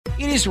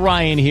It is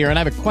Ryan here, and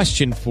I have a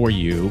question for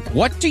you.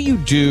 What do you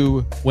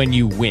do when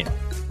you win?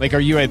 Like, are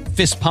you a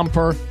fist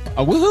pumper,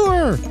 a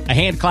woohooer, a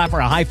hand clapper,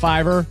 a high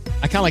fiver?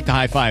 I kind of like the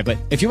high five, but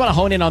if you want to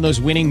hone in on those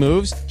winning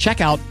moves,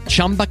 check out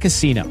Chumba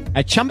Casino.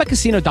 At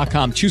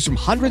ChumbaCasino.com, choose from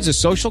hundreds of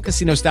social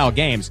casino-style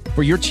games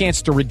for your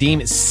chance to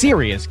redeem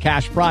serious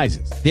cash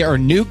prizes. There are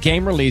new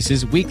game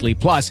releases weekly,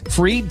 plus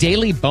free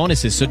daily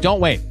bonuses. So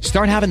don't wait.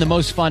 Start having the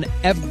most fun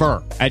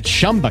ever at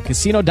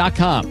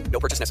ChumbaCasino.com. No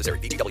purchase necessary.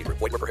 VGW. Void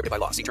where prohibited by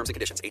law. See terms and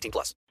conditions. 18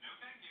 plus.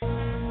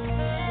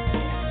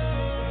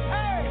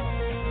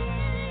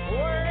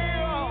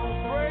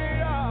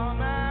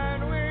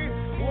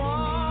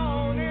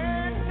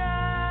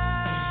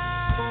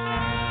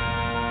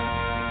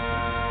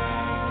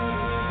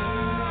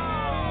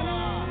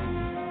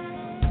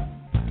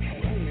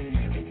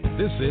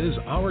 This is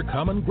Our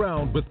Common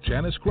Ground with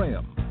Janice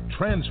Graham,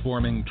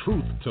 transforming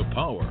truth to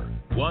power,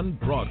 one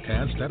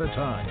broadcast at a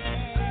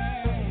time.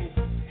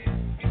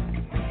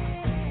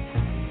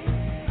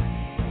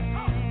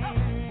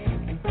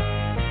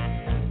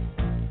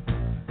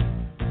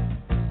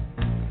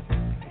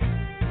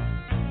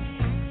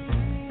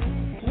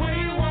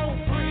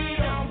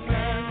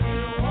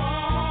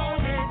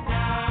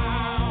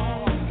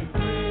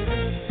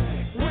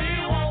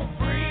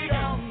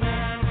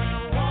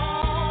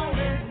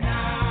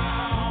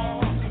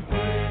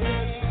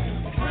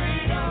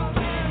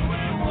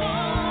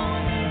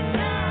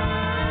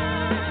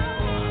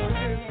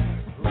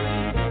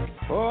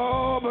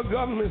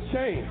 Government's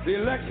changed. The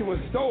election was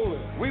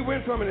stolen. We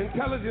went from an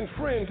intelligent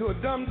friend to a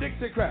dumb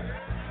Dixiecrat,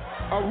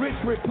 a rich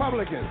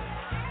Republican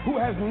who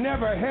has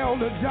never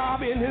held a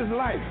job in his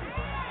life,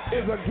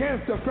 is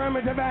against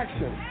affirmative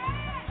action,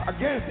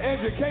 against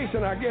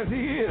education, I guess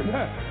he is,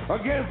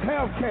 against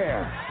health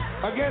care,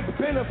 against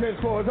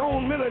benefits for his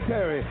own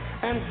military,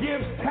 and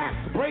gives tax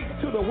breaks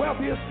to the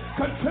wealthiest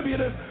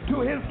contributors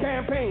to his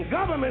campaign.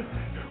 Government,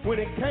 when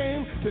it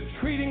came to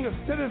treating the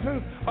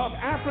citizens of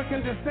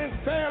African descent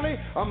fairly,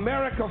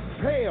 America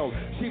failed.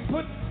 She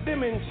put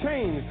them in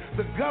chains.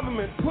 The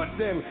government put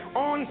them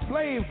on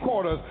slave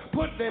quarters,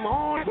 put them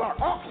on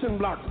auction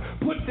blocks,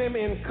 put them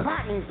in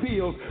cotton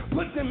fields,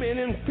 put them in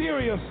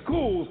inferior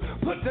schools,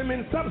 put them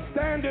in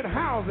substandard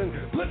housing,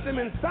 put them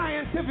in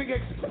scientific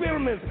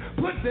experiments,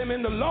 put them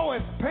in the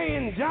lowest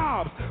paying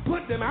jobs,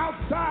 put them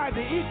outside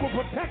the equal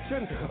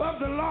protection of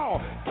the law,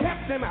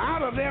 kept them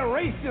out of their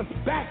racist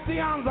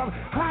bastions of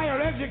higher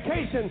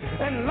education,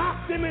 and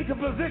locked them into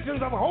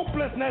positions of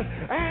hopelessness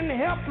and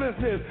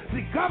helplessness.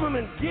 The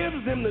government gives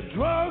them the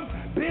drugs,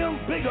 builds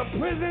bigger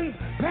prisons,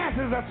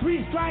 passes a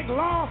 3-strike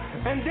law,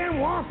 and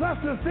then wants us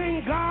to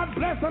sing God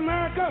Bless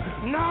America?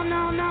 No,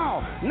 no,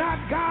 no.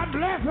 Not God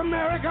Bless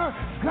America.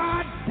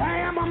 God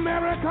damn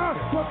America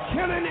for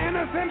killing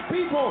innocent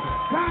people.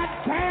 God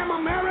damn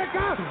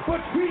America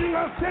for treating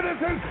us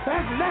citizens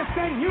as less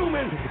than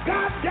human.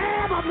 God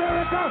damn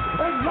America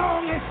as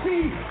long as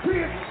she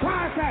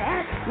tries to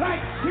act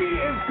like she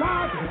is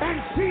God and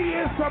she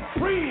is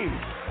supreme.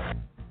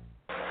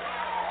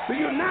 The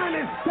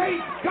United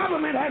States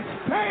government has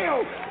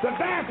failed the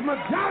vast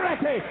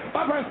majority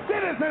of her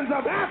citizens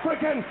of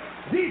African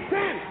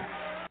descent.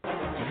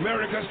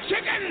 America's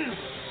chickens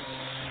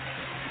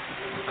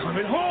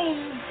coming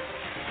home.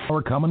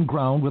 Our Common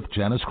Ground with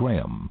Janice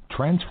Graham,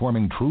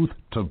 transforming truth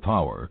to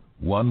power,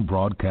 one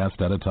broadcast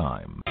at a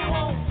time.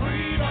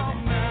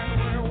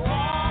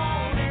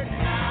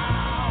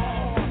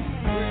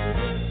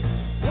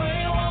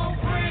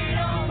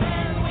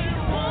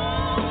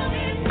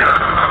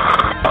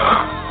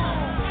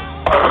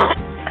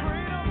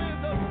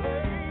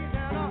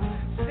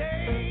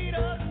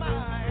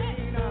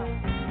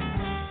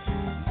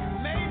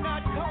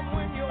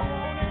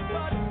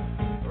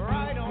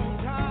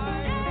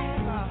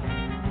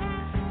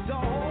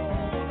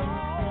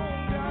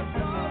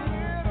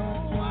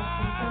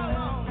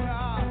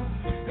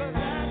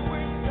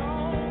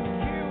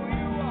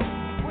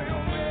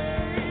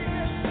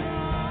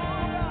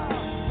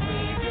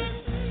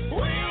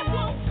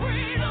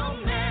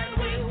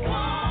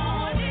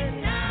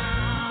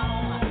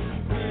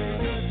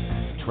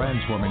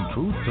 Transforming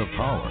truth to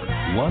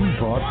power, one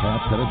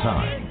broadcast at a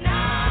time.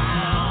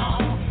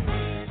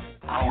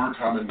 Our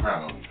Common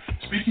Ground,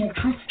 speaking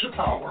truth to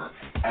power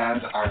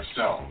and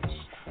ourselves.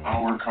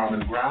 Our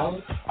Common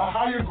Ground, a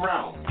higher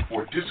ground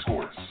for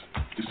discourse,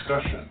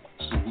 discussion,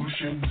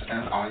 solutions,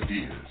 and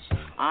ideas.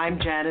 I'm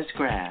Janice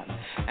Graham,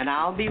 and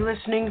I'll be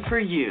listening for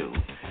you.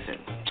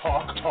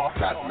 Talk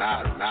that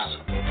matters.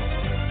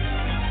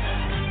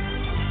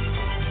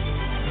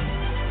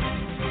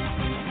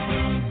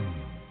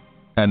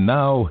 And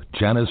now,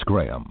 Janice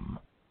Graham.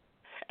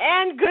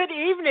 And good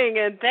evening,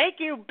 and thank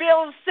you,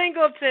 Bill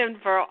Singleton,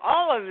 for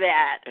all of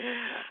that.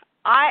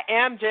 I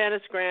am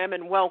Janice Graham,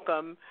 and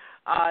welcome.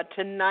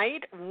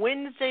 Tonight,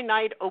 Wednesday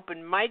night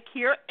open mic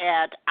here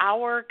at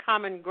Our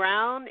Common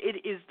Ground.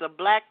 It is the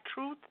Black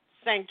Truth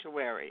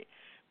Sanctuary.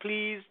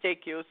 Please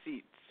take your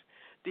seats.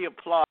 The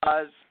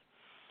applause,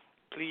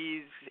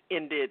 please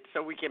end it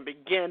so we can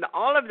begin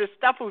all of this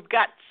stuff. We've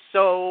got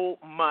so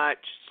much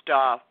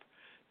stuff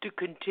to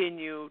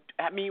continue.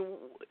 I mean,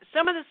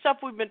 some of the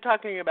stuff we've been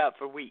talking about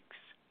for weeks.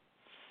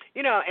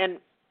 You know, and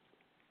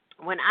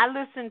when I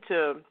listen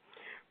to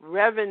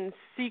Reverend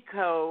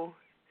Seco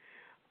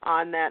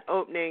on that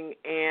opening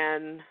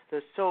and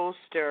the Soul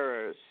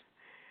Stirrers,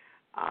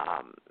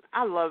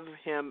 I love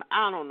him.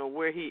 I don't know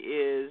where he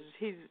is.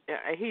 He's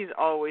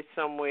always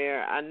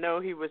somewhere. I know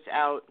he was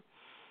out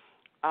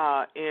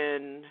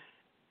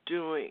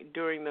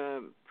during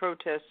the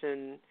protests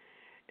in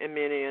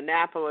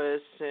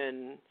Minneapolis,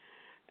 and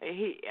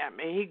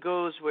he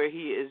goes where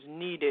he is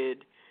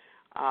needed.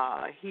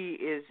 He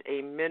is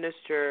a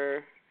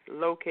minister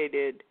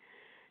located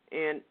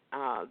in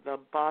the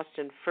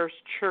Boston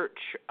First Church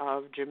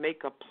of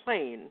Jamaica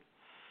Plain,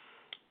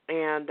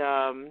 and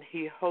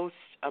he hosts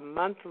a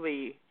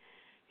monthly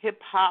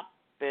hip-hop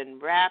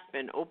and rap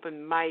and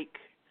open mic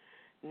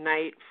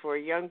night for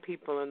young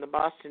people in the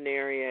Boston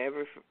area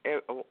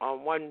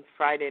on one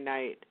Friday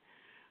night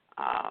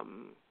a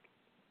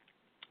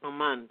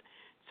month.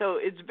 So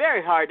it's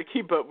very hard to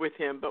keep up with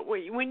him, but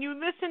when you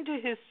listen to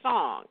his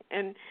song,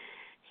 and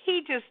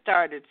he just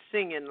started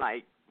singing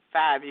like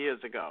 5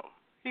 years ago.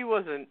 He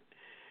wasn't,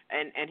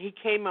 and he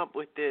came up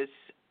with this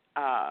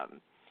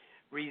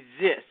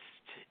Resist,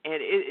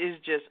 and it is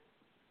just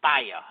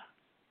fire.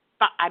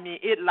 I mean,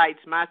 it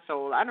lights my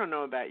soul. I don't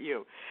know about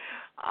you.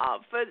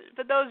 For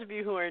those of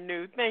you who are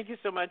new, thank you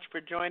so much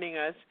for joining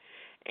us.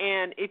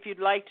 And if you'd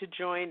like to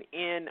join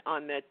in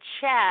on the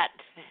chat,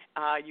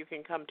 you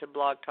can come to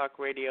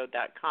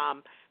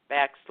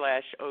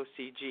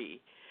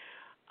blogtalkradio.com/OCG.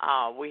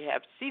 We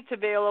have seats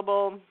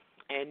available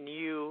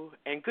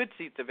and good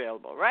seats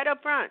available right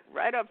up front.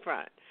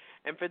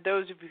 And for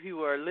those of you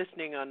who are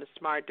listening on a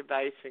smart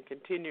device and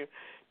continue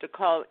to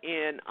call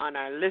in on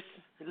our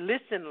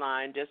listen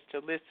line just to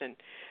listen,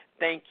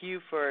 thank you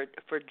for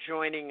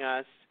joining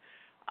us.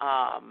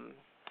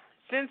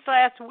 Since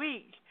last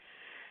week,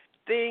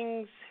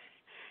 things,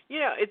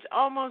 it's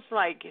almost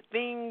like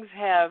things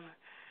have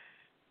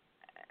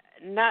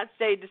not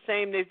stayed the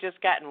same. They've just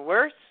gotten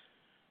worse.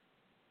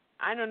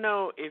 I don't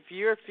know if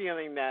you're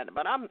feeling that,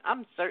 but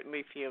I'm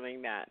certainly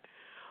feeling that.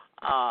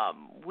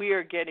 We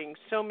are getting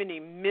so many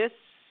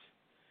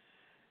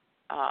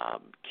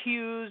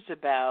cues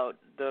about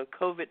the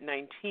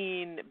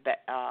COVID-19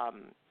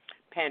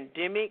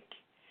 pandemic,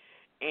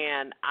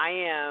 and I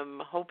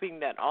am hoping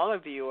that all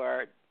of you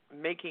are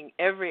making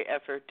every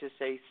effort to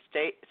stay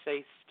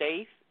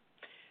safe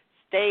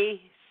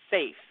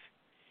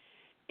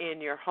in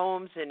your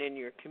homes and in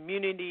your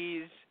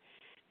communities,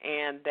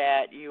 and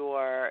that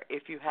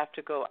if you have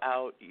to go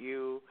out,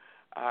 you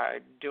are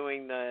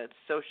doing the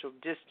social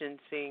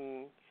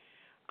distancing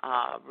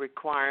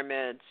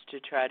requirements to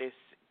try to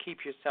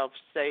keep yourself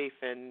safe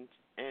and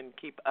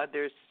keep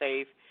others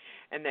safe,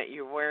 and that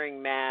you're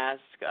wearing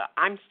masks.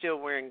 I'm still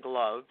wearing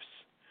gloves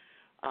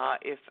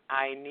if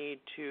I need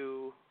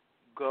to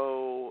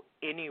go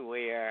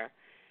anywhere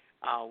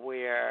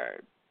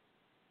where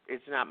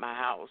it's not my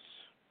house.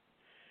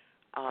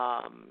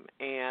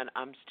 And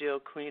I'm still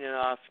cleaning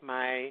off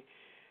my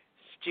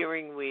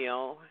steering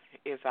wheel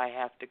if I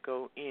have to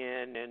go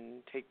in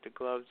and take the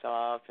gloves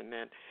off, and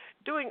then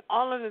doing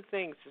all of the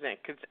things,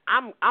 because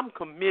I'm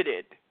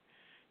committed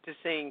to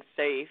staying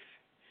safe,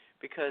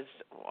 because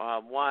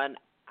one,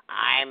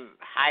 I'm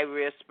high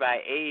risk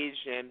by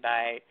age and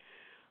by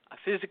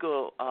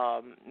physical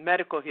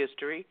medical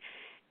history,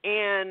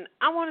 and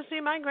I want to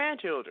see my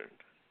grandchildren.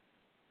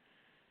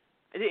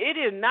 It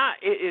is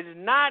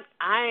not.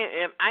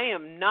 I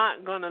am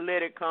not going to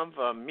let it come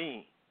from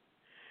me,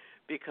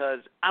 because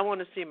I want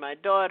to see my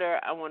daughter.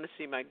 I want to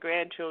see my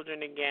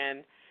grandchildren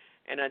again,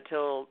 and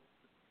until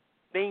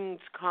things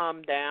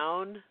calm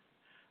down,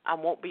 I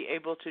won't be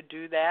able to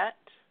do that.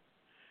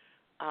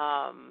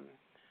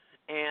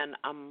 And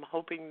I'm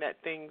hoping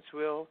that things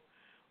will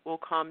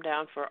calm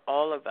down for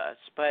all of us.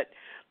 But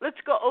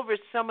let's go over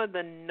some of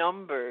the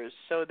numbers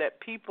so that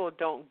people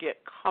don't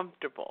get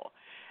comfortable.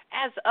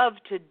 As of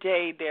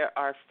today, there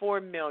are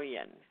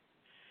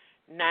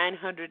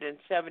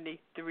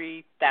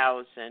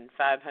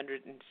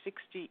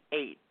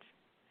 4,973,568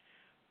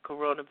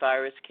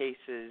 coronavirus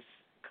cases,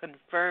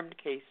 confirmed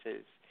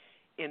cases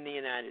in the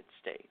United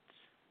States.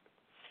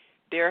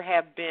 There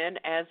have been,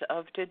 as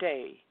of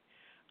today,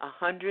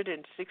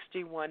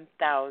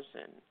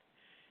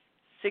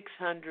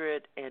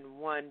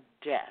 161,601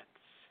 deaths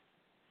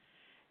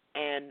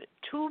and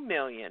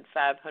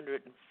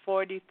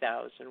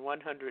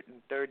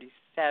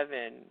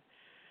 2,540,137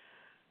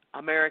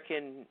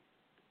 American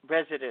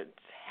residents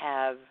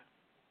have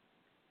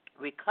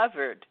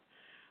recovered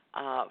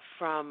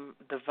from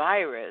the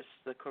virus,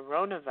 the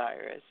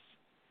coronavirus,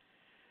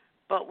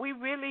 but we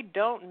really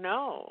don't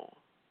know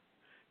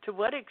to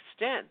what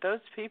extent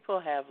those people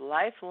have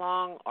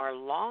lifelong or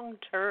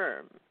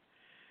long-term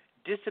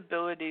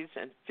disabilities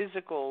and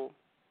physical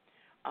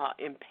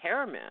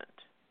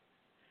impairment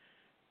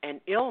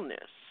and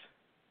illness,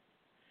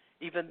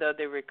 even though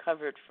they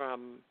recovered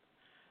from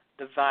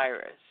the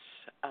virus.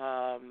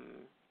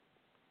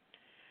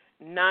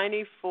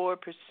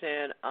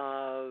 94%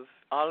 of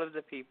all of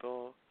the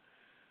people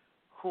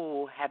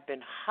who have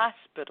been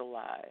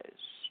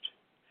hospitalized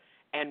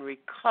and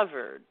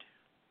recovered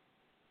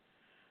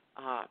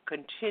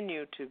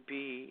continue to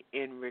be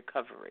in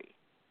recovery.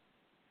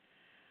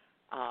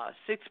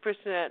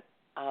 6%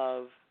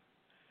 of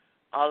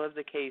all of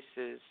the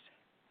cases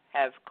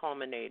have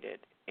culminated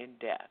in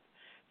death.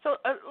 So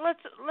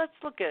let's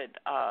look at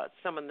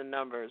some of the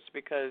numbers,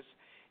 because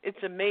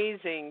it's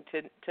amazing.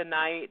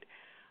 Tonight,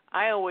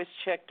 I always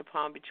check the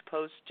Palm Beach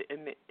Post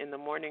in the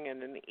morning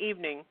and in the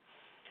evening,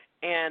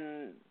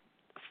 and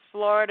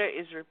Florida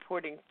is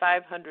reporting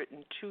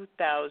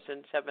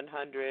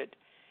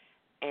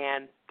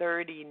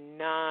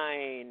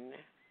 502,739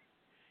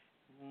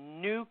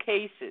 new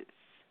cases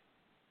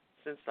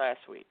since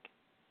last week.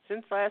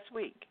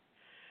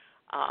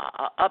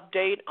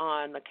 Update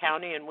on the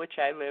county in which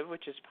I live,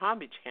 which is Palm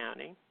Beach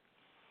County,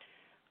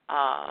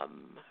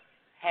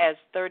 has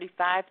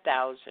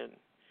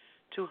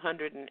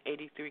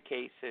 35,283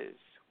 cases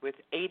with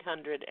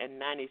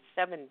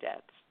 897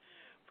 deaths,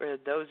 for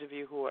those of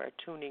you who are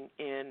tuning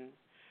in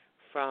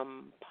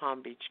from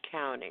Palm Beach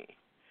County.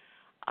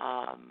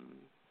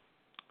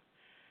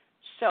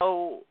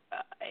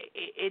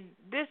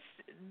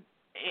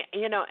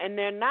 And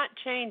they're not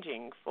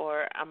changing.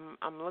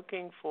 I'm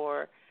looking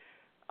for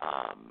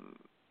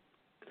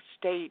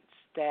states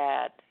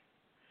that,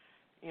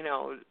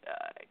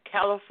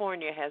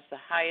 California has the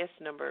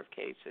highest number of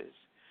cases.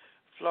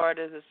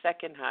 Florida is the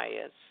second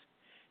highest.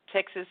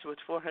 Texas with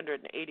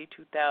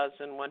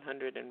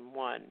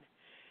 482,101.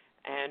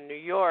 And New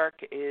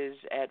York is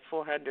at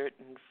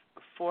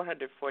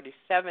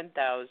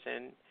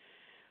 447,000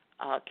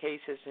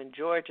 cases, and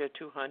Georgia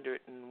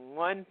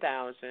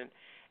 201,000.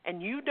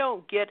 And you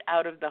don't get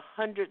out of the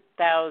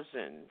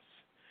 100,000s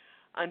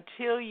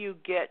until you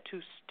get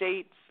to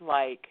states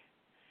like,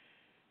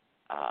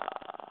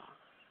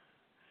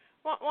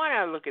 why don't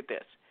I look at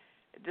this?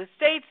 The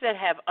states that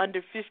have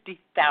under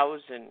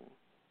 50,000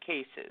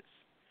 cases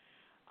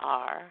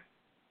are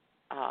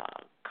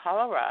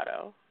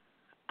Colorado,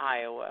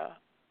 Iowa,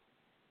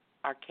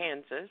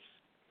 Arkansas,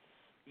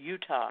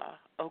 Utah,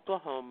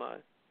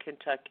 Oklahoma,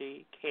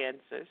 Kentucky,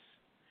 Kansas,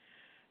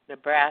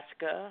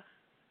 Nebraska,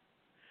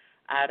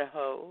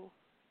 Idaho,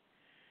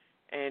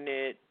 and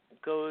it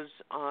goes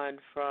on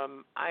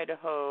from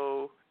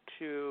Idaho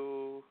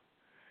to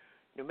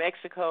New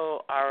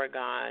Mexico,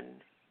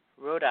 Oregon,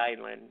 Rhode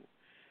Island,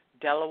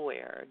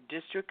 Delaware,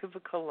 District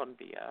of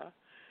Columbia,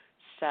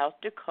 South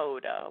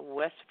Dakota,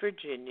 West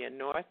Virginia,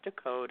 North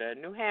Dakota,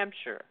 New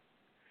Hampshire,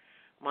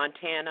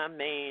 Montana,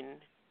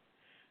 Maine,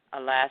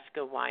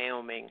 Alaska,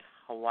 Wyoming,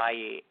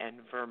 Hawaii,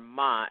 and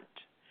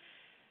Vermont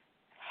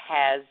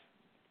has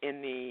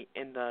in the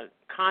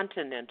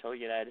continental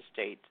United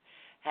States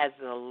has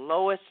the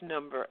lowest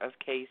number of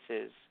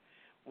cases,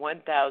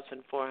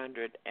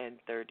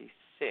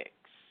 1,436.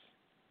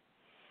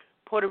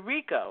 Puerto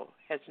Rico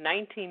has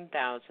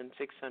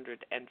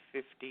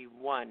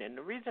 19,651, and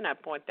the reason I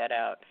point that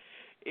out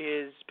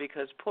is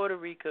because Puerto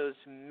Rico's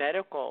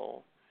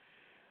medical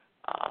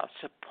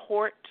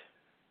support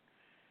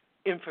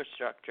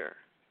infrastructure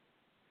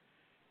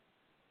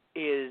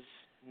is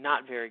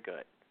not very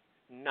good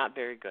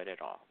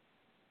at all.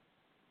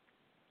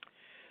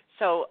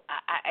 So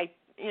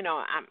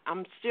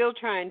I'm still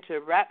trying to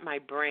wrap my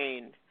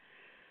brain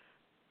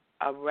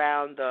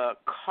around the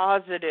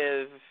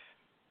causative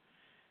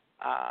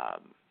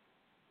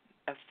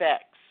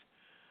effects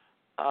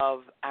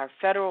of our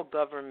federal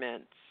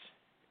government's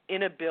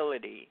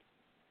inability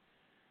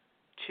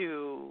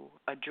to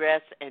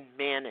address and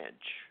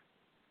manage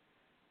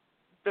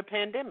the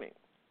pandemic.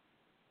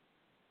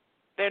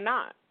 They're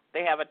not.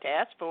 They have a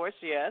task force,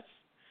 yes.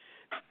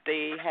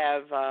 They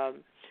have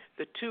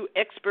the two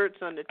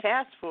experts on the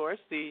task force,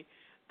 the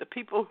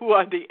people who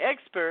are the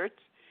experts,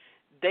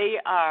 they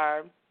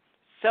are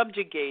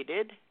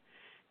subjugated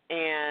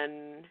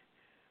and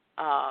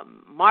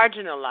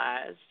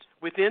marginalized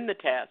within the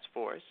task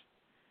force,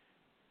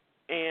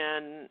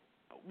 and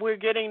we're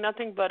getting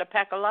nothing but a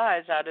pack of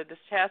lies out of this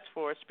task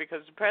force,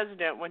 because the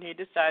president, when he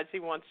decides he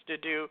wants to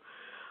do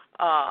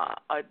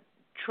a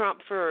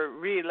Trump for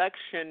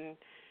re-election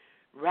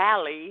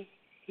rally,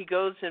 he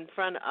goes in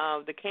front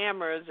of the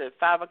cameras at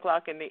 5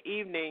 o'clock in the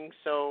evening,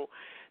 so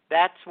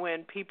that's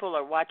when people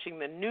are watching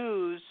the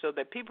news, so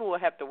that people will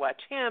have to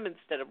watch him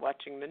instead of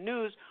watching the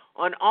news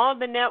on all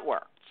the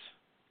networks,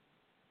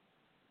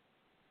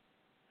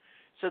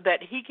 so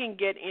that he can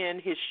get in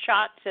his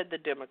shots at the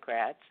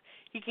Democrats.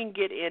 He can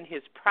get in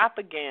his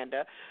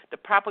propaganda. The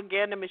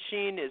propaganda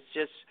machine is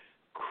just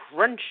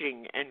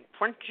crunching and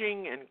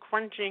crunching and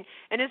crunching.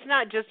 And it's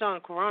not just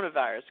on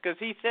coronavirus, because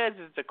he says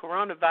it's a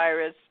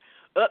coronavirus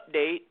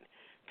update,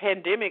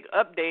 pandemic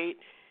update,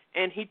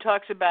 and he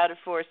talks about it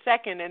for a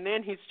second, and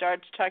then he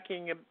starts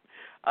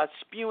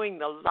spewing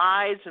the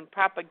lies and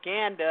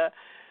propaganda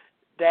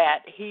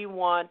that he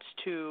wants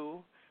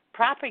to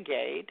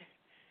propagate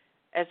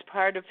as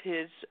part of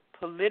his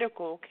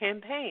political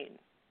campaign.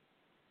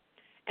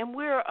 And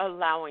we're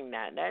allowing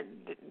that. I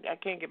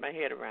can't get my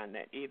head around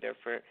that either.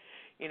 For,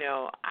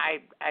 I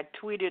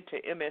tweeted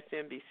to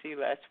MSNBC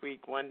last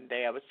week one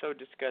day. I was so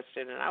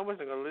disgusted, and I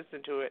wasn't going to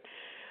listen to it.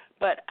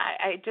 But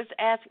I just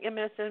asked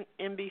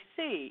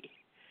MSNBC,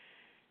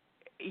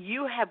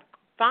 you have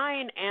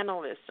fine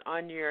analysts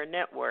on your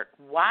network.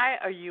 Why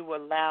are you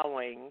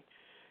allowing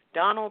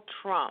Donald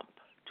Trump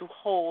to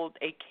hold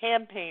a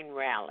campaign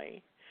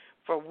rally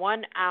for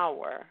 1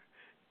 hour,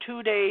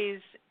 2 days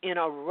in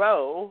a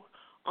row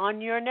on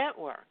your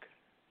network?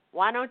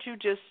 Why don't you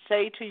just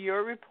say to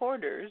your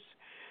reporters,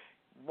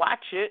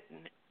 watch it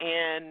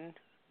and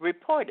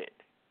report it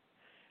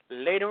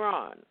later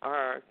on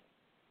or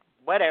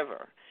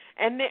whatever?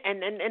 And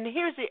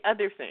here's the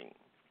other thing,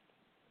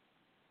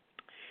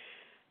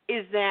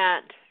 is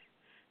that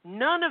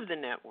none of the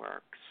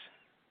networks,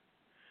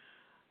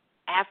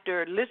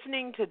 after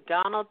listening to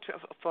Donald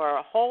Trump for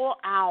a whole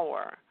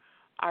hour,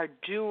 are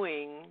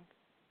doing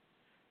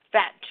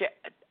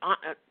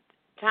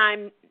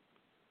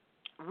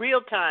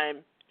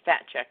real-time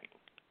fact-checking.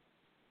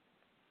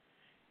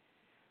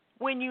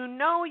 When you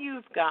know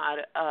you've got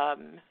a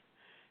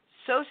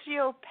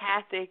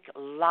sociopathic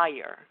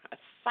liar, a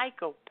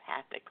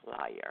psychopathic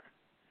liar,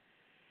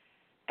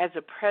 as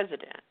a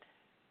president,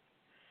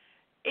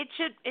 it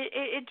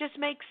just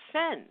makes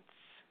sense.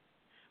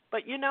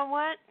 But you know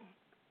what?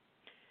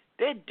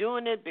 They're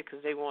doing it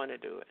because they want to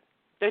do it.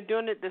 They're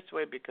doing it this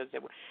way because they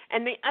want.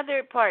 And the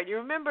other part, you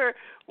remember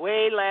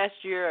way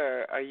last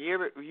year or a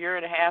year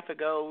and a half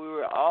ago, we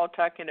were all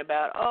talking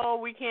about,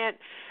 we can't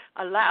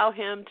allow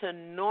him to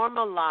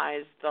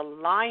normalize the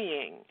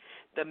lying,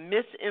 the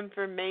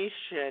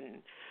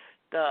misinformation,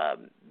 the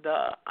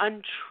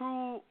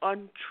untrue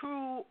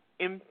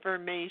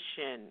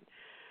information,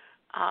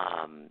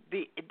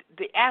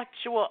 the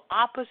actual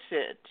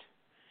opposite.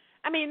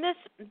 I mean, this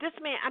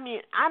man,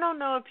 I don't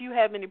know if you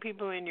have any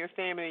people in your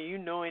family, you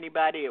know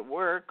anybody at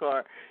work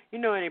or you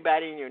know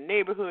anybody in your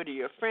neighborhood or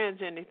your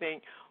friends,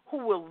 anything, who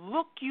will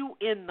look you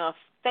in the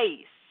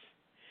face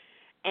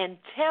and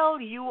tell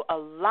you a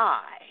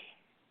lie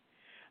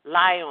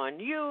on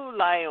you,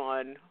 lie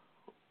on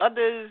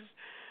others,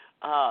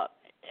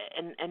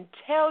 and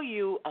tell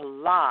you a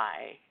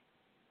lie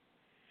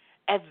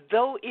as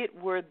though it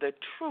were the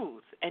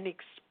truth and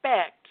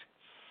expect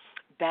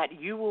that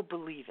you will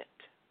believe it.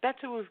 That's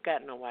who we've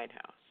got in the White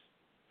House.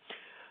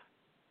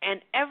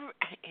 And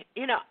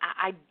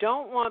I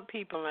don't want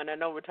people, and I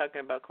know we're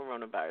talking about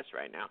coronavirus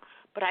right now,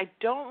 but I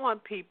don't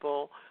want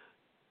people,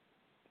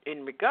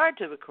 in regard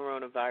to the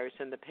coronavirus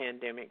and the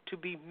pandemic, to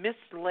be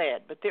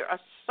misled. But there are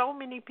so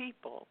many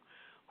people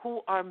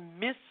who are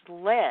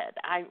misled.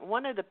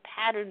 One of the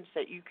patterns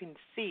that you can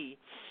see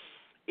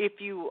if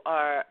you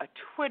are a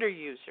Twitter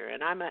user,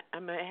 and I'm a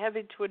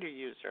heavy Twitter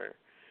user.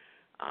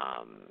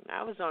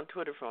 I was on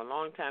Twitter for a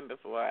long time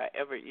before I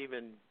ever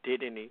even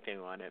did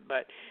anything on it.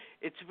 But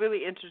it's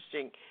really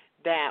interesting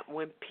that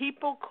when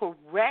people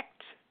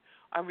correct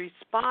or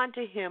respond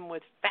to him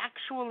with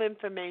factual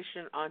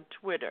information on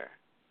Twitter,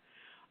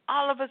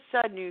 all of a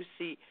sudden you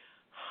see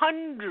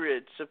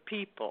hundreds of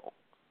people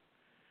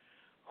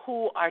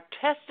who are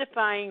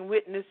testifying,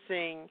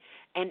 witnessing,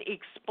 and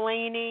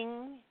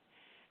explaining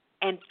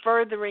and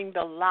furthering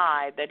the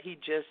lie that he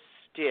just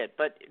did.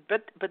 But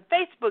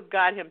Facebook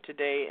got him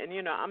today, and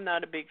I'm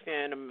not a big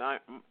fan of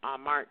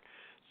Mark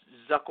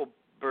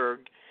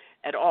Zuckerberg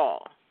at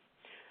all.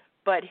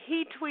 But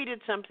he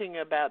tweeted something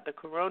about the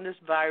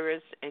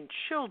coronavirus and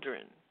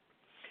children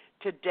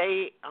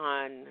today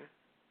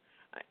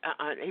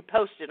he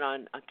posted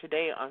on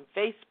today on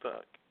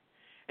Facebook,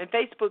 and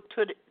Facebook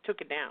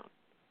took it down.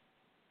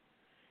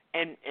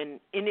 And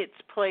in its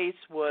place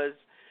was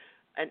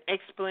an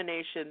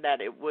explanation that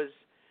it was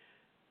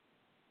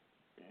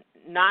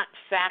not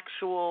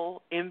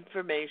factual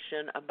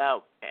information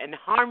about, and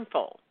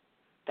harmful,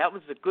 that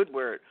was the good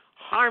word,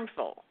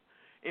 harmful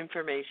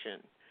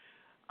information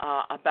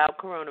about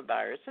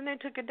coronavirus, and they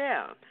took it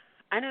down.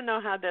 I don't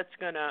know how that's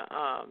going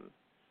to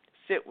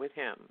sit with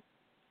him.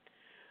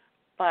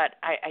 But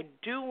I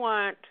do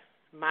want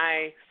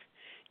at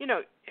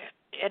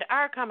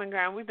our Common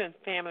Ground, we've been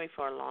family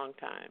for a long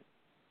time.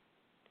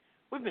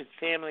 We've been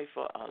family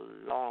for a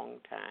long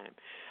time.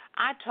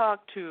 I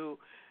talked to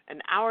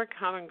an Our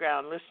Common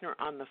Ground listener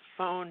on the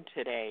phone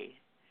today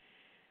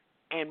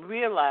and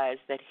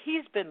realized that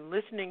he's been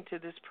listening to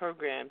this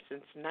program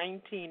since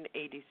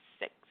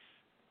 1986.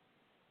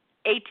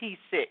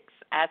 86.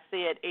 I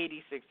said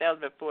 86. That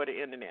was before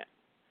the Internet.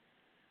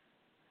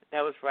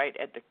 That was right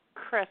at the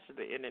crest of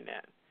the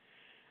Internet.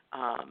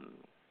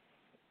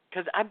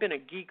 Because I've been a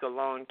geek a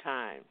long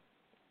time.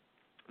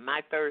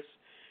 My first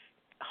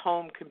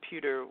home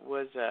computer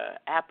was a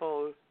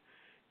Apple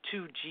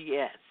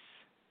IIgs.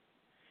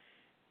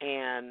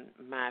 And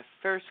my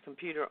first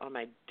computer on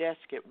my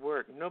desk at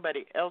work,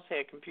 nobody else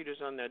had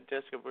computers on their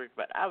desk at work,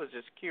 but I was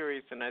just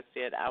curious, and I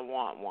said, I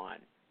want one.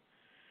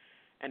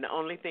 And the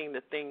only thing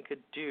the thing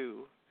could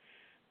do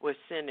was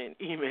send an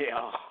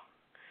email.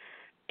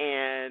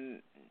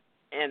 And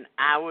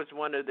I was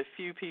one of the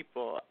few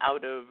people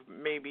out of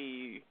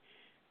maybe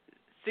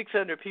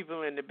 600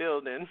 people in the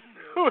building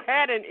who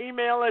had an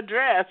email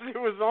address.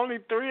 There was only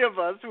 3 of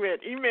us who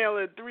had email,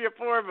 and 3 or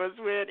 4 of us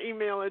who had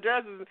email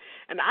addresses.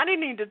 And I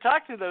didn't need to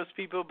talk to those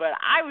people, but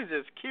I was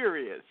just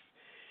curious.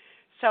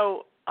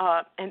 So,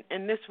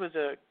 and this was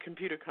a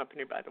computer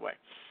company, by the way.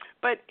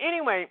 But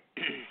anyway,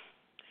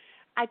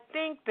 I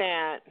think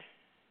that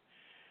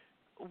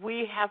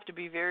we have to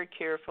be very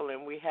careful,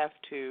 and we have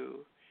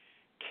to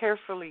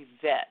carefully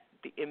vet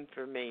the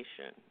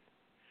information.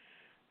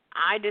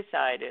 I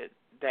decided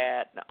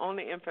that the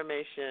only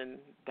information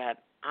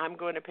that I'm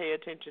going to pay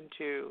attention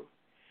to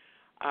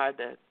are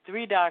the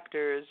 3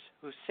 doctors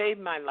who saved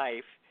my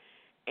life,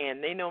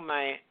 and they know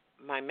my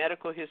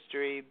medical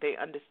history. They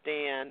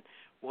understand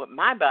what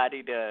my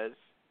body does,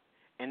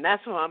 and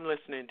that's what I'm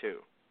listening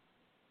to.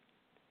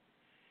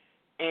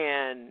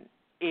 And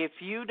if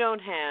you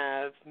don't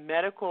have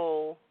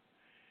medical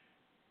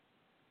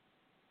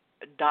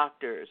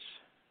doctors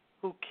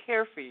who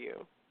care for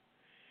you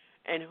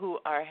and who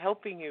are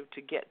helping you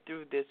to get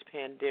through this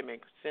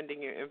pandemic,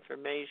 sending you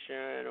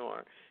information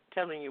or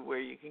telling you where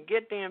you can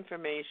get the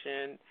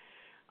information,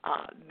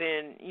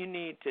 then you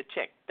need to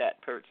check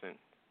that person.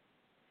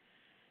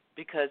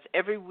 Because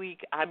every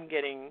week I'm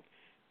getting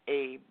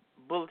a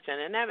bulletin,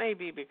 and that may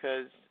be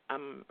because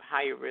I'm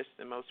higher risk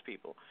than most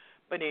people.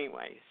 But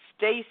anyway,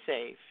 stay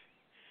safe.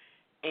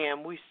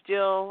 And we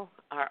still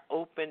are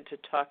open to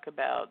talk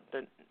about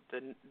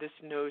this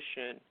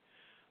notion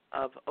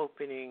of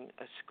opening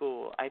a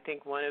school. I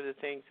think one of the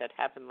things that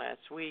happened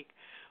last week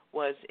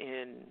was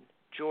in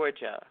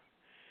Georgia,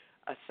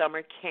 a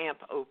summer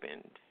camp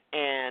opened,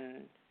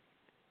 and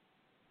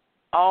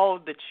all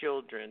the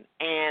children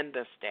and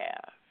the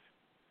staff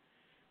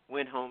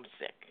went home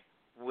sick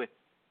with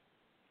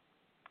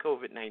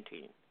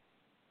COVID-19.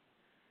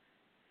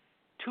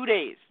 2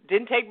 days.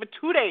 Didn't take but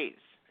 2 days.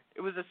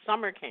 It was a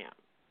summer camp.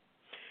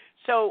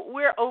 So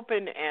we're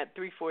open at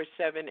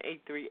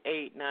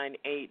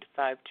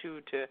 347-838-9852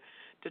 to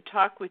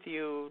talk with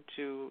you,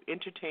 to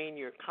entertain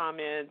your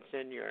comments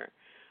and your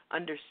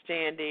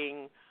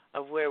understanding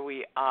of where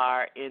we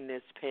are in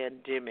this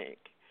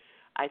pandemic.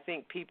 I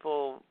think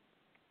people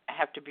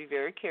have to be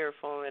very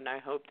careful, and I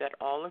hope that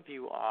all of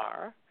you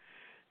are,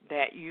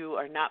 that you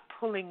are not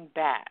pulling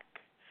back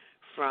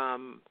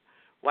from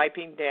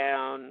wiping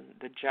down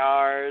the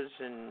jars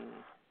and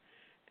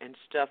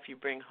stuff you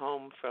bring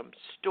home from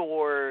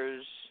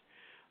stores,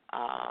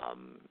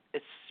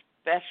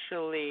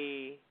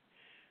 especially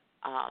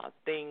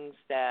things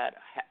that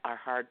are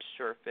hard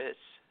surface,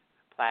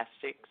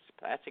 plastics.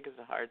 Plastic is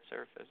a hard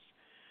surface.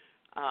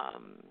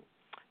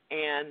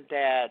 And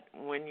that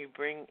when you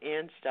bring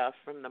in stuff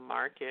from the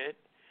market,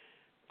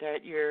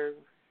 that you're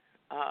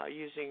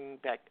using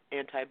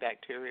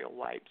antibacterial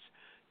wipes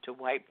to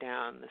wipe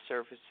down the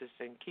surfaces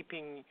and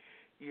keeping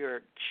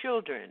your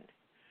children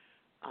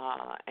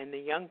and the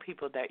young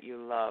people that you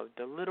love,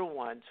 the little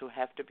ones who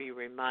have to be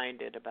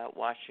reminded about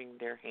washing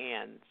their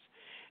hands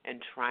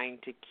and trying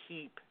to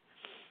keep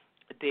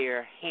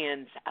their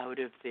hands out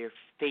of their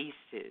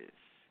faces,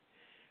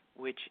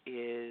 which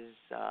is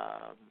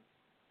a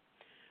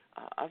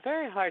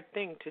very hard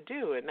thing to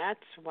do. And that's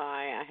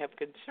why I have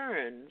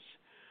concerns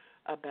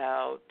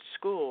about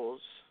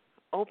schools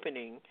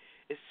opening,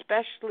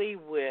 especially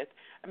with,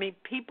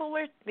 people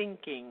are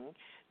thinking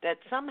that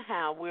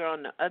somehow we're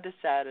on the other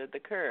side of the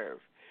curve.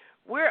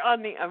 We're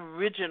on the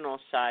original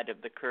side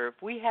of the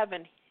curve. We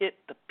haven't hit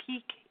the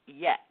peak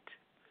yet.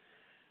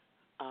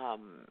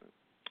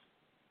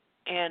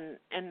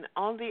 And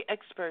all the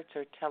experts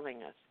are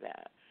telling us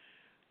that.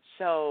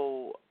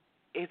 So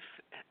if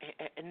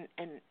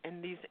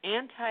and these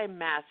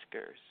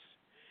anti-maskers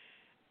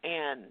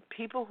and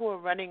people who are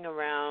running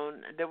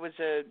around, there was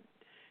a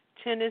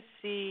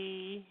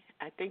Tennessee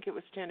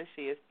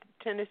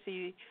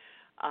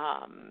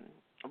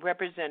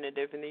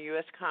representative in the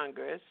U.S.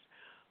 Congress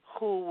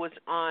who was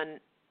on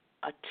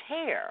a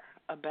tear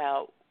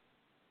about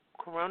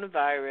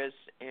coronavirus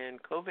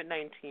and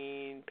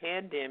COVID-19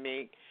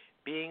 pandemic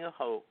being a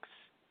hoax,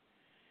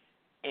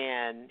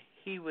 and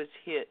he was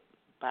hit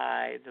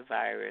by the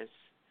virus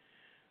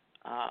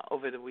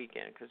over the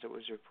weekend because it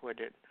was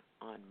reported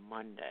on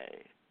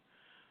Monday.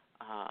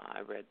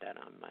 I read that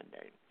on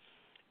Monday.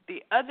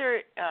 The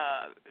other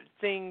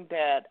thing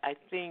that I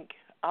think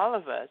all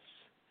of us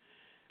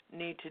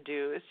need to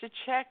do is to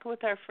check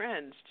with our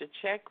friends, to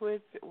check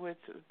with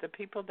the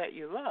people that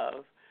you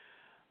love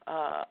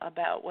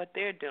about what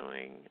they're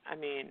doing.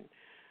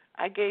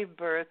 I gave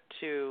birth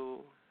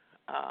to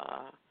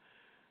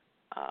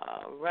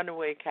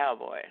runaway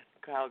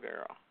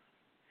cowgirl.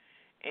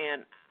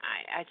 And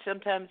I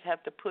sometimes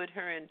have to put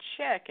her in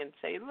check and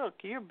say,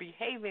 look, you're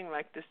behaving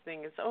like this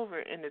thing is over,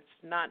 and it's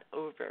not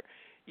over.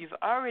 You've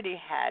already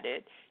had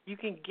it. You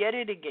can get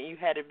it again. You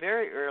had it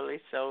very early,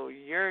 so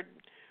your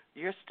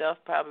stuff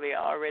probably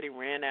already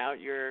ran out.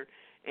 Your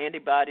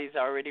antibodies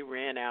already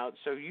ran out.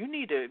 So you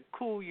need to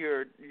cool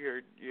your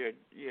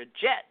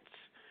jets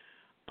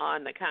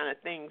on the kind of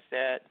things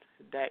that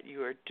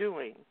you are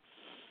doing.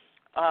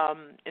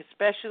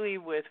 Especially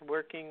with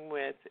working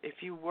with,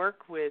 if you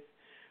work with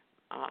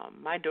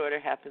my daughter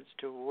happens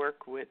to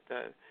work with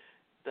the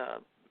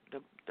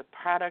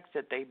products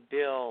that they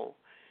bill.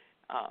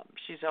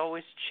 She's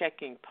always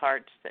checking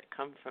parts that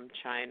come from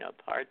China,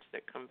 parts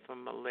that come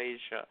from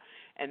Malaysia,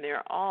 and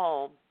they're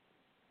all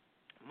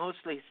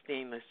mostly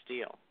stainless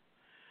steel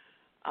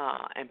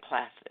and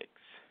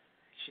plastics.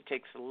 She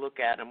takes a look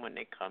at them when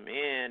they come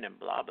in and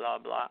blah, blah,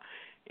 blah.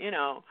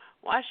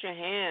 Wash your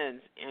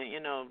hands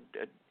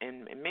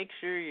and make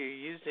sure you're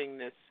using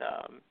this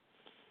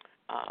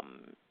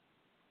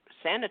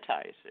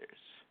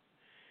sanitizers.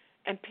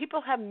 And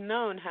people have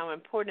known how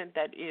important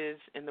that is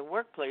in the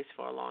workplace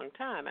for a long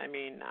time. I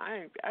mean,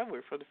 I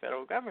work for the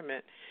federal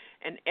government,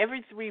 and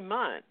every 3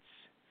 months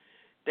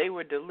they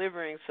were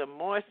delivering some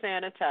more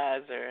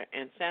sanitizer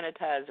and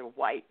sanitizer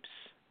wipes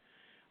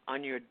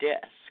on your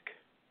desk.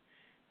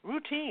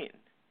 Routine.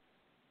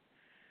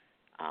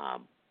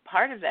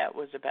 Part of that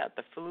was about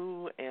the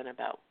flu and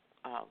about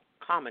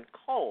common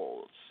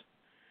colds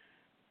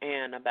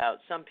and about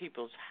some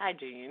people's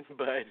hygiene,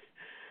 but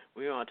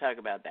we won't talk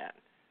about that.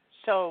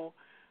 So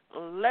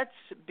let's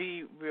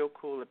be real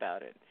cool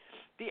about it.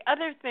 The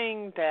other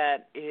thing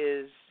that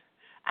is,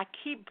 I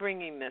keep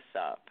bringing this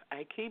up.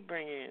 I keep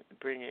bringing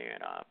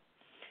it up,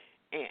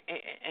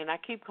 and I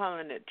keep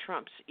calling it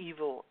Trump's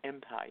evil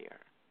empire.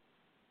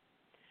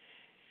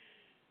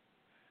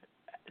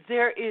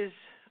 There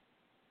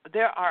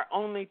are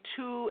only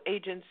 2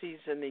 agencies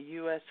in the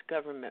U.S.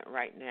 government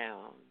right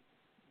now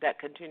that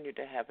continue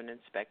to have an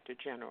inspector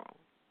general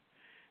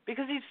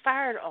because he's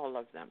fired all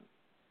of them.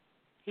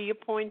 He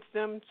appoints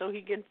them so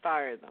he can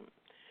fire them.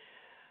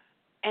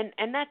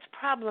 And that's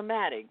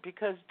problematic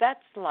because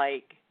that's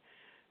like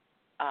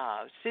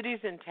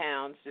cities and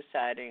towns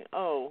deciding,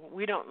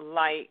 we don't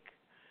like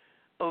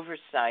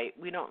oversight,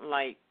 we don't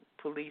like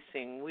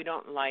policing, we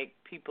don't like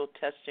people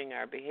testing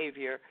our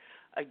behavior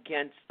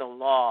against the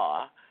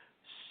law,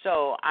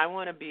 so I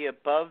want to be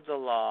above the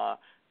law,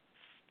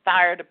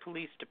 fire the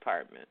police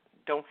department,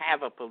 don't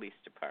have a police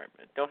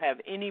department, don't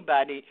have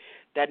anybody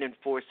that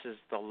enforces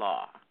the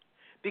law.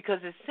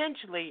 Because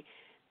essentially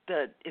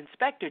the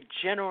inspector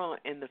general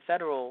in the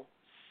federal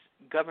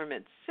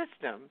government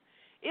system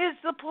is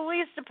the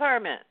police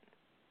department.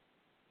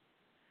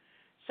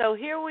 So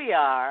here we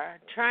are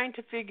trying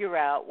to figure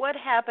out what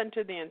happened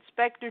to the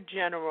inspector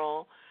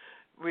general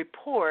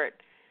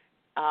report,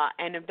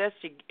 an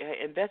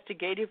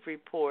investigative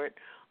report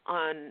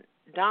on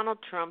Donald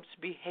Trump's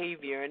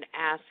behavior in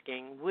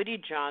asking Woody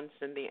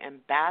Johnson, the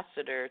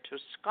ambassador to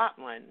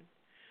Scotland,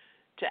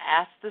 to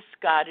ask the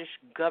Scottish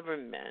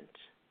government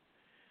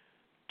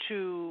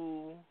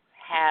to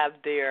have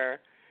their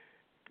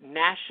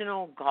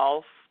national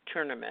golf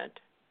tournament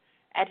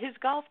at his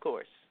golf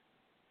course.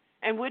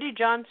 And Woody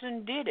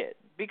Johnson did it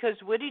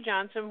because Woody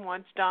Johnson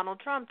wants Donald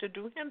Trump to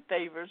do him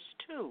favors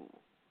too.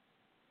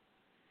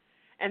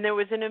 And there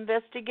was an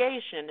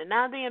investigation, and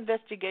now the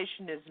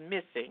investigation is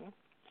missing.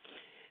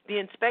 The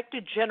inspector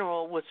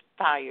general was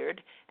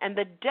fired, and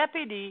the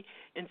deputy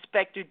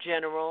inspector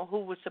general, who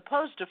was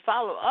supposed to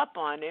follow up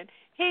on it,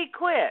 he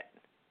quit.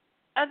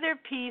 Other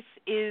piece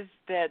is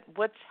that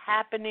what's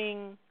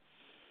happening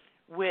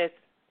with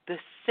the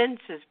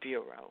Census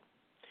Bureau.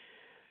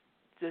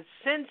 The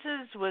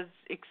census was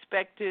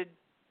expected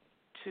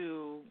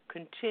to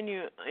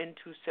continue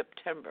into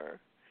September.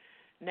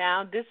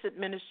 Now this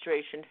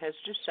administration has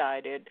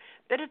decided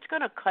that it's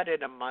going to cut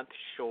it a month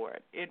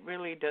short. It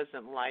really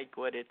doesn't like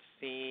what it's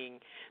seeing,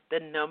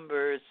 the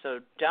numbers. So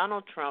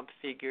Donald Trump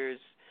figures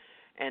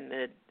and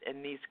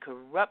these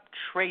corrupt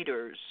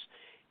traitors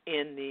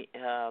in the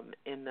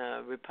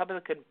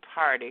Republican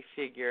Party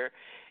figure,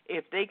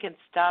 if they can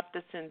stop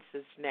the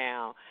census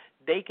now,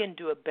 they can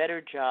do a better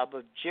job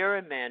of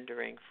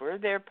gerrymandering for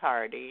their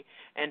party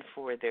and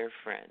for their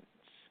friends.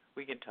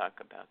 We can talk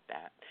about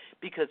that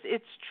because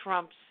it's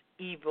Trump's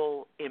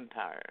evil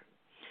empire.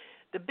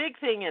 The big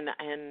thing, and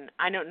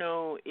I don't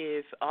know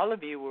if all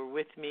of you were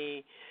with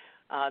me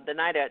the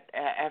night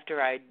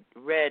after I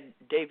read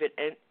David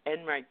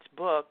Enright's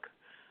book,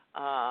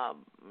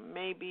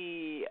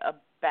 maybe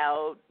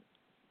about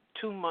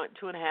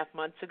 2.5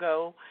 months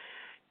ago,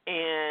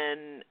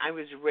 and I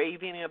was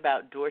raving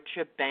about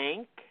Deutsche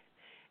Bank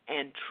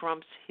and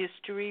Trump's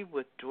history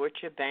with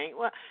Deutsche Bank.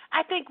 Well,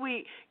 I think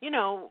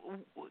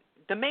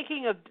the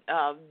making of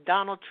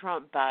Donald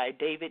Trump by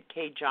David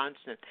K.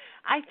 Johnston,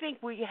 I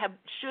think we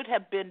should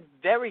have been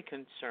very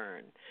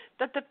concerned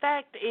that the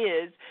fact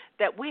is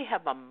that we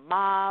have a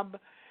mob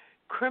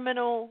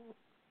criminal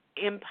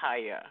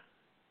empire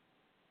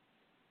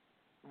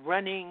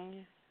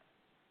running,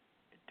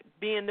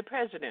 being the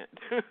president.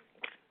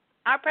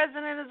 Our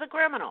president is a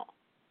criminal.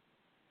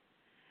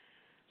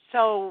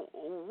 So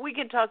we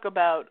can talk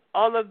about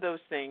all of those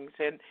things,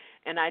 and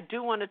I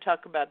do want to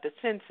talk about the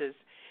census,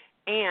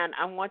 and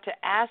I want to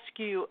ask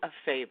you a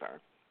favor.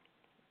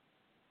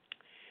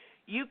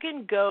 You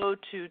can go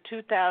to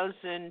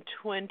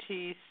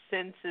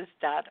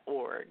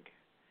 2020census.org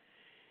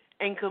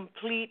and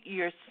complete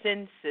your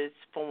census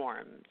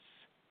forms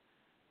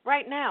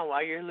right now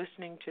while you're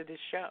listening to this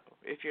show,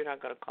 if you're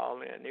not going to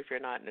call in, if you're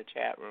not in the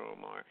chat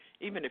room, or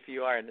even if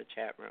you are in the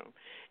chat room.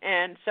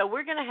 And so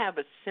we're going to have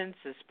a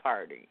census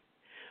party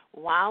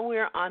while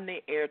we're on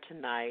the air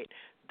tonight.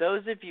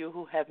 Those of you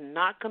who have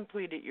not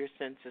completed your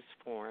census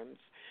forms,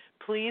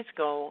 please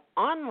go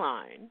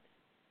online,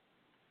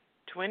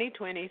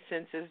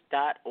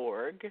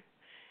 2020census.org,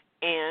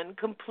 and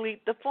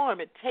complete the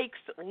form. It takes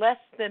less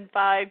than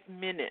 5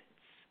 minutes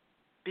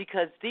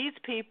because these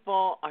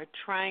people are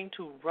trying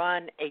to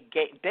run a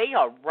game. They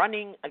are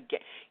running a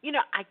game. You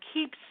know, I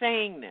keep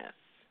saying this.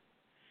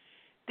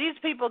 These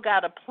people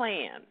got a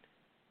plan,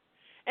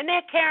 and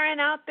they're carrying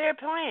out their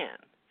plan.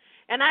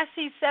 And I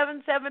see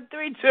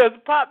 773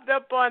 just popped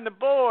up on the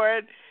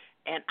board,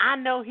 and I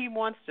know he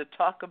wants to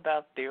talk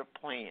about their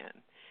plan.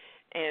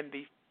 And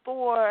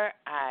before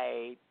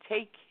I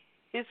take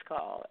his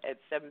call at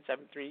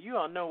 773, you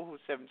all know who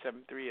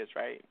 773 is,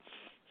 right?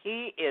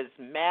 He is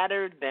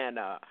madder than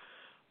a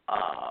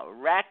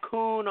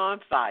raccoon on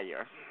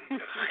fire.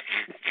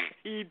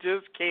 He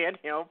just can't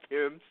help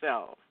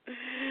himself.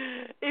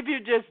 If you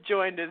just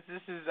joined us,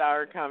 this is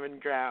Our Common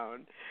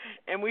Ground,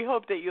 and we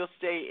hope that you'll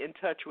stay in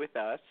touch with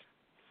us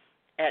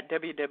at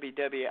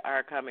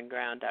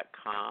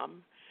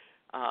www.ourcommonground.com.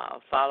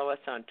 Follow us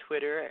on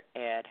Twitter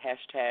at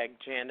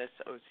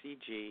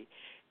 #JaniceOCG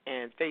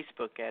and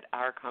Facebook at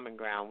Our Common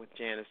Ground with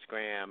Janice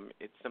Graham.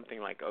 It's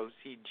something like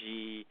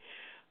OCG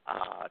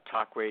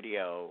Talk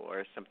Radio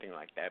or something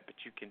like that, but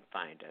you can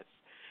find us.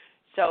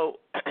 So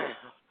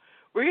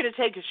we're going to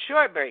take a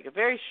short break, a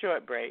very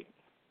short break.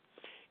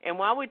 And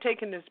while we're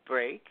taking this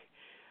break,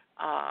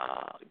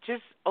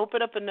 just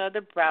open up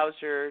another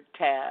browser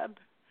tab,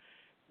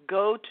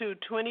 go to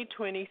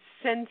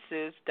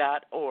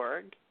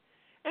 2020census.org,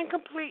 and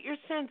complete your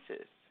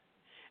census.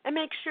 And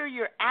make sure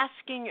you're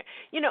asking,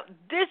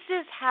 this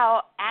is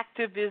how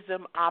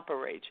activism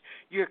operates.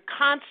 You're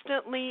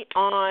constantly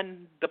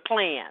on the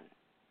plan.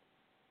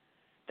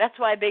 That's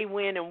why they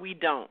win and we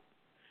don't,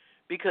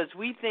 because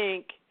we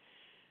think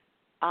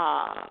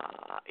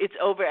it's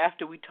over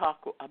after we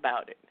talk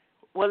about it.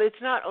 Well,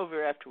 it's not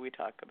over after we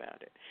talk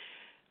about it.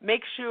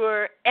 Make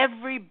sure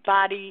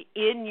everybody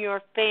in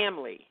your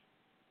family,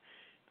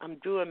 I'm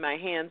doing my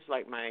hands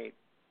like I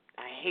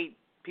hate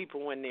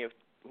people when they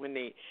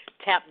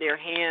tap their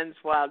hands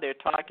while they're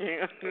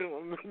talking.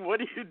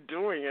 What are you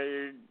doing? Are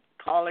you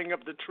calling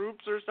up the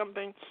troops or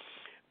something?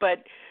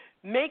 But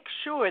make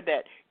sure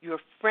that your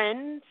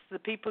friends, the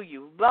people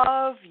you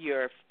love,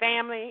 your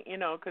family,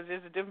 because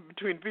there's a difference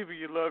between people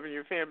you love and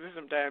your family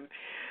sometimes,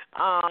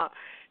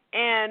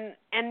 and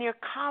your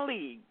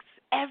colleagues.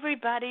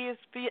 Everybody is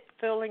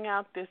filling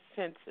out this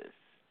census.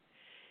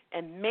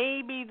 And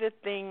maybe the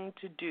thing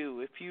to do,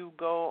 if you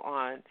go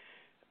on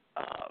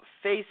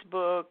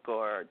Facebook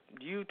or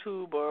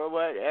YouTube or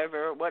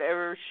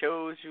whatever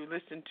shows you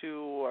listen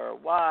to or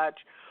watch,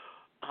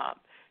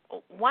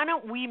 why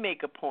don't we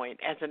make a point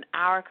as an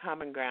Our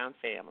Common Ground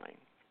family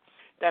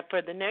that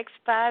for the next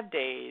 5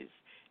 days,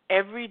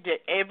 every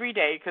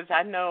day, because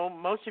I know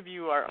most of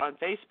you are on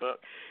Facebook,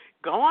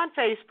 go on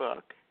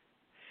Facebook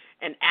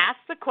and ask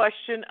the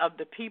question of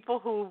the people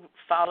who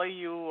follow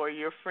you or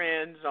your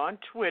friends on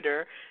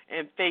Twitter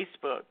and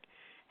Facebook,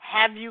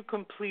 have you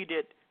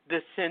completed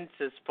the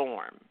census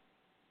form?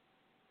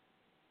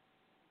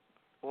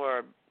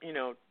 Or,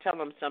 tell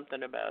them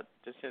something about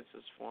the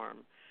census form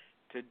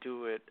to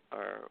do it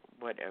or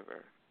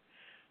whatever.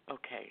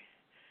 Okay.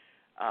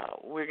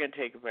 We're going to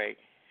take a break.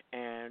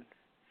 And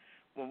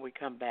when we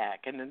come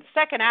back, and in the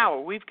second hour,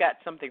 we've got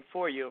something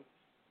for you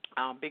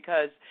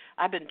because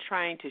I've been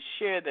trying to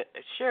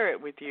share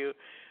it with you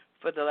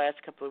for the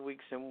last couple of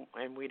weeks,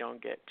 and we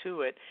don't get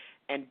to it.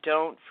 And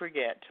don't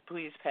forget to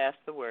please pass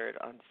the word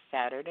on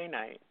Saturday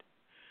night.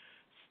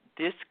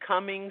 This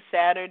coming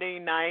Saturday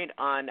night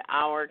on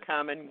Our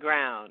Common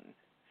Ground,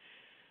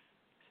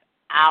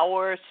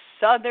 Our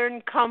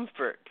Southern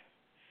Comfort,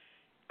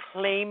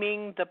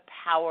 claiming the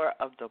power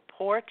of the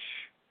porch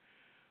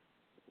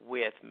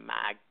with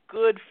my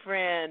good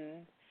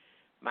friend,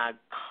 my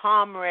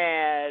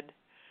comrade,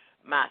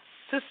 my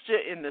sister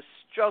in the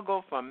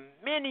struggle for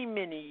many,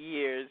 many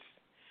years,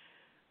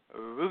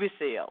 Ruby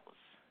Sales,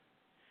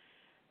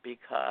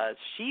 because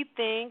she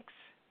thinks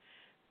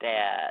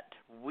that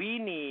we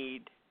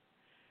need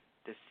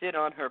to sit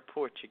on her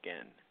porch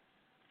again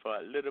for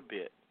a little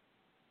bit.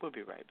 We'll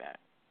be right back.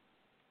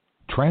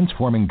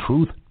 Transforming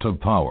truth to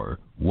power,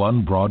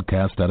 one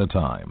broadcast at a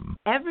time.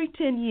 Every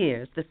 10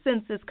 years, the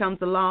census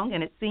comes along,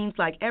 and it seems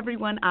like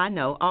everyone I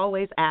know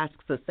always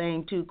asks the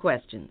same two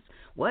questions.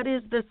 What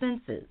is the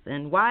census,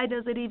 and why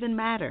does it even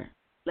matter?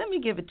 Let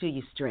me give it to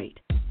you straight.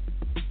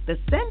 The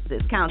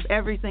census counts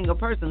every single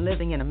person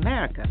living in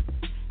America.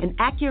 An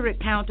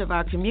accurate count of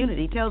our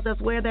community tells us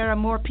where there are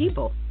more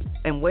people.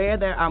 And where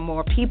there are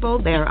more people,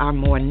 there are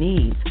more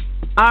needs.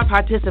 Our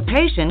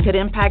participation could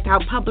impact how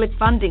public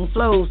funding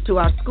flows to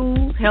our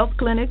schools, health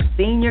clinics,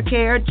 senior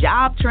care,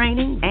 job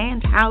training,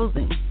 and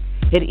housing.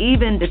 It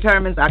even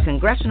determines our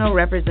congressional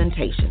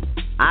representation.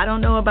 I don't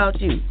know about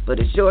you,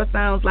 but it sure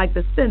sounds like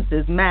the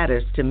census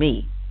matters to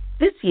me.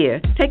 This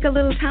year, take a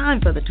little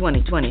time for the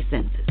 2020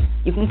 census.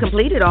 You can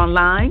complete it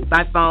online,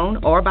 by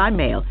phone, or by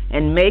mail,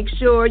 and make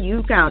sure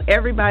you count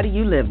everybody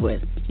you live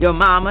with. Your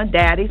mama,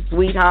 daddy,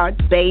 sweethearts,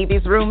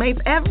 babies,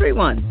 roommates,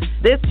 everyone.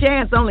 This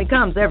chance only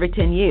comes every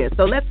 10 years,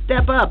 so let's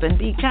step up and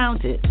be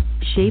counted.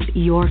 Shape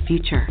your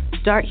future.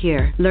 Start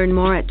here. Learn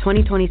more at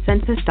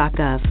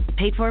 2020census.gov.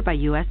 Paid for by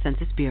U.S.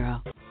 Census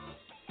Bureau.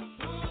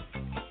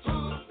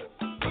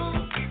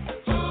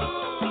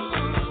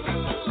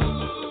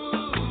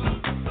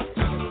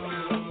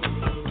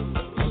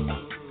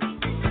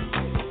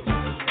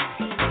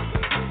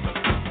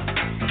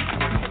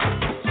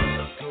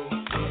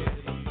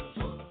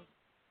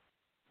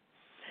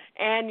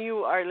 And you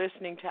are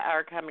listening to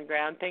Our Common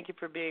Ground. Thank you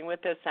for being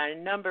with us. Our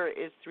number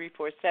is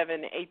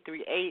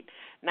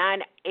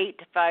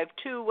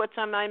 347-838-9852. What's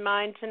on my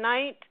mind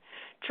tonight?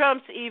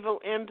 Trump's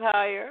evil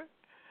empire.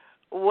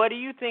 What are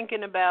you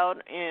thinking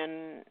about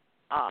in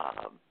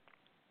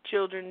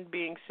children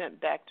being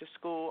sent back to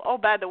school? Oh,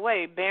 by the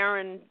way,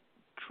 Barron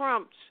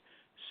Trump's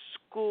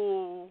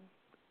school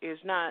is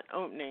not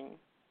opening.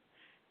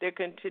 They're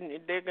going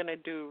to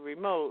do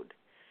remote.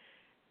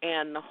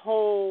 And the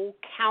whole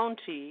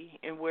county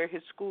and where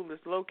his school is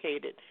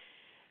located,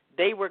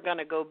 they were going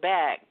to go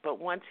back. But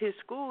once his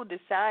school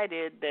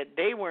decided that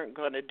they weren't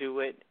going to do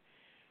it,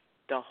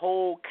 the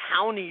whole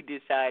county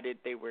decided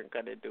they weren't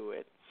going to do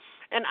it.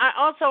 And I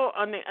also,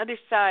 on the other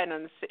side,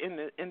 in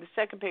the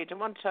second page, I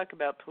want to talk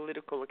about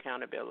political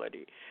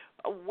accountability.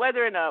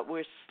 Whether or not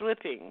we're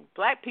slipping,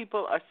 black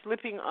people are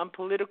slipping on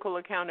political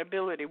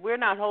accountability. We're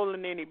not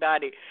holding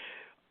anybody.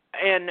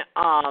 And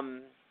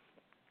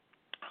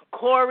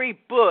Cori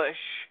Bush,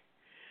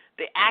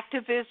 the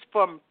activist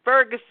from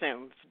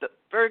Ferguson, the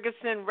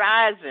Ferguson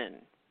Rising,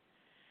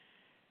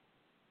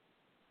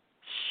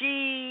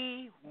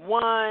 she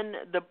won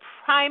the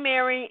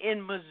primary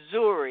in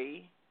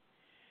Missouri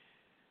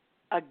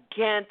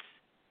against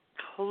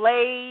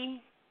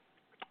Bill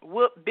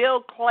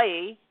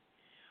Clay,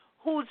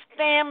 whose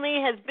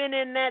family has been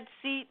in that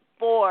seat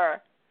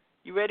for,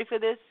 you ready for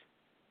this?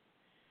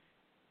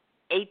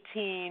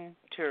 18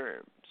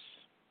 terms.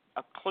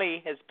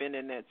 Clay has been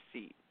in that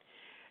seat.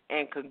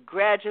 And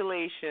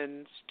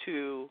congratulations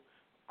to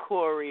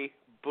Cori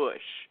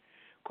Bush.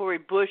 Cori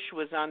Bush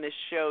was on this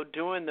show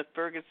during the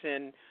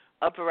Ferguson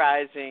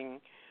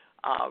uprising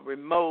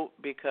remote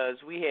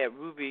because we had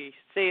Ruby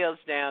Sales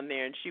down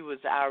there, and she was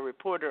our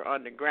reporter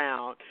on the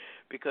ground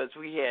because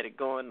we had it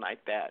going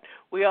like that.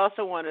 We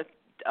also want to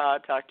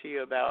talk to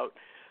you about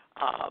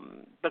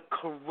the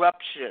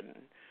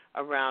corruption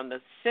around the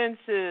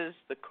census,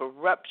 the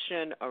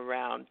corruption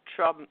around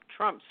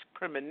Trump's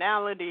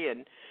criminality,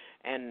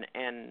 and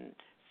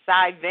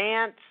Cy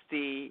Vance,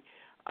 the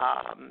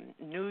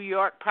New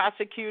York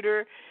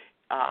prosecutor,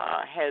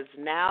 has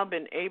now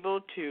been able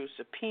to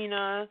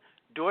subpoena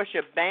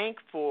Deutsche Bank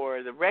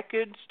for the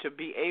records to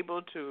be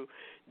able to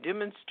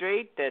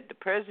demonstrate that the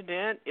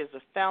president is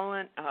a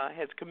felon,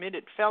 has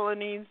committed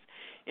felonies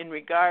in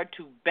regard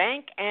to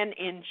bank and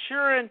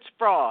insurance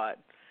fraud.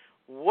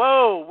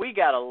 Whoa, we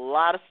got a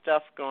lot of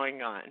stuff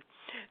going on.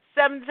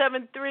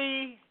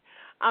 773,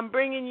 I'm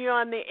bringing you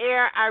on the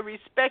air. I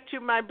respect you,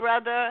 my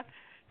brother,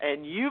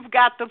 and you've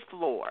got the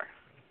floor.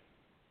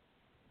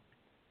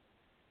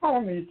 I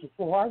don't need the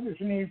floor. I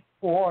just need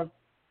for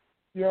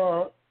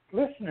your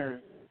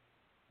listeners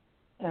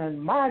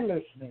and my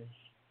listeners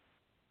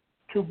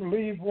to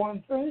believe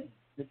one thing.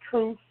 The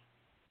truth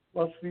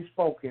must be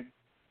spoken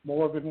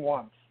more than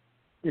once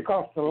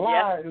because the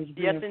lie is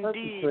being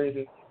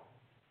perpetrated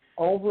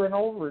over and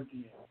over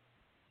again.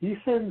 He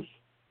sends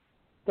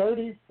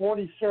 30,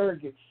 40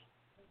 surrogates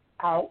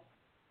out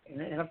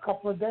in a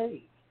couple of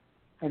days,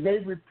 and they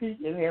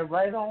repeat, and they're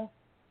right on.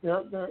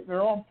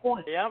 They're on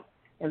point. Yep.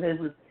 And they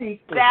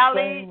repeat the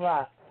same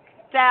lie.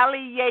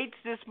 Sally Yates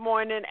this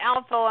morning,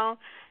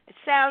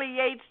 Sally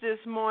Yates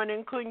this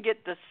morning couldn't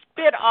get the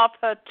spit off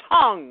her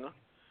tongue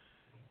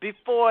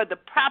before the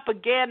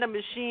propaganda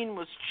machine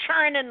was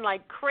churning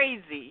like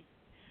crazy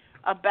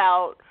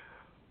about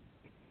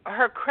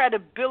her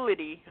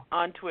credibility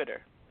on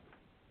Twitter.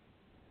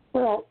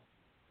 Well,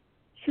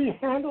 she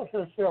handled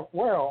herself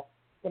well,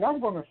 but I'm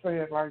going to say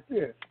it like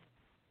this.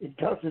 It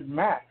doesn't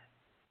matter.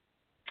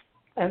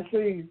 And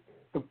see,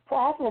 the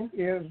problem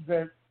is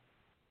that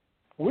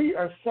we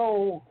are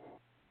so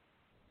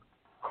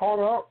caught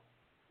up.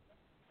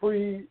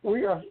 We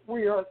are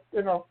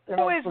in a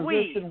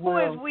position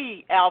where... Who is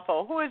we,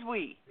 Alpha? Who is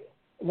we?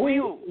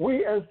 We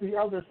as the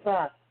other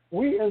side.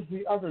 We as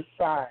the other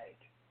side.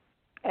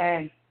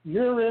 And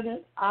you're in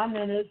it, I'm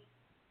in it,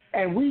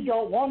 and we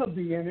don't want to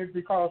be in it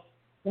because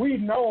we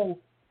know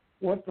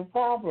what the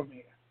problem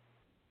is.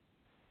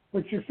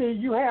 But you see,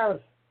 you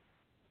have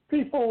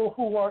people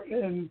who are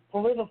in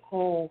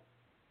political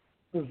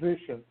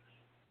positions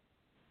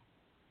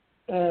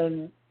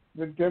in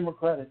the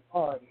Democratic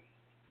Party,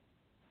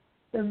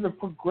 in the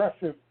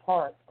progressive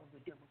part of the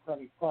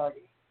Democratic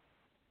Party,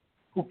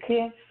 who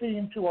can't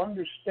seem to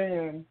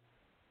understand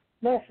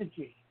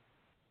messaging.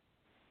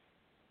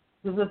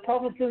 The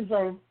Republicans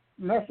are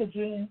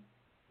messaging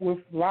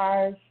with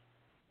lies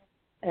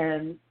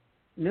and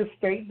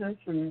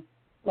misstatements and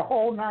the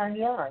whole 9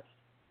 yards.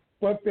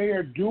 But they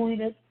are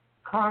doing it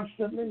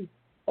constantly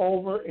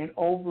over and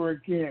over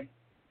again.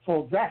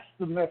 So that's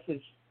the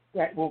message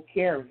that will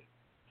carry.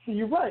 So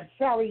you're right.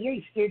 Sally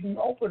Yates didn't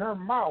open her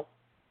mouth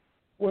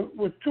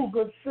with two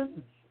good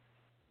sentences.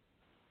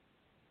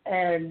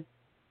 And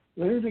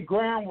Lindsey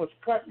Graham was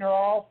cutting her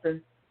off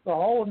and the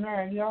whole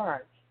 9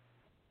 yards.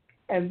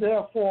 And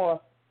therefore,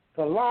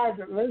 the lie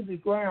that Lindsey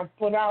Graham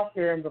put out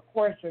there in the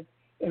question,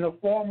 in the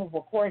form of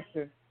a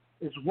question,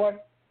 is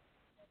what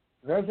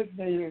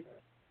resonated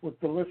with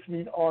the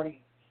listening audience.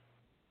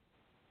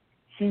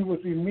 She was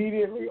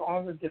immediately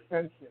on the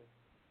defensive.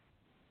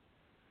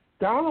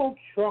 Donald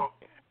Trump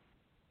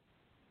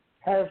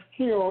has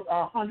killed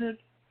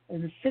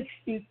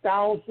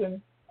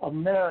 160,000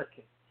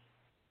 Americans.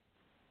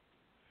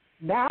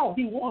 Now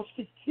he wants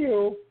to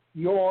kill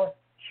your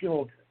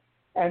children.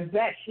 And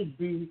that should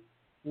be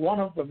one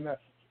of the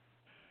messages.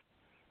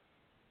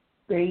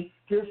 They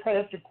just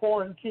had to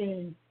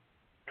quarantine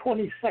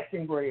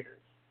 22nd graders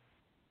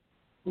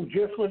who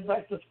just went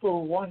back to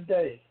school one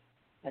day,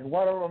 and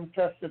one of them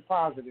tested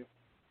positive.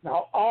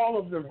 Now, all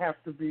of them have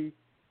to be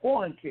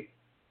quarantined.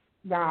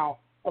 Now,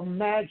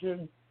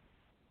 imagine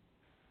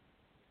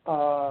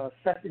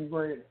second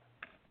grader.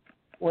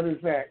 What is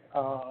that,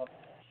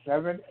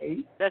 7,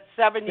 8? That's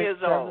 7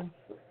 years old.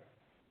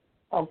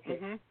 Okay.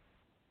 Mm-hmm.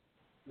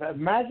 Now,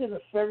 imagine a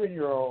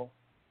 7-year-old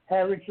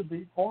having to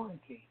be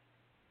quarantined.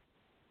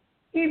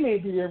 He may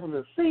be able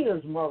to see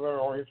his mother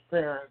or his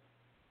parents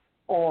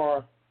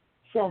or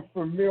some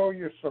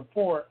familiar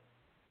support,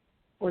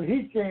 but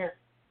he can't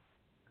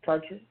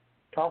touch him,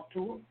 talk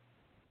to him.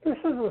 This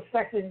is a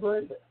second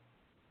grader.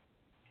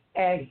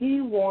 And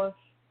he wants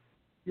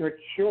your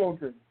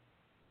children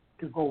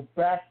to go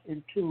back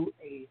into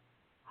a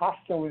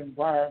hostile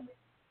environment.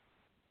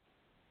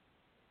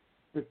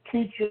 The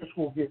teachers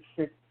will get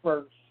sick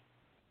first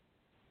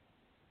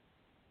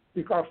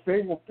because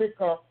they will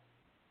pick up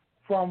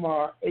from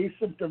an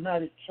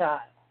asymptomatic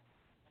child.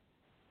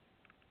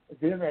 And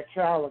then that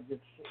child will get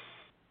sick.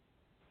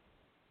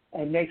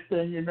 And next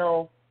thing you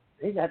know,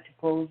 they got to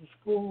close the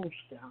schools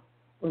down.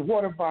 But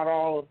what about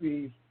all of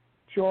these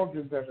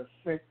children that are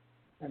sick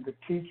and the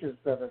teachers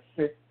that are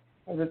sick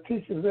and the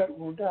teachers that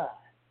will die?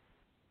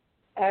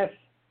 Ask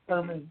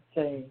Herman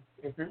Cain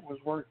if it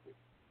was worth it.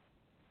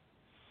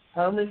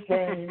 Herman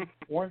Cain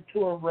went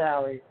to a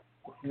rally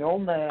with no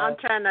mask. I'm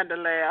trying not to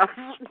laugh.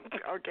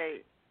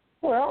 Okay.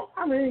 Well,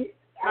 I mean,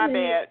 My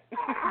bad.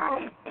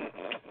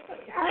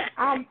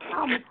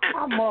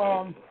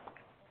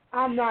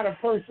 I'm not a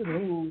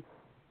person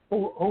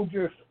who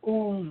just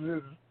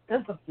oozes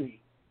empathy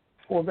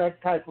for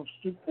that type of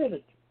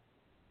stupidity.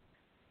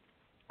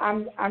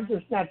 I'm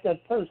just not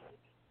that person.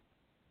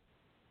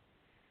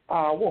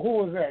 Well,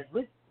 who was that?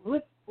 Rick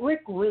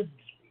Rigsby.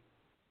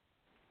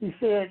 He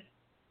said,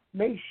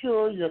 make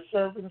sure your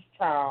servant's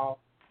child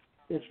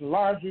is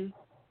larger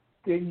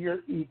than your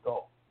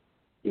ego.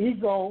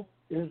 Ego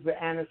is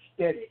the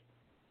anesthetic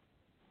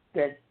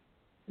that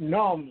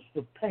numbs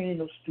the pain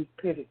of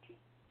stupidity.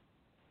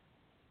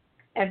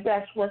 And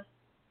that's what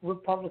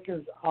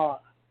Republicans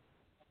are.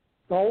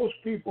 Those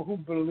people who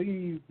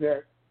believe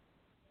that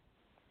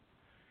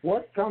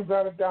what comes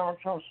out of Donald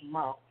Trump's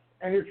mouth,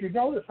 and if you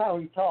notice how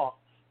he talks,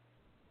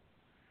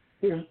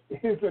 his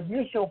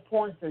initial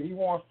point that he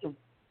wants to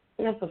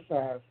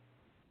emphasize,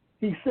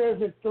 he says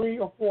it 3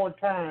 or 4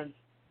 times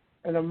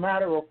in a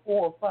matter of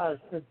 4 or 5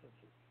 sentences.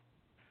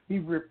 He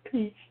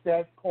repeats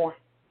that point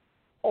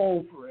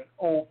over and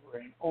over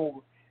and over,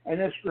 and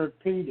it's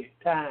repeated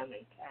time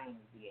and time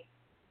again.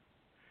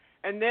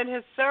 And then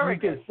his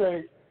surrogates. You can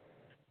say,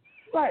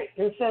 right,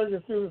 his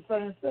surrogates do the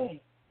same thing.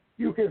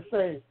 You can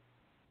say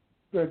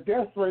the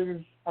death rate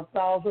is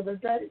 1,000 a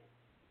day.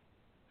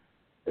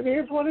 It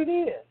is what it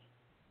is.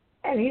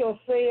 And he'll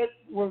say it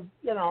with,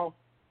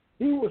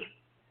 he was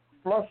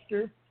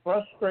flustered,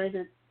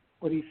 frustrated,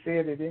 but he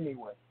said it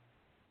anyway.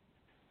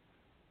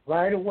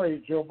 Right away,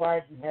 Joe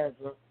Biden has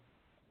a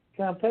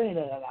campaign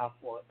ad out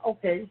for it.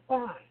 Okay,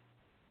 fine.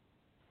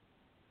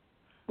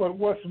 But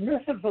what's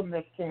missing from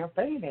that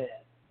campaign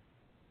ad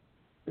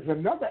is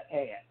another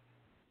ad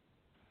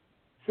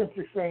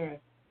simply saying,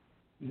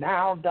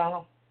 now,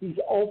 Donald, he's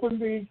opened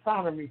the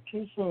economy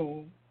too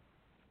soon.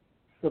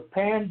 The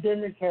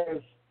pandemic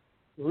has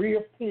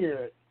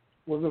reappeared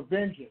with a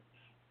vengeance.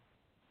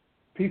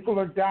 People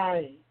are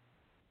dying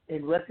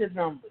in record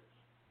numbers.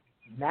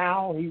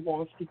 Now he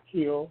wants to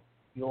kill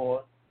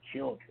your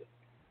children.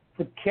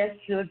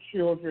 Protect your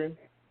children.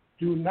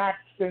 Do not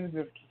send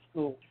them to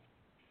school.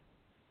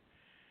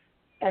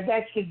 And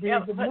that should be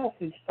the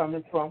message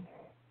coming from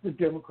the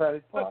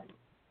Democratic Party.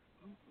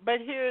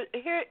 But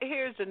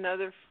here's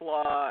another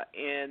flaw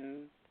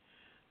in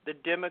the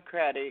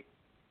Democratic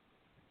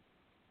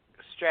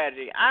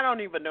strategy. I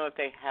don't even know if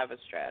they have a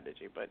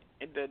strategy, but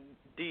in the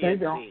DNC, they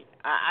don't.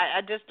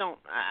 I just don't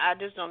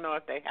know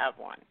if they have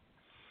one.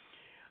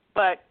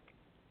 But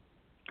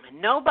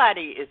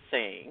nobody is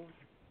saying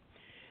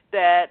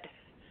that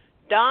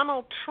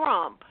Donald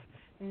Trump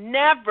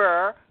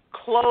never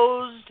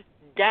closed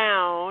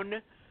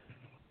down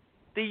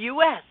the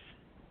U.S.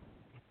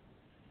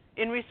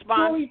 in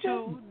response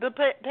to the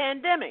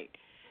pandemic.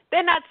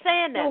 They're not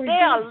saying that.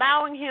 They're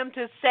allowing him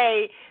to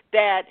say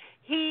that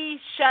he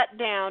shut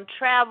down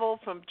travel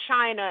from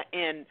China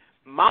in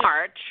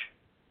March,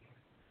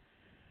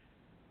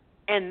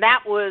 and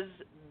that was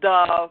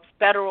the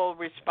federal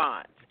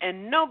response.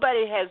 And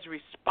nobody has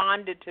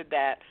responded to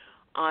that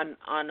on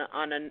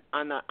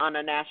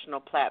a national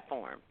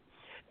platform.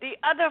 The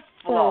other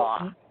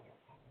flaw,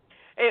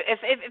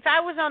 if I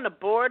was on the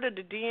board of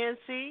the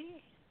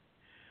DNC,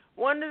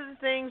 one of the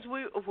things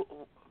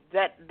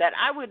that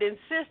I would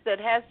insist that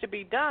has to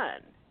be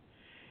done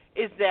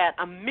is that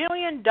 $1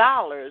 million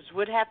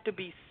would have to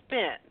be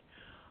spent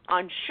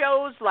on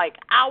shows like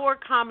Our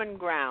Common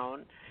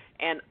Ground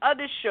and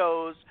other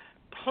shows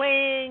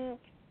playing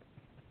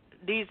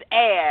these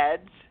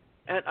ads,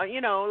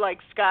 like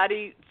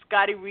Scotty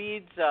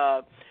Reed's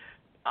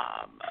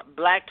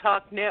Black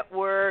Talk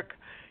Network,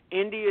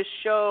 India's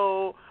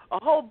show, a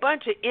whole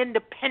bunch of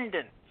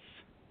independents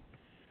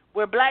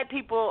where black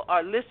people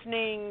are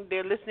listening.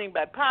 They're listening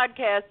by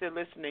podcast, they're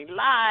listening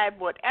live,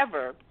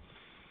 whatever,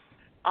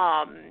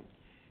 and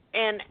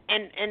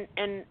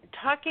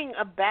talking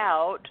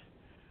about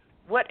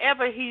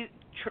whatever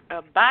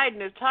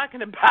Biden is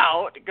talking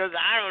about, because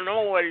I don't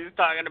know what he's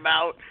talking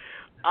about.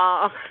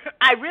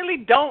 I really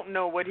don't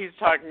know what he's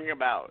talking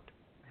about.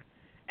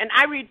 And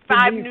I read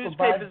 5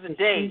 newspapers a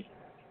day.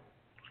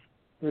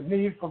 The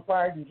need for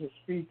Biden to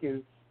speak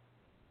is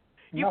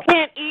you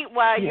can't eat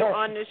while you're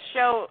on this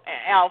show,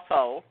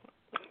 Alpha.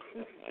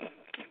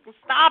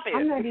 Stop it.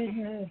 I'm not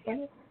eating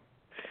anything.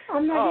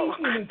 I'm not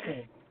eating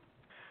anything.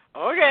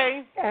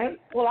 Okay. And,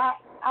 well,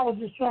 I was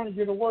just trying to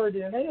get a word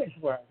in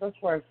edgewise. That's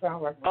why it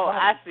sounds like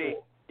I see.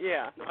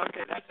 Yeah.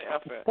 Okay, that's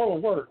Alpha. Full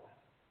of words.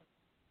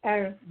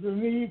 And the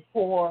need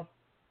for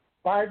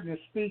Biden to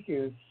speak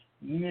is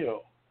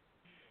nil.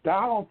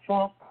 Donald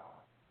Trump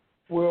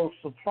will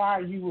supply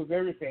you with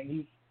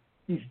everything.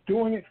 He's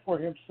doing it for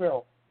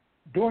himself,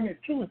 doing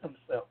it to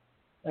himself.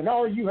 And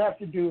all you have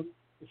to do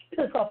is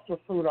pick up the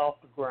fruit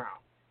off the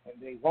ground,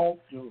 and they won't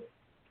do it.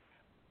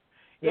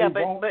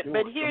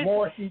 But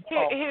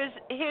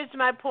here's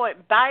my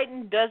point.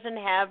 Biden doesn't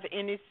have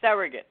any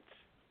surrogates.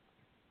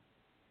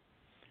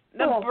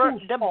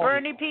 The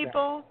Bernie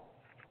people,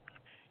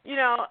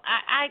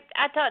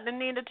 I talked to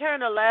Nina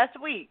Turner last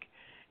week,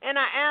 and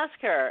I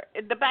asked her,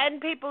 "Is the Biden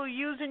people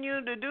using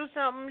you to do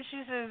something?"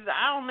 She says,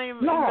 "I don't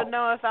even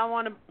know if I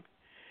want to."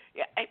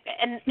 Yeah,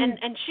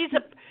 and she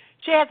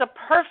has a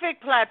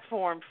perfect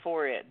platform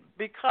for it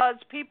because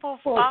people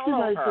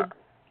follow her.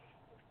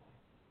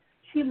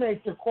 She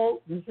makes a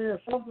quote and says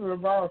something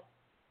about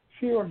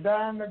she'll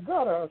die in the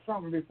gutter or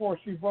something before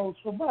she votes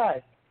for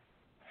Biden.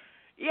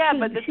 Yeah,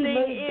 but the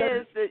thing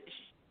is that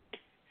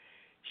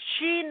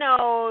she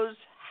knows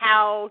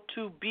how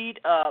to beat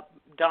up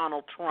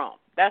Donald Trump.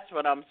 That's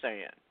what I'm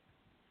saying.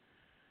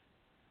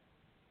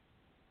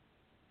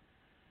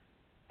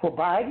 For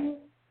Biden?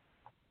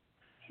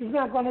 She's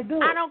not going to do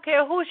it. I don't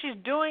care who she's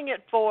doing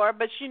it for,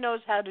 but she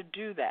knows how to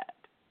do that.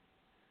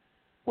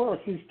 Well,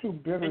 she's too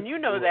bitter. And you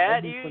know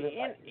that.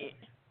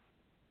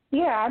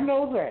 Yeah, I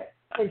know that.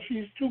 But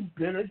she's too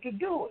bitter to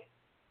do it.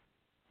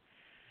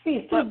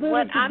 She's too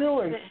bitter to do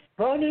it.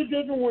 Bernie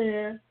didn't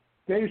win.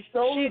 They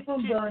stole it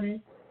from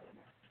Bernie.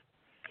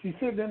 She's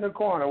sitting in the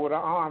corner with her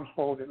arms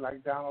folded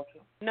like Donald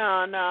Trump.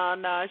 No.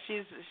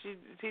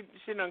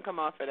 She don't come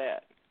off of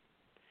that.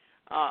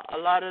 A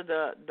lot of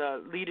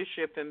the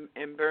leadership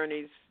in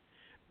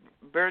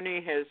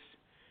Bernie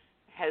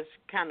has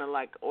kind of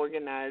like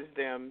organized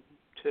them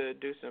to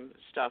do some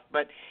stuff.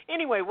 But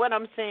anyway, what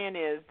I'm saying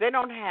is they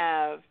don't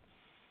have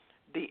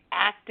the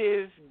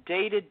active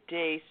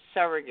day-to-day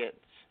surrogates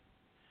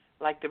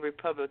like the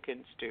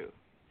Republicans do.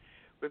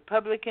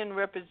 Republican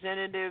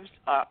representatives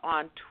are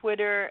on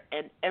Twitter,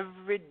 and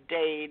every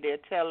day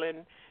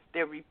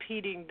they're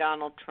repeating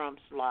Donald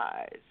Trump's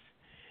lies.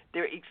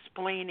 They're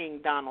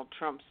explaining Donald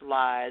Trump's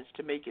lies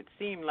to make it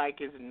seem like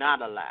it's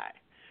not a lie.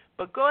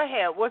 But go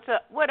ahead.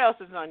 What else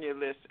is on your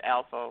list,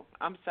 Alpha?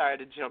 I'm sorry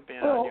to jump in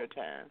on your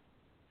time.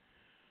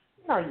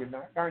 No, you're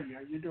not.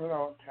 You do it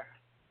all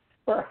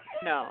the time.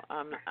 No,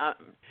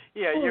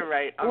 yeah, you're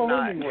right. I'm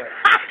not. Anyway.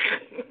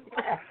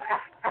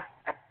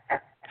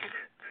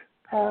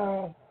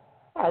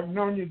 I've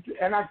known you,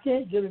 and I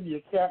can't get into your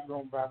chat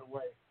room, by the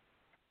way.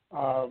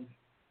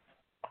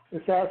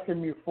 It's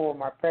asking me for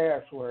my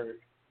password.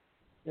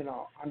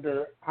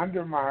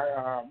 Under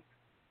my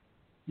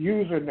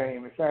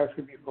username, it's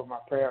asking me for my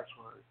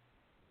password.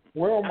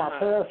 Well, my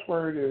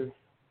password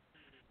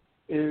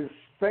is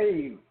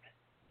saved,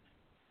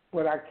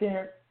 but I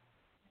can't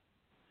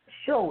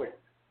show it.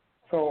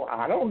 So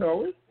I don't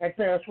know it. That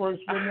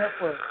password's been there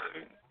for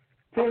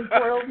 10,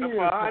 12 years.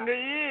 For 100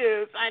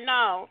 years, I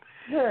know.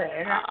 Yeah,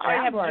 and all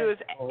you have to do is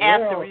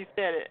ask to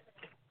reset it.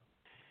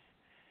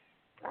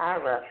 I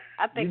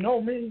think you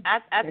know me. I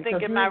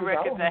think in my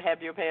records I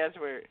have your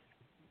password.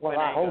 Well,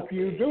 I hope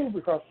you do,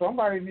 because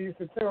somebody needs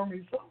to tell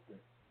me something.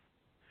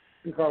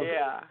 Because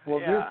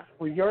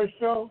for your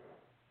show,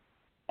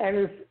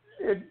 and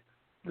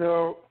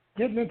the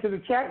getting into the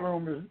chat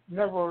room is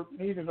never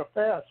needed a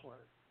password.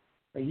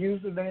 A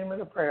username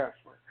and a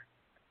password.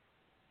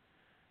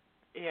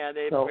 Yeah,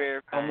 they So,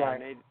 verify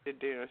like, they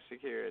do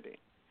security.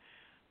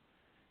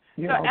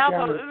 You so, know,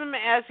 Alpha, let me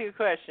ask you a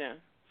question.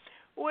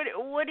 What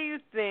do you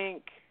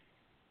think?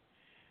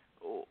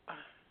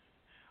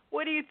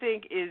 What do you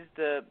think is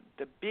the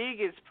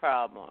biggest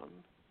problem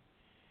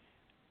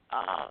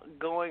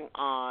going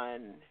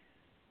on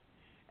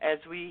as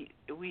we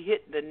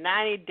hit the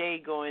 90-day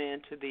going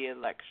into the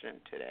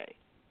election today?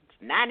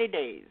 It's 90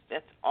 days.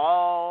 That's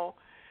all.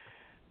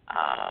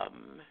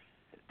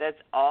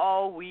 That's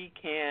all we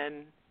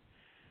can.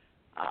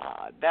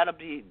 That'll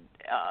be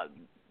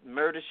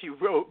murder she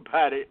wrote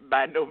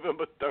by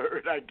November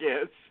 3rd, I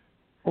guess.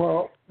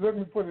 Well, let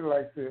me put it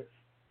like this.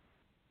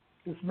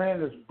 This man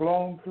has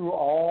blown through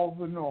all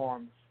the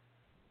norms.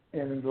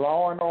 And in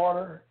law and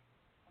order,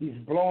 he's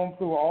blown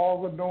through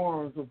all the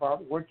norms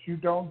about what you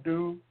don't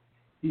do.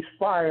 He's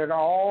fired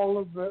all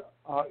of the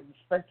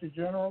inspector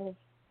generals.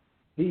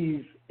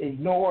 He's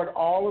ignored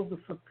all of the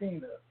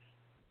subpoenas.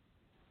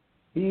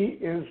 He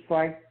is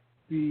like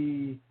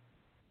the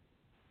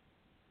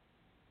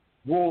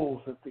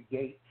wolves at the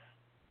gates.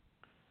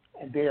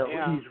 And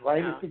he's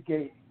right at the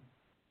gate.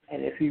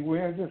 And if he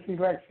wins this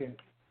election,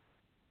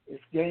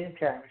 it's game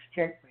time. It's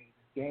checkmate.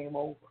 It's game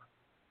over.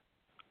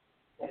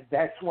 And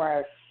that's why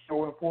it's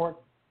so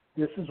important.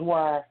 This is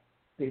why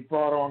they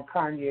brought on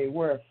Kanye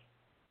West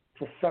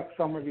to suck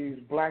some of these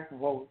black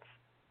votes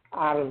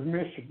out of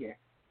Michigan,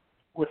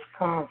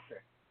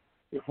 Wisconsin.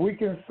 If we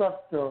can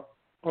suck the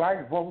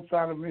black votes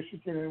out of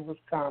Michigan and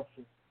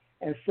Wisconsin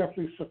and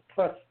simply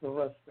suppress the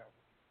rest of it.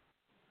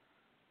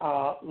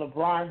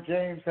 LeBron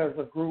James has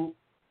a group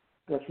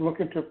that's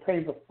looking to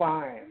pay the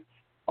fines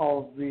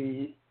of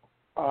the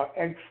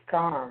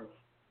ex-cons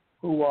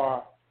who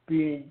are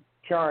being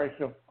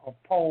charged of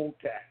poll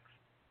tax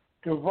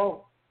to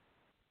vote.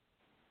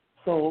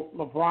 So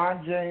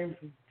LeBron James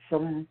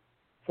and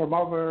some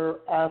other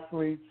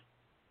athletes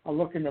are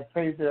looking to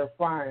pay their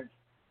fines.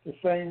 The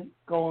same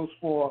goes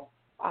for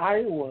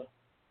Iowa.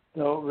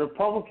 The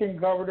Republican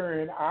governor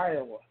in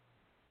Iowa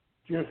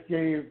just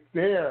gave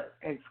their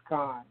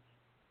ex-cons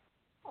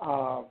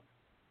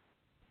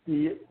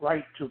the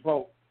right to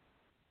vote.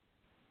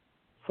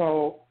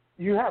 So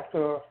you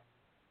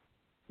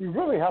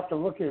really have to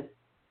look at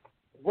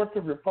what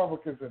the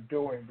Republicans are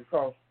doing,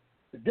 because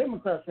the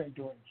Democrats ain't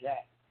doing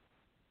jack.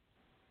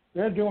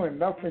 They're doing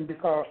nothing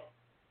because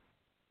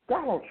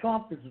Donald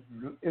Trump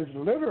is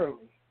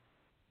literally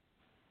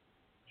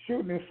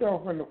shooting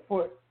himself in the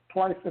foot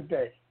twice a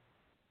day.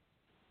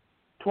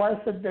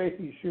 Twice a day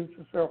he shoots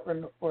himself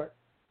in the foot.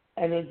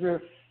 And it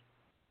just,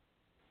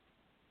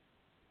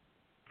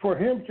 for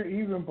him to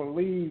even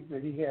believe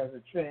that he has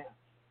a chance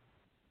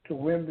to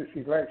win this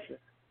election,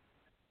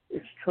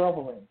 it's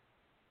troubling,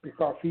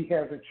 because he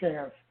has a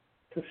chance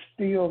to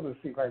steal this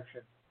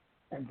election.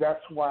 And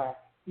that's why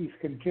he's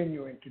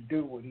continuing to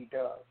do what he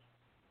does.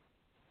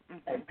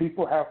 Mm-hmm. And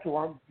people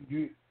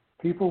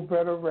people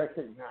better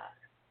recognize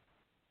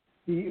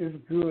he is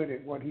good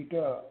at what he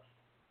does.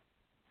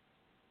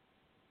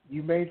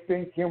 You may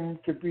think him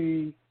to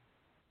be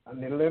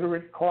an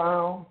illiterate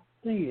clown.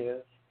 He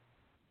is.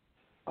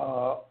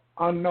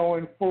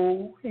 Unknowing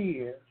fool. He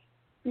is.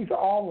 He's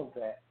all of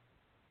that.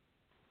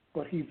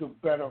 But he's a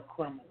better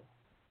criminal.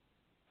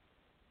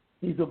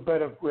 He's a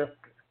better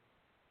grifter.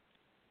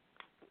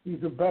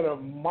 He's a better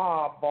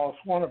mob boss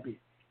wannabe.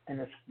 And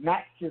it's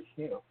not just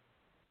him.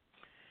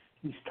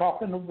 He's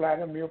talking to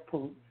Vladimir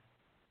Putin,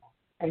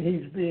 and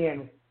he's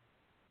being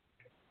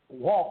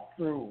walked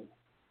through,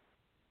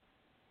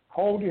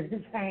 holding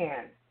his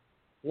hand,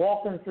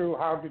 walking through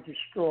how to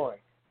destroy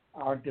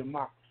our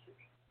democracy.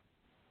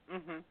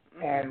 Mm-hmm,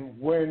 mm-hmm. And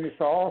when it's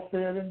all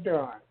said and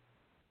done,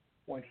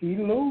 when he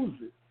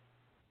loses,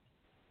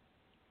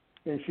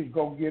 they should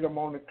go get him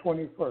on the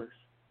 21st.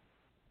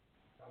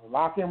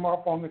 Lock him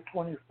up on the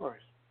 21st.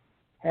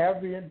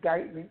 Have the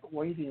indictment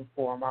waiting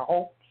for him. I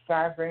hope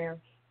Cy Vance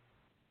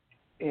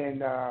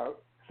in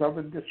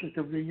Southern District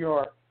of New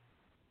York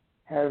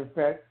has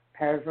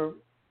an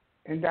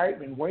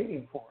indictment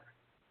waiting for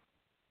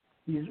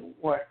him. He's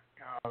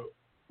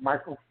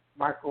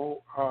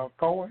Michael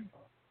Cohen.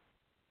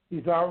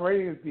 He's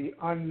already the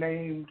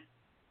unnamed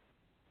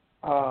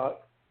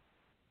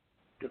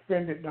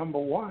defendant number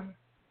one.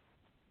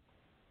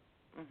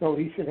 So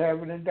he should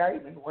have an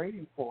indictment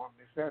waiting for him.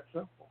 It's that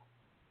simple.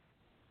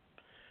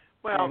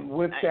 Well,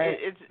 with that,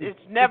 it's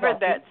never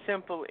that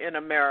simple in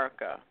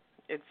America.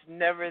 It's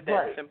never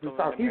that simple in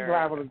America. Because he's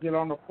liable to get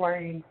on a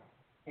plane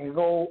and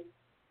go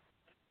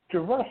to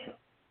Russia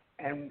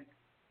and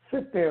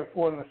sit there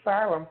for an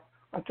asylum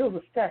until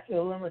the statute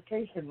of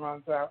limitation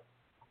runs out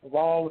of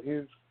all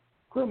his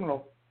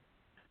criminal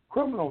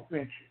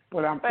ventures.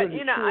 But pretty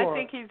sure.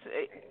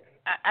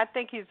 I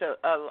think he's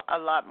a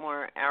lot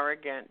more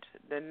arrogant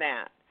than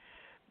that.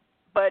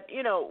 But,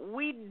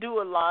 we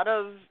do a lot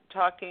of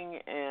talking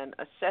and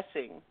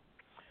assessing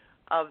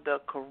of the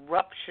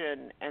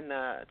corruption and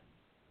the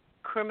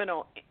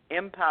criminal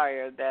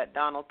empire that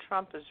Donald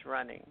Trump is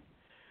running.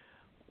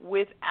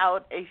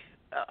 without a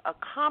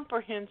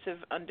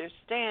comprehensive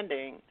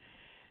understanding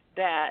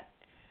that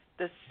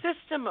the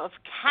system of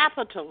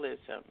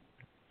capitalism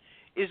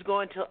is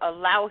going to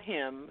allow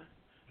him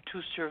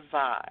to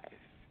survive.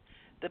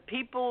 The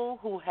people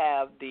who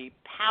have the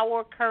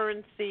power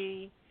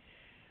currency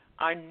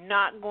are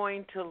not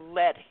going to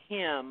let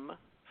him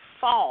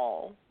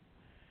fall,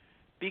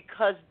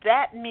 because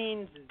that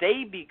means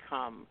they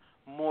become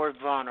more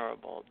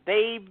vulnerable.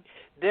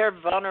 Their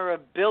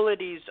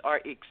vulnerabilities are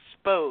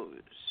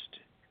exposed.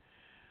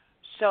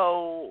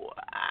 So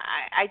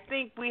I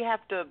think we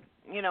have to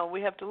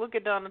look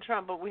at Donald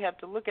Trump, but we have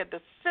to look at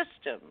the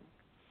system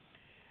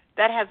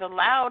that has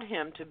allowed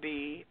him to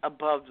be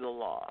above the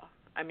law.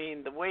 I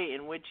mean, the way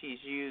in which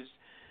he's used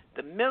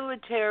the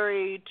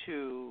military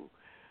to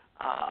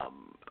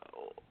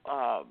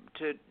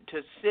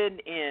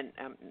send in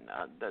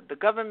the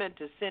government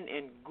to send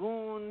in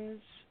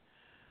goons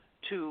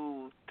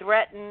to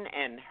threaten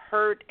and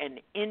hurt and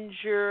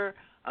injure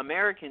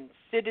American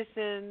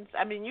citizens.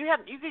 I mean, you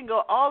can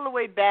go all the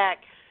way back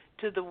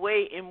to the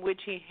way in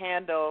which he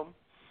handled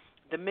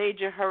the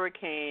major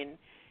hurricane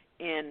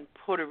in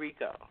Puerto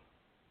Rico.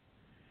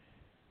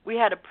 We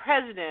had a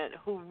president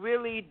who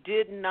really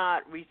did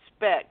not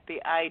respect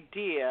the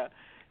idea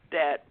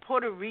that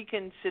Puerto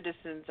Rican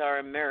citizens are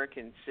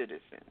American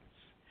citizens,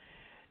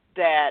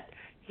 that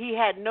he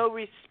had no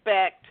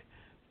respect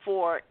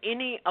for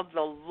any of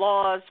the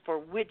laws for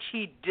which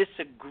he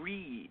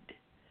disagreed.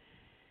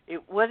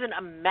 It wasn't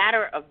a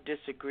matter of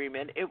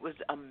disagreement. It was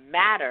a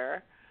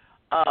matter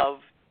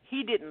of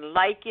he didn't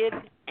like it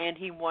and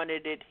he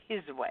wanted it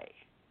his way.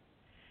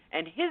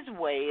 And his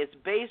way is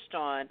based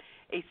on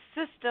a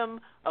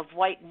system of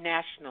white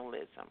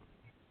nationalism,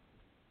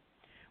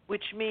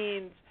 which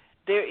means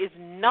there is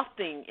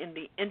nothing in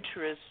the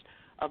interests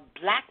of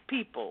black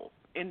people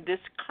in this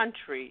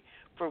country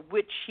for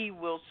which he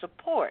will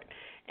support.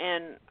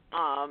 And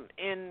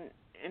in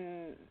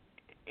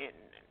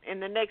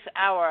the next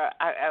hour,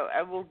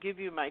 I will give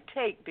you my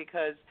take,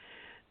 because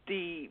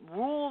the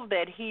rule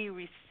that he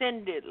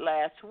rescinded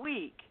last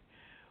week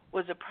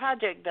was a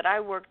project that I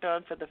worked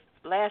on for the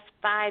last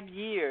 5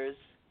 years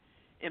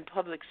in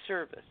public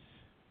service.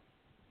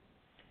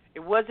 It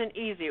wasn't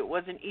easy. It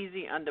wasn't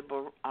easy under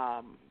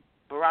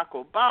Barack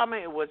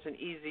Obama. It wasn't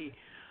easy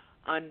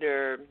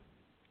under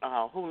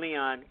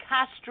Julian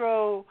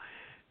Castro,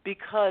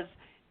 because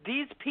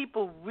these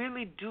people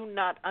really do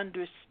not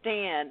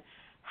understand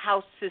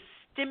how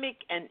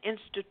systemic and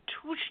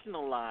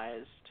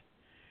institutionalized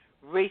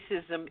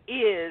racism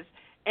is.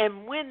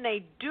 And when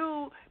they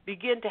do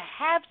begin to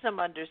have some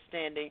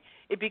understanding,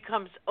 it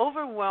becomes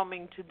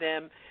overwhelming to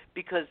them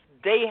because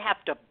they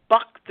have to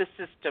buck the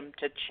system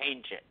to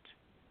change it.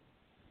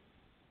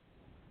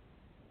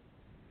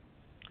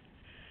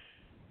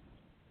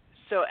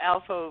 So,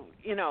 Alpha,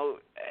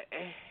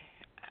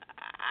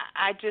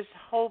 I just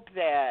hope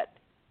that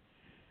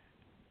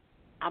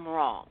I'm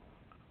wrong.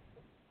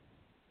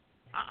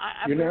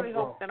 I really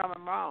hope that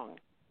I'm wrong.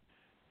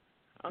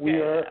 Okay.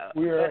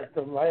 We are at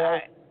the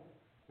last.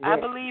 I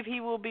believe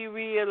he will be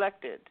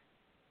reelected.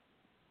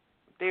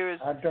 There is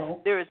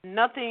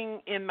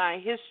nothing in my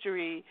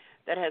history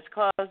that has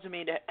caused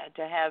me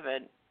to have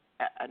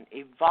an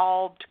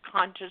evolved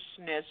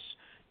consciousness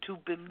to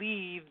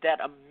believe that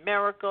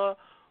America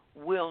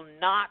will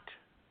not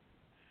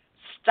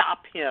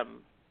stop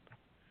him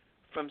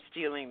from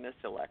stealing this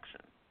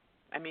election.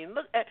 I mean,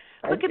 look at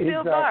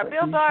Bill Barr.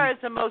 Bill Barr is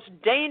the most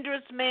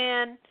dangerous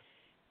man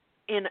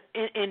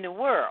in the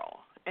world.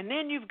 And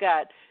then you've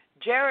got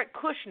Jared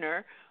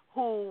Kushner,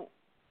 who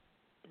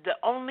the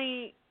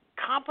only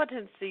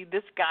competency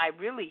this guy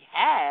really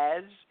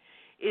has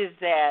is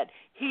that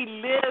he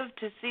lived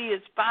to see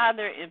his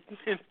father in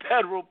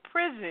federal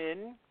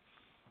prison.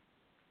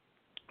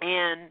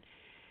 And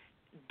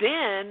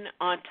then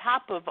on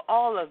top of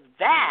all of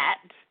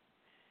that,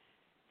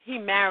 he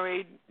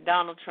married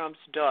Donald Trump's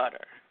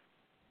daughter.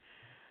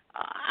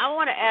 I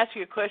want to ask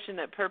you a question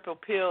that Purple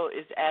Pill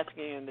is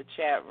asking in the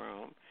chat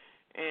room,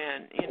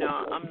 and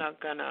I'm not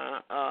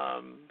gonna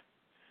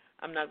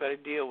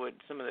deal with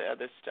some of the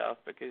other stuff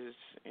because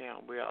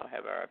we all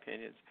have our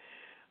opinions.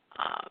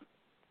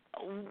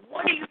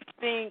 What do you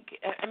think?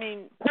 I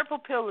mean, Purple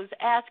Pill is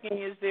asking: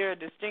 is there a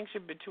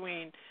distinction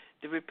between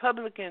the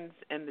Republicans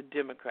and the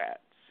Democrats?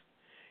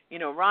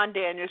 Ron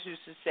Daniels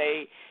used to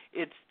say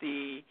it's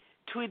the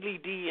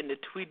Tweedledee and the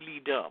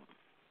Tweedledum.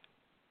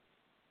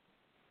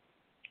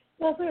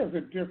 Well, there's a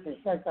difference.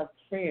 Like I've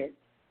said,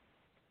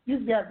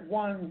 you've got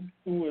one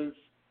who is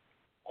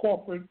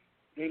corporate.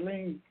 They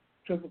lean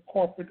to the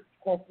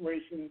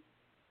corporations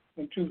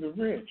and to the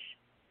rich.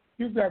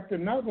 You've got the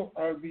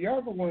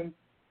other one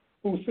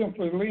who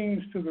simply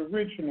leans to the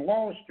rich in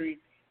Wall Street,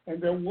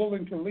 and they're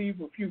willing to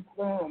leave a few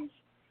crumbs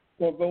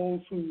for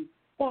those who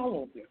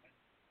follow them.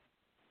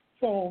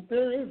 So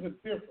there is a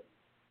difference.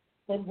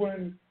 But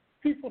when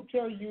people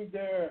tell you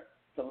they're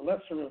the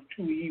lesser of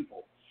two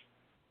evils,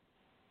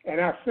 and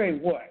I say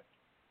what?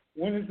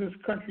 When has this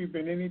country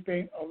been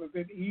anything other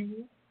than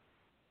evil?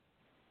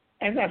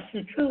 And that's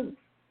the truth.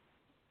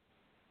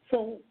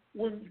 So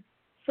when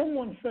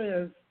someone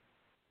says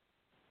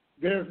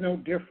there's no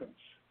difference,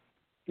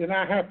 then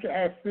I have to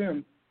ask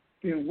them,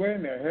 then where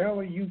in the hell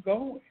are you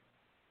going?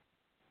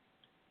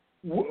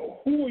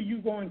 Who are you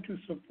going to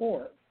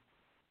support?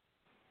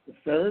 The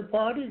third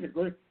party?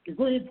 The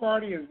Green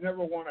Party has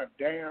never won a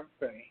damn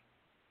thing.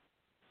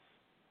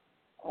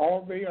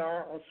 All they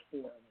are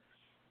spoilers.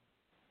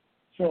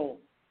 So,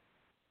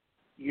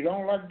 you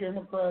don't like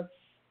Democrats,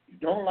 you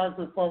don't like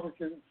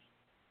Republicans,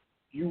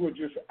 you were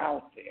just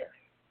out there.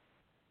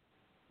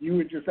 You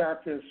were just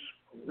out there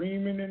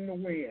screaming in the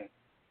wind,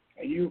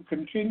 and you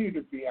continue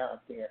to be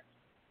out there.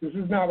 This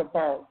is not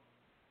about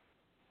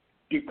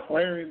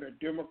declaring that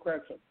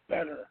Democrats are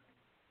better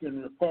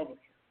than Republicans.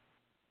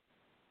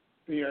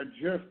 They are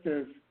just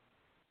as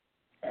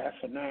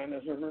asinine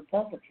as a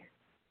Republican,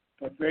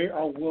 but they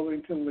are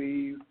willing to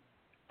leave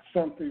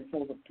something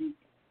for the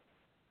people.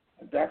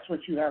 And that's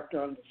what you have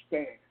to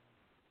understand.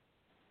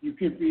 You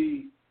could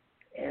be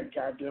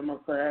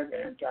anti-Democrat,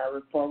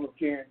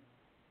 anti-Republican,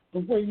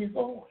 but where are you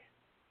going?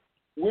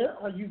 Where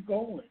are you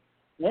going?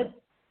 Where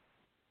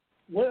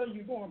are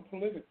you going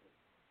politically?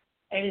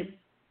 And if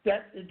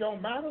it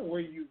don't matter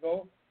where you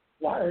go,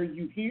 why are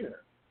you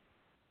here?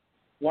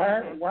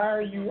 Why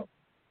are you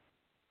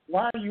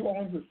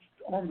on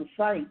the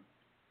site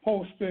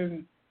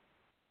posting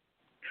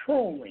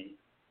trolling?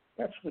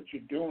 That's what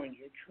you're doing.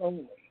 You're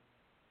trolling.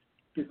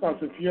 Because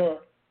if your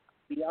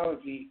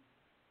theology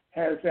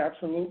has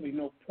absolutely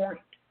no point,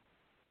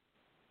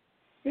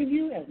 then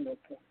you have no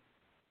point.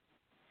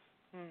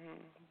 Mm-hmm.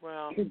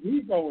 Well, his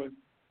ego is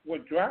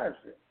what drives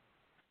it.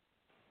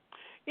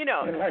 You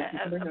know,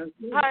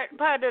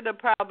 part of the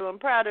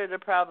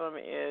problem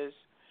is,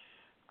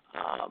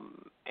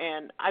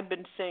 and I've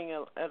been saying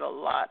it a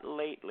lot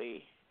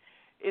lately,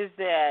 is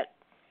that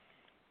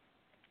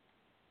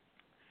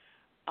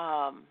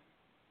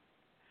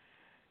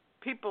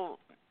people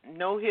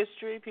know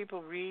history,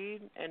 people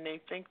read, and they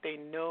think they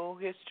know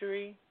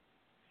history,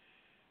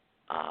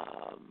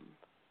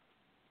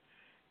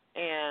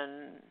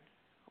 and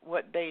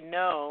what they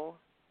know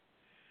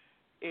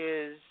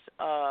is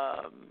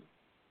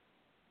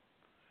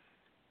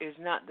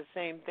not the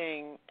same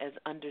thing as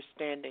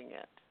understanding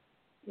it.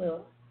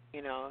 Well,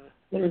 you know.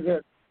 What is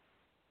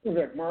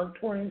that Mark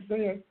Twain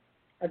said?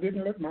 I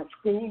didn't let my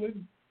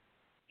schooling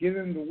get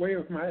in the way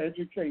of my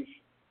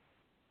education,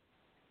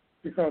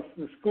 because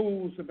the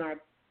schools are not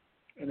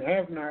and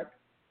have not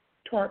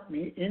taught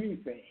me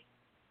anything.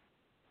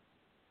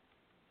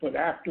 But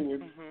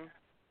afterwards,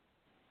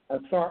 I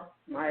taught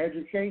my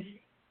education,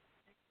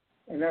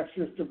 and that's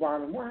just the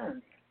bottom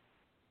line.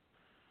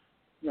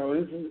 No,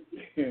 this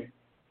is,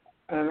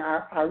 and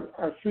I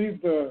see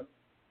the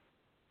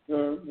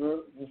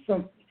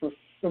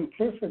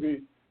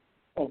simplicity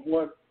of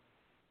what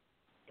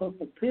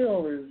Purple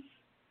Pill is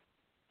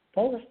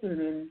posting,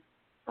 and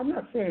I'm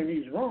not saying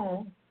he's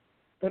wrong,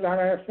 but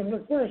I asked him the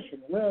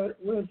question: where's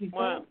he going?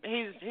 Well,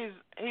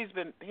 he's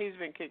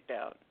been kicked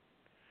out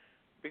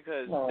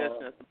because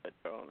that's nothing but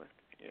trolling.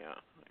 Yeah,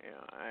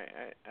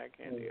 I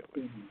can't deal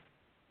with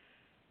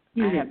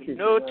it. I have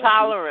no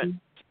tolerance.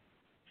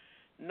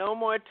 No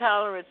more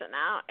tolerance, and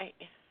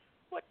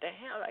what the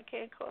hell? I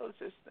can't close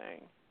this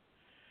thing.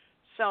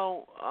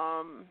 So,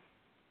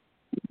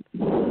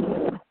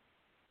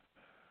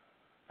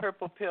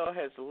 Purple Pill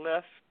has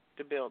left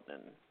the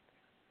building.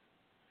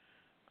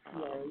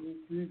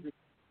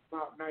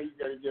 Now you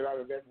got to get out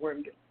of that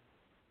window.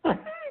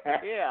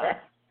 Yeah.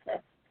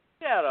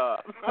 Shut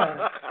up.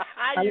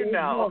 How you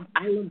know?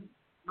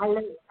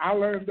 I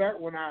learned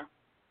that when I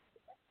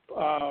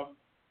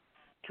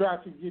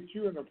tried to get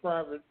you in a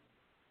private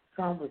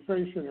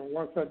conversation, and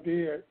once I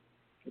did,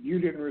 and you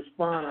didn't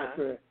respond, I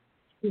said,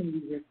 she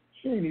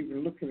ain't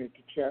even looking at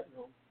the chat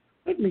room.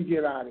 Let me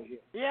get out of here.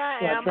 Yeah,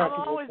 I am. I'm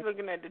always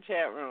looking at the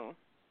chat room.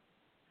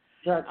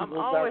 I'm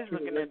always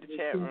looking at the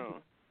chat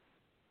room.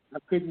 I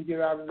couldn't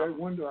get out of that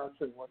window. I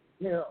said, what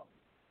the hell?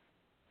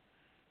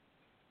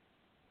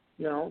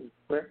 You know,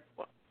 but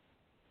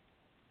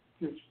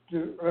let's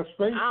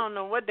face it. I don't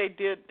know what they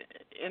did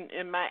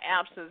in my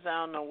absence. I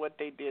don't know what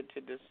they did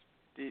to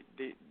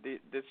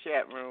the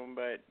chat room,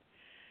 but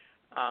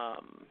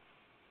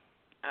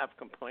I've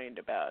complained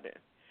about it.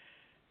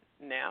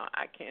 Now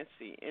I can't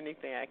see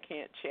anything. I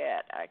can't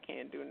chat. I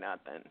can't do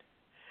nothing.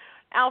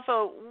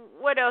 Alpha,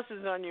 what else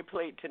is on your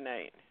plate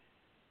tonight?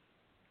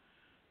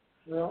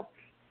 Well,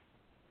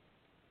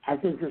 I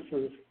think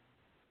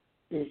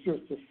it's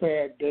just a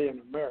sad day in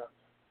America.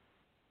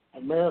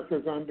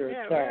 America's under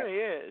attack. Yeah, it really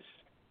is.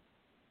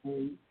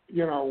 And,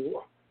 you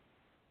know,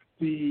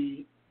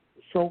 the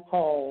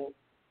so-called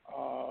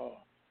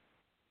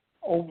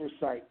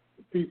oversight,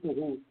 the people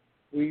who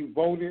we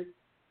voted,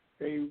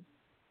 they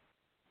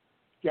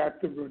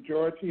got the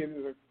majority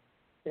in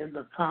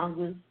the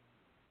Congress,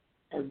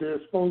 and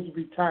they're supposed to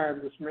be tying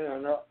this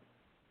man up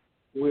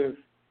with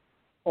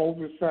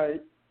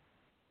oversight,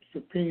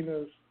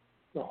 subpoenas,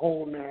 the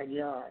whole 9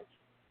 yards.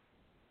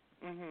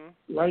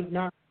 Mm-hmm. Right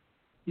now,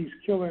 he's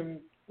killing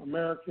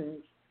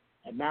Americans,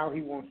 and now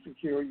he wants to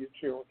kill your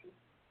children.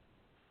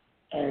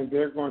 And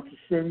they're going to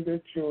send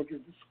their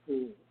children to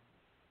school.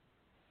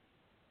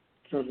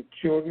 so the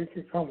children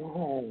can come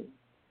home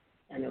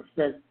and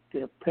affect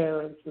their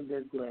parents and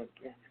their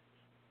grandparents.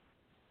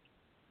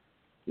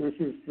 This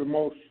is the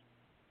most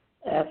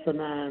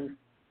asinine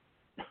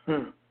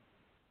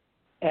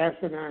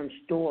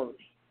stories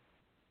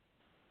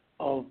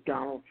of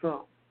Donald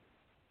Trump.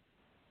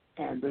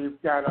 And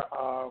they've got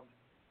a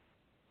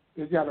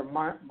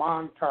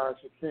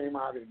montage that came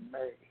out in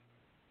May.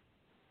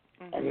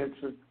 Mm-hmm. And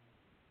it's a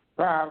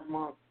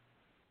 5-month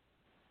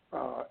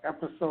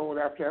episode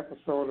after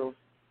episode of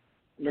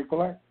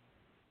neglect.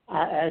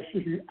 I ask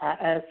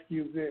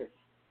you this,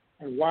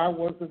 and why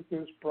wasn't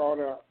this brought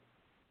up?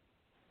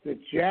 The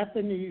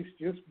Japanese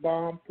just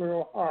bombed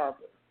Pearl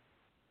Harbor.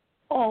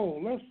 Oh,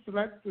 let's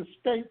let the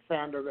states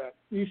handle that.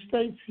 These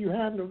states, you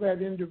handle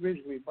that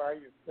individually by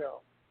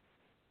yourself.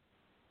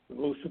 The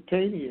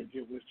Lusitania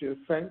was just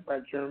sank by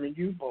German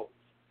U-boats.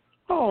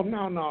 Oh,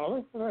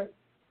 no, let's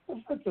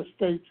let the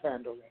states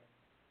handle that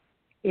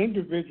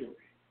individually.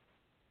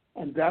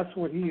 And that's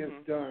what he has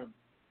done.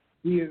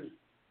 He has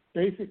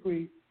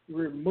basically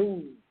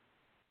removed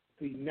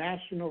the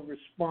national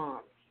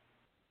response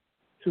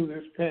to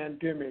this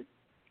pandemic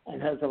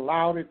and has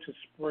allowed it to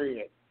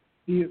spread.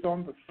 He is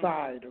on the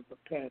side of the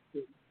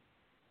pandemic.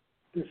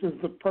 This is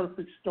the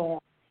perfect storm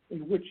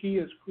in which he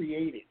has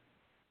created.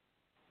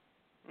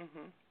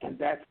 And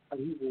that's how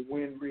he will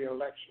win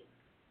re-election.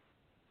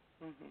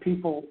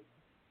 People,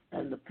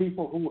 and the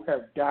people who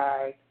have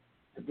died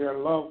and their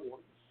loved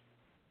ones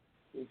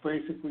will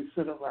basically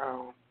sit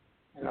around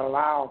and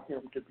allow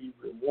him to be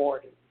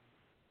rewarded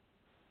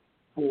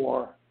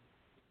for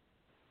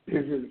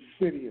his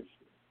insidiousness.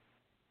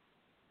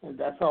 And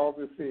that's all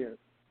this is,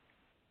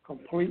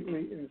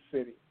 completely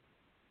insidious.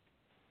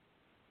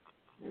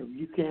 And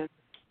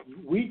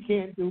we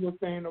can't do a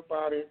thing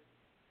about it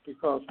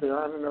because there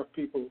aren't enough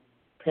people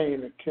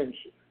paying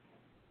attention.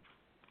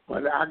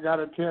 But I got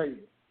to tell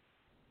you,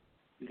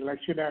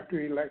 election after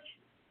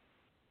election,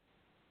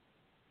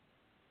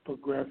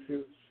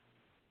 progressives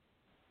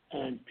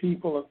and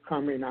people are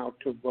coming out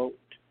to vote.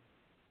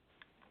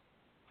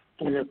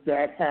 And if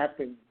that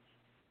happens,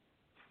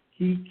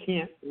 he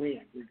can't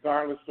win,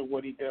 regardless of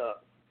what he does.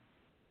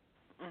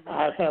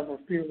 I have a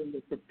feeling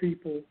that the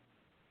people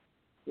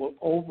will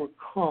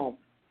overcome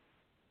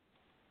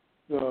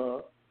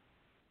the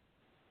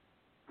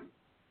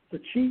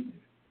cheating,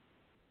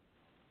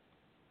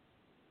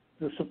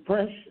 the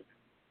suppression.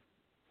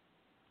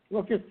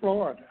 Look at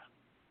Florida.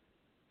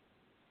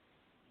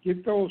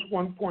 Get those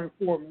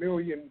 1.4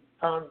 million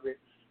convicts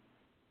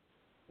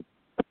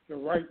the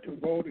right to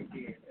vote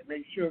again, and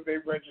make sure they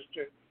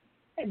register,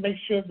 and make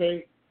sure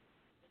they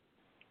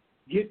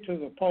get to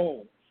the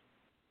polls.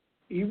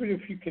 Even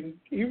if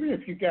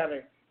you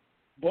gotta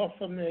bust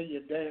them there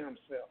your damn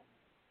self.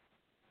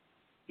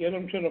 Get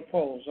them to the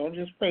polls. Don't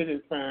just pay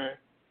the fine.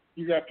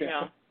 You got to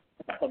help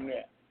them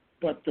there.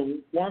 But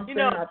the one thing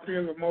I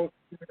feel the most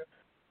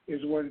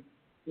is when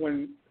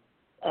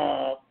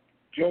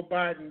Joe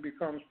Biden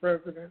becomes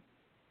president,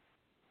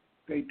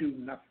 they do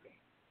nothing.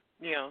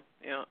 Yeah.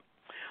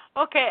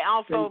 Okay,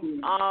 Alpha.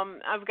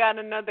 I've got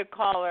another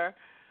caller,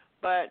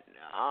 but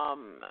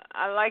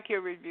I like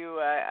your review.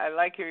 I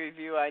like your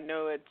review. I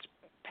know it's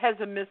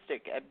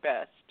pessimistic at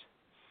best.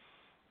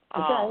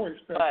 It's always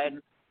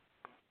pessimistic.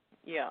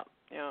 But yeah.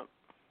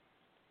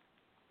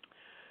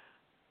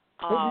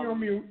 Put me on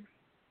mute.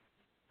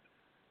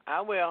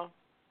 I will.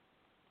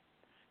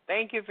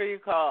 Thank you for your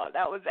call.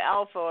 That was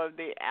Alpha of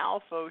the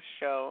Alpha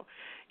Show.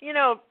 You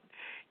know,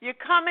 you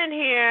come in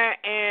here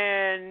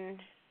and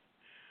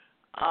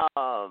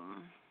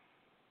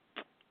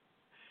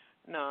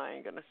no, I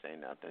ain't gonna say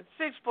nothing.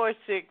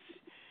 646,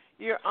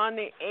 you're on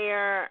the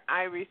air.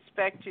 I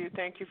respect you.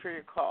 Thank you for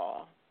your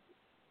call.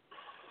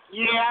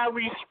 Yeah, I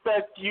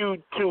respect you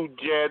too,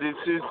 Janice.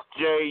 It's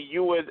Jay.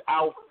 You and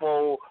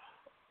Alpha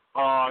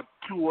are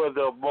two of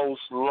the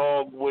most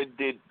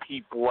long-winded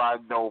people I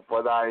know,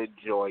 but I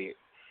enjoy it.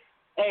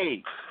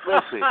 Hey,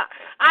 listen.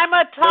 I'm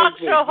a talk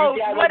show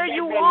host. What do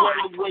you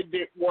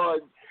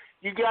want?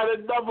 You got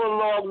another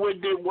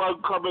long-winded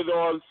one coming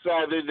on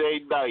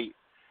Saturday night.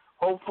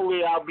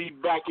 Hopefully I'll be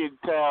back in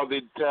town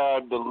in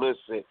time to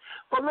listen.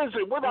 But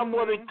listen, what I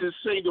wanted to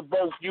say to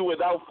both you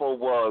and Alpha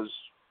was,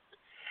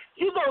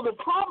 you know, the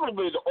problem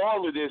with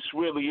all of this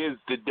really is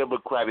the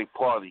Democratic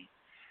Party.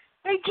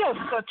 They just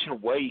such a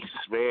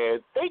waste, man.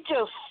 They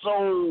just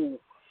so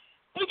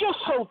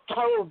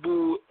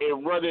terrible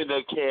in running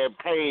a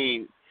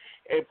campaign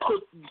and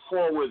putting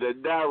forward a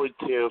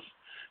narrative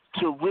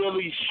to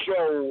really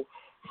show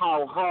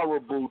how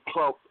horrible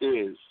Trump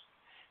is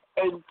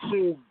and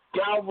to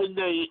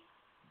galvanize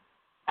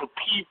the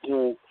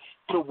people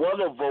to want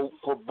to vote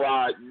for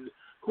Biden,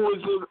 who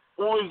is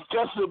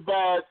just as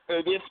bad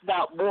and if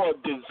not more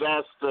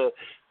disaster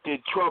than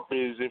Trump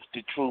is, if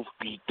the truth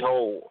be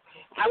told.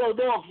 I don't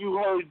know if you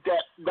heard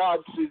that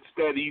nonsense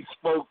that he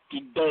spoke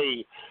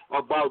today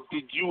about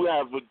did you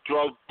have a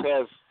drug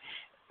test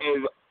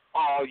and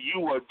are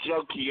you a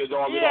junkie and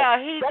all that. Yeah,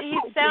 he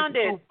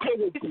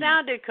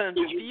sounded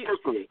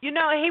confused. You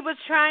know, he was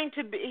trying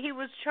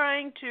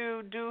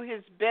to do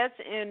his best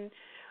in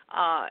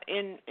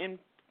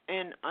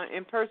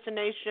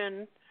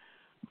impersonation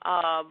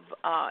of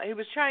he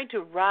was trying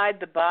to ride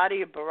the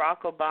body of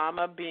Barack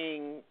Obama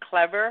being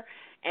clever,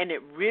 and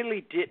it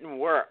really didn't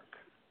work.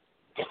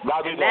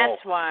 Not and at all.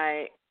 That's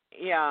why,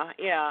 yeah.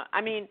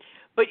 I mean,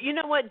 but you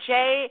know what,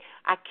 Jay?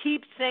 I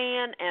keep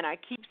saying, and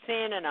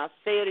I'll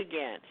say it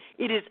again.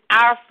 It is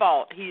our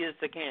fault he is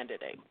the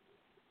candidate.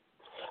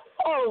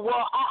 Oh,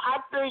 well, I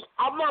think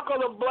I'm not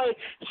going to blame.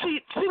 See,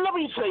 let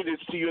me say this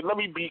to you, and let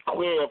me be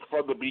clear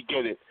from the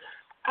beginning.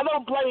 I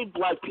don't blame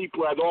black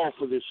people at all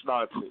for this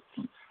nonsense.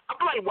 I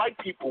blame white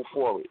people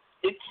for it.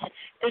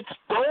 It's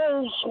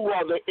those who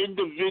are the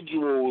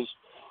individuals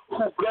who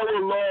go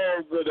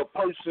along with a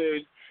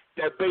person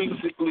that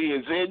basically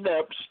is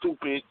inept,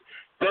 stupid,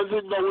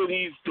 doesn't know what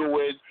he's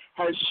doing,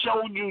 has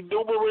shown you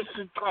numerous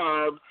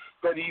times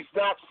that he's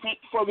not fit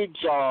for the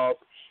job.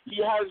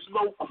 He has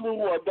no clue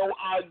or no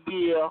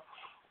idea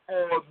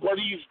on what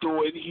he's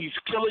doing. He's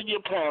killing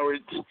your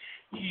parents.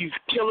 He's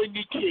killing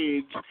your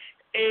kids.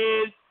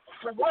 And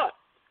for what?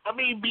 I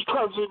mean,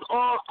 because in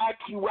all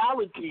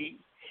actuality,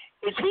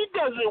 if he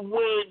doesn't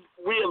win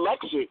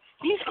re-election,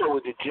 he's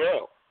going to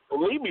jail.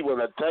 Believe me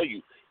when I tell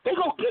you. They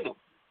go get him.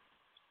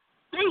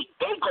 They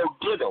go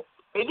get him.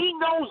 And he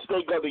knows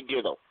they're going to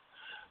get him.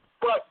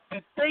 But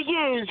the thing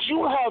is,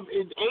 you have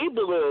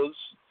enablers,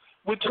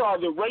 which are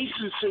the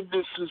racists in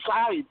this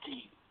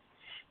society,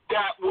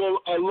 that will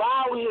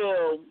allow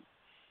him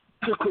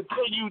to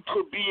continue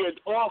to be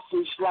in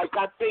office like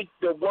I think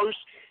the worst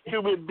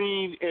human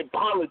being in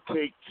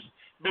politics,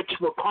 Mitch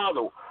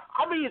McConnell.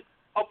 I mean,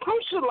 a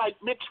person like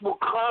Mitch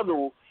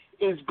McConnell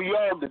is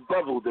beyond the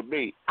devil to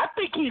me. I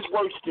think he's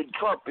worse than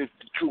Trump, if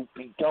the truth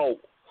be told.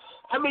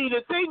 I mean,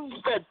 the things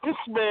that this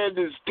man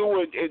is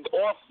doing in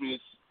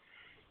office,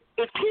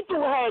 if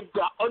people had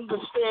the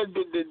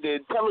understanding and the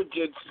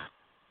intelligence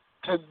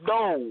to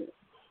know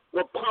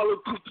what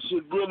politics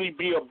should really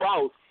be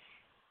about,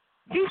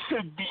 he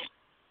should be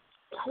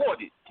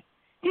courted.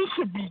 He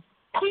should be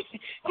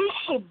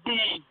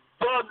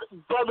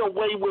done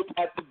away with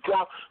at the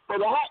job.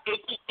 But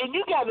and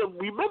you got to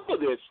remember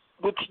this,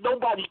 which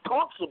nobody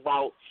talks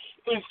about,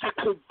 is the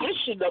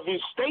condition of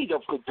his state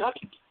of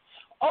Kentucky.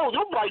 Oh,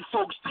 them white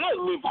folks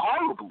there live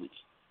horribly,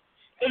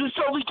 and it's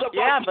only because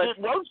it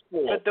works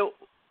for them.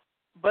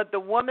 But the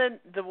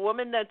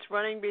woman that's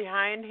running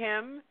behind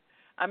him,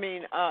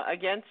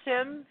 against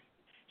him,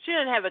 she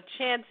didn't have a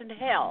chance in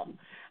hell.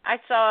 I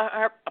saw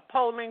her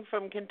polling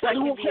from Kentucky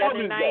the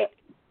other night.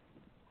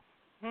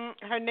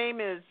 Her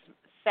name is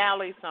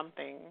Sally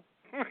something.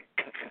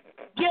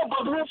 Yeah,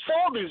 but whose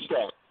fault is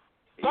that?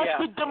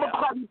 That's the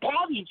Democratic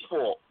Party's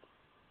fault.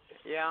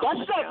 Yeah.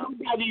 That's not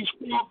anybody's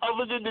fault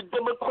other than the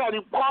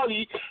Democratic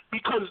Party,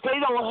 because they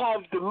don't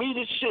have the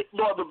leadership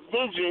nor the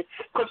vision,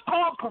 because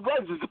Paul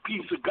Perez is a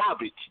piece of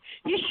garbage.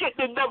 He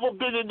shouldn't have never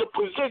been in the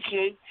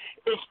position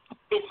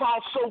if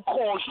our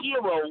so-called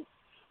hero,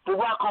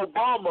 Barack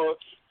Obama,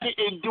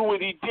 didn't do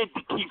what he did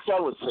to Keith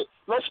Ellison.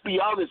 Let's be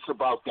honest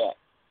about that.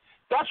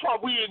 That's why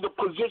we're in the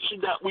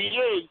position that we're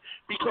in,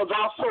 because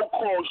our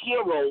so-called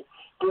hero,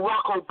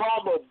 Barack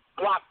Obama,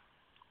 blocked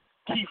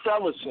Keith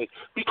Ellison.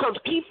 Because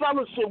Keith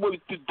Ellison would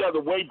have done a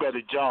way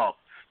better job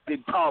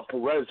than Tom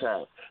Perez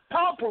has.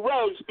 Tom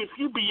Perez, if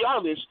you be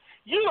honest,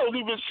 you don't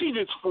even see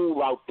this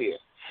fool out there.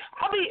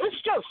 I mean,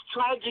 it's just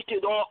tragic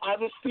in all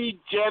honesty,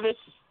 Janice,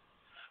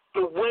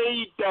 the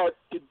way that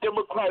the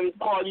Democratic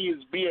Party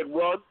is being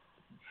run.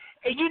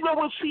 And you know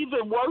what's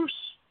even worse?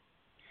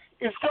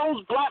 It's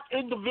those black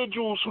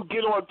individuals who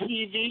get on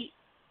TV,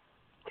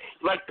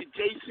 like the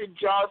Jason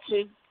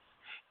Johnson,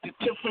 the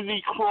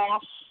Tiffany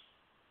Cross,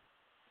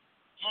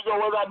 you know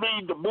what I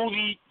mean, the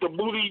Moody,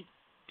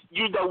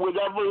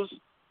 whatever,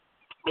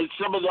 and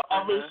some of the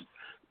others.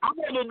 I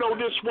want to know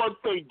this one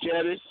thing,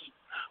 Janice.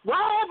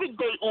 Why haven't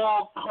they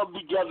all come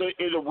together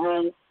in a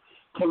room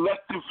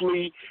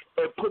collectively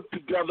and put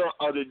together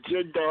an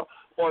agenda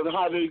on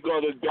how they're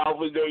going to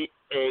galvanize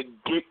and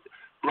get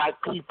black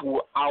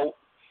people out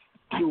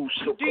to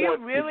support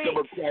the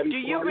Democratic Party?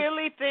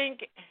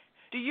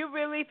 Do you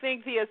really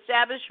think the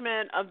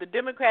establishment of the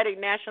Democratic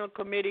National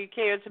Committee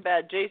cares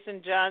about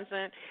Jason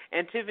Johnson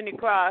and Tiffany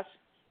Cross?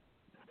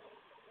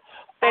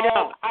 They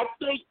don't. I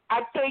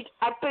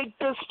think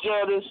this,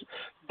 Janice,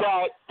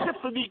 that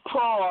Tiffany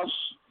Cross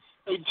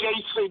and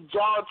Jason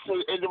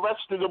Johnson and the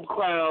rest of them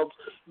crowds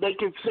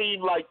make it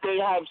seem like they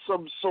have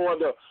some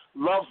sort of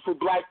love for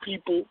black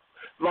people,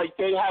 like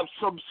they have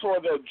some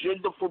sort of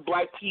agenda for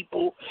black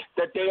people,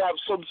 that they have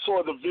some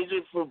sort of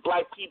vision for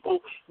black people,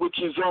 which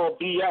is all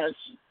BS.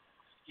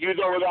 You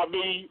know what I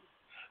mean?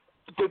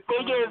 The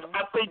thing is,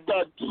 I think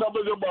that some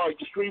of them are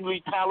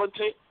extremely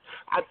talented.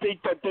 I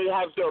think that they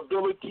have the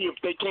ability, if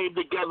they came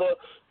together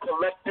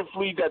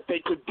collectively, that they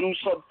could do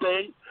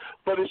something.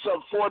 But it's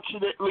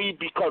unfortunately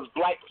because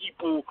black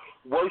people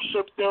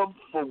worship them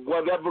for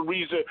whatever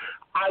reason.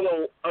 I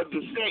don't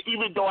understand,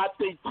 even though I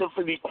think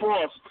Tiffany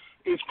Cross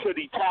is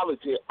pretty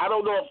talented. I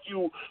don't know if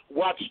you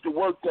watched the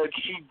work that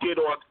she did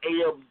on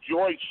A.M.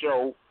 Joy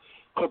Show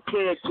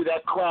compared to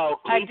that crowd.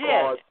 I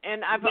did,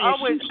 and I've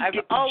always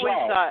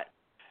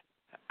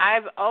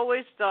I've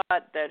always thought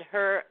that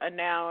her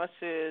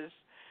analysis,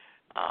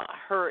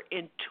 her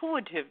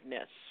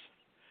intuitiveness,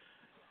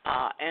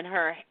 and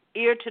her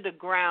ear to the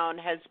ground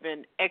has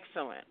been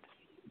excellent.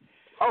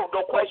 Oh,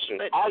 no question.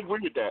 But I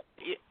agree with that.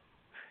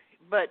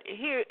 But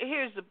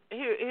here's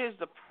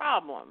the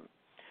problem.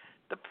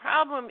 The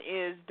problem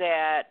is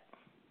that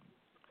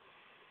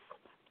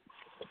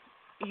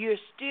you're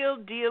still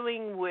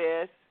dealing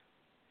with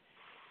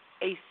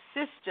a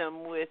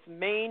system with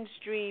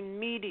mainstream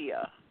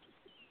media.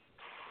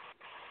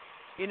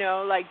 You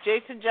know, like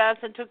Jason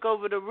Johnson took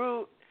over the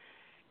Root,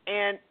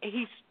 and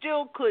he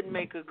still couldn't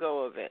make a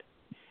go of it.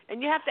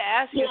 And you have to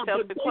ask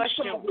yourself the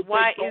question,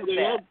 why is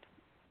that?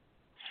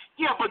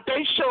 Yeah, but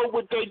they showed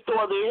what they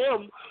thought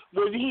of him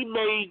when he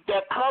made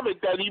that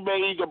comment that he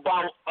made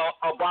about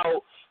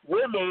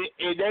women,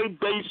 and they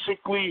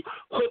basically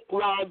hook,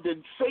 line,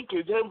 and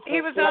sinking him for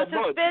He was 4 on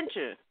months.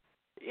 suspension.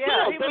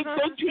 Yeah, he was on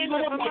they treated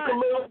him like a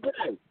little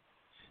boy.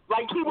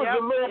 Like he was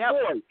a little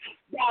boy.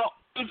 Now,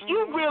 if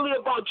you're really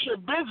about your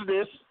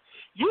business,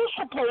 you're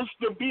supposed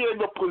to be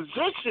in a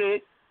position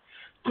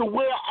to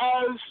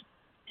whereas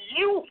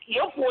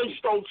your voice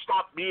don't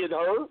stop being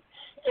heard.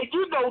 And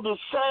you know the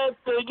sad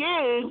thing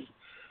is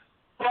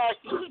that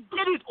he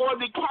did it on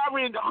the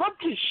Karen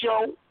Hunter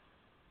show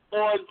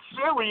on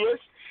Sirius,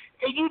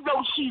 and you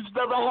know she's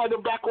never had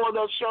him back on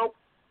her show.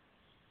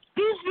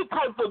 These are the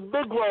type of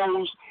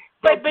Negroes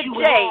that you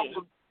Jay,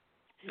 have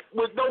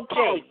with no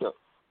character.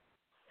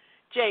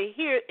 Jay,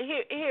 here's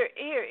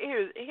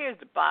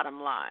the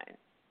bottom line.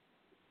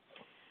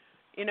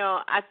 You know,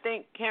 I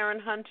think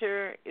Karen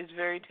Hunter is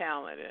very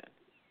talented.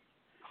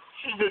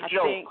 She's a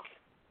joke.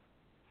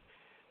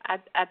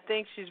 I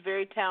think she's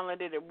very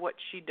talented at what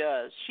she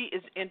does. She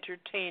is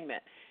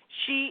entertainment.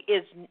 She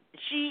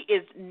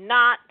is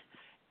not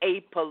a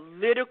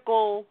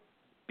political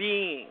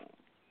being.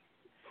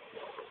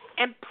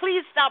 And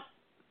please stop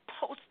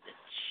posting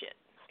shit.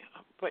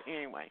 But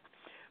anyway,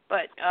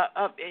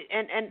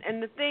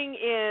 and the thing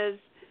is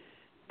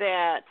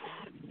that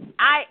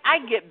I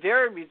get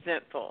very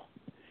resentful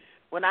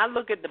when I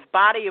look at the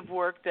body of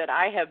work that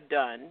I have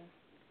done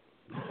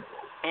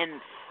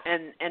and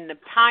the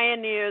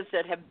pioneers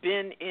that have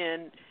been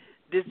in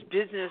this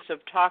business of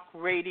talk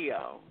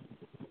radio.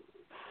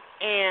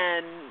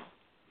 And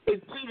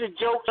it's a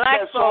joke.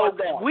 Black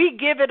folks, we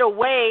give it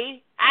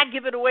away. I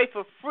give it away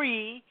for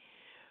free.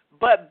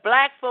 But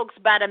black folks,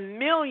 about 1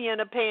 million,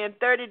 are paying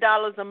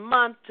 $30 a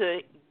month to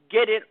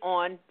get it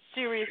on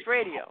Sirius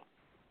Radio.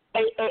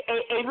 Hey,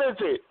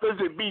 listen,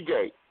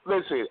 BJ.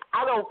 Listen,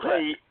 I don't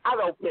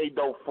pay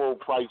no full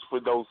price for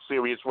no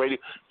Sirius Radio.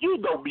 You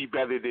know me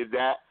better than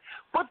that.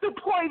 But the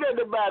point of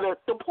the matter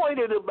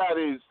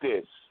is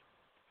this.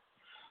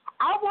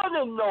 I want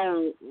to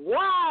know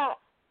why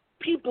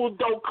people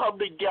don't come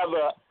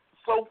together,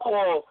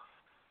 so-called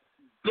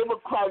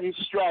Democratic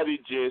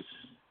strategists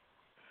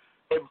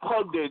and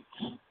pundits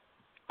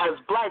as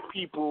black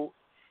people,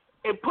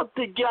 and put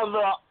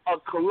together a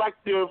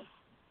collective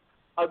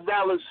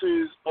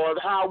analysis on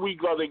how we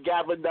going to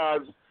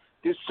galvanize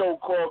this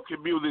so-called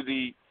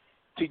community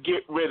to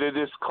get rid of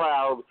this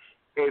clown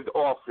in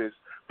office.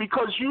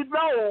 Because you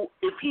know,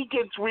 if he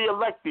gets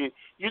reelected,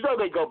 you know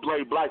they're going to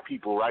blame black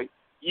people, right?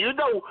 You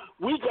know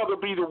we're going to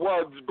be the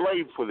ones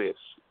blamed for this.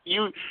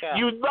 You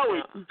know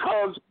it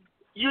because,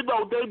 you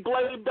know, they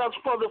blamed us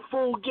for the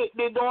fool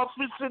getting in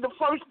office in the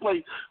first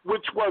place,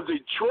 which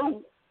wasn't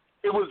true.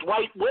 It was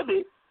white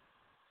women.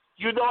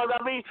 You know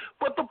what I mean?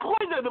 But the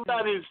point of the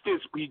matter is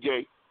this,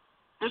 BJ.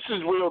 This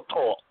is real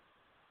talk.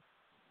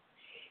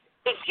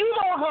 If you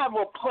don't have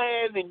a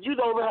plan and you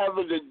don't have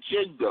an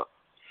agenda,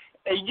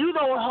 and you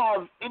don't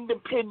have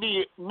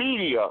independent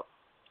media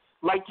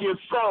like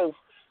yourself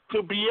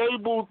to be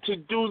able to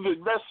do the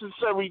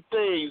necessary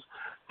things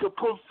to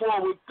put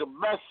forward the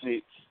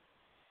message,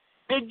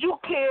 then you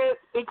can't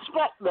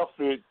expect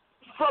nothing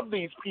from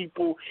these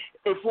people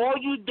if all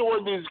you're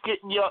doing is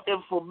getting your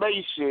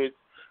information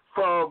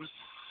from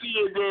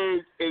CNN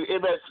and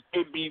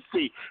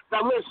MSNBC.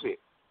 Now listen,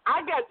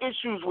 I got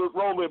issues with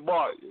Roland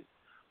Martin,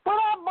 but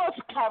I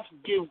must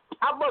give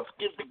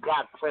the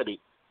guy credit.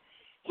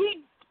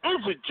 He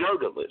is a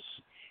journalist.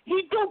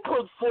 He do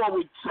put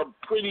forward some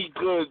pretty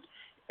good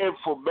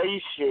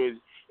information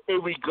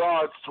in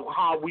regards to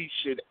how we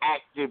should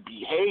act and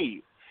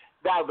behave.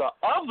 Now the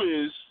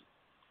others,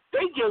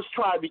 they just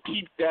try to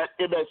keep that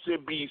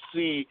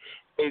MSNBC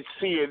and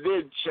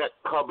CNN check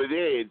coming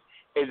in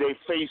they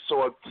face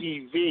on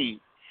TV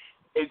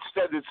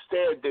instead of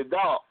standing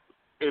up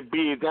and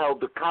being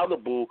held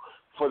accountable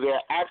for their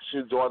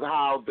actions on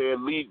how they're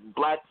leading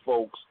black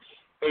folks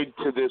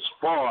into this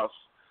farce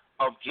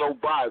of Joe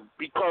Biden.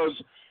 Because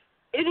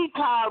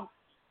anytime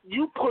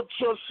you put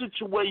your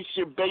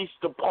situation based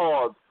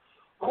upon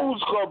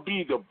who's going to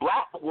be the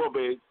black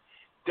woman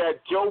that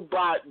Joe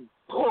Biden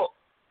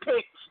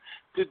picks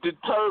to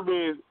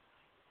determine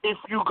if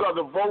you're going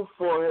to vote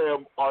for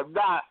him or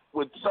not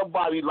with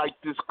somebody like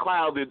this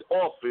clown in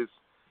office,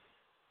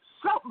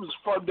 something's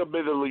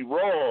fundamentally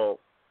wrong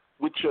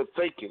with your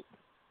thinking.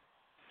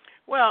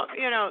 Well,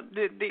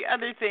 the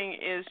other thing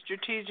is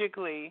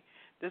strategically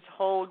this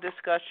whole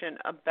discussion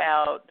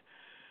about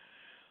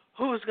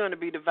who's going to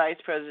be the vice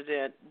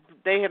president.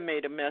 They have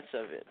made a mess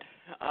of it.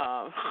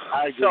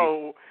 I agree.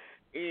 So,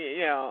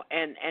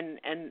 and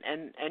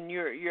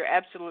you're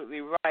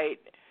absolutely right.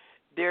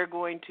 They're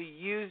going to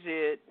use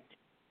it.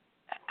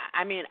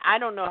 I mean, I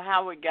don't know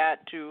how it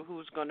got to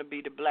who's going to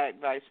be the black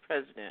vice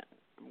president,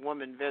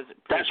 woman vice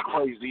president. That's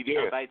crazy,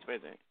 yeah. Vice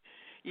president.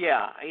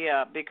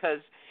 Yeah, because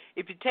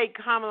if you take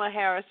Kamala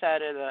Harris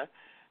out of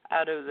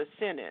the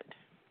Senate,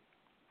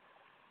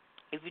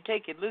 if you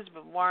take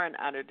Elizabeth Warren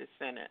out of the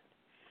Senate,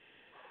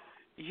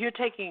 you're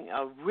taking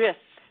a risk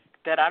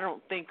that I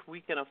don't think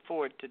we can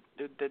afford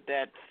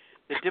that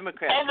the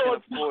Democrats can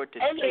afford to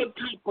take.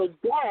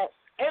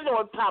 And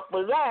on top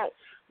of that,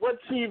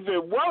 what's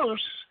even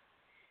worse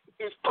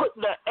is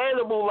putting an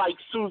animal like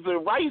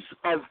Susan Rice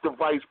as the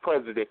vice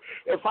president.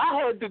 If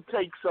I had to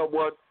take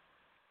someone,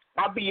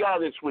 I'll be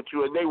honest with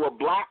you, and they were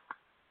black,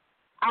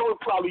 I would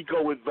probably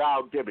go with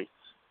Val Demings.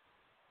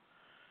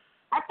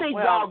 I think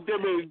Val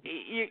Demings,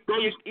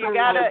 you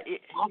gotta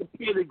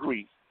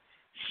pedigree.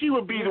 She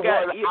would be the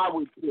one I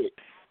would pick.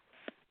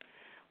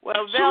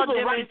 Well, Val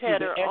Demings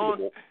had her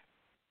own.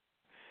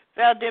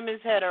 Val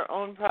Demings had her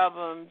own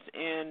problems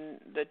in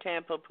the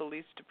Tampa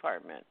Police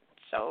Department.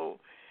 So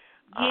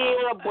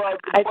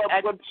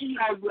but she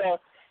has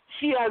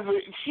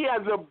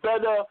a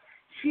better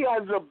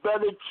chance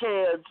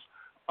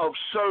of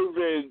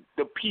serving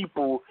the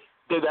people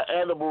than an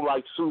animal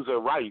like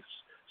Susan Rice.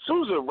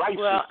 Susan Rice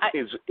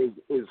is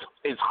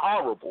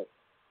horrible.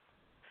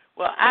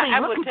 Well, I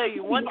will tell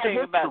you one thing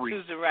about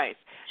Susan Rice.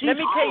 Let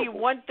me tell you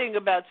one thing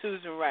about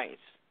Susan Rice.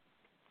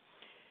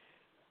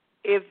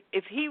 If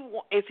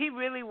he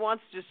really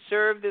wants to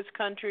serve this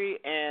country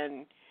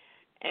and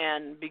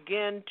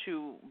begin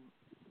to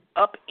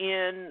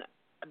upend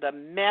the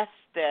mess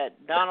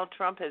that Donald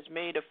Trump has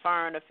made of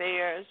foreign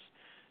affairs,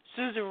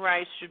 Susan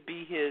Rice should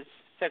be his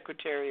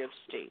Secretary of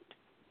State.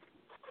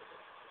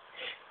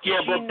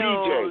 Yeah, but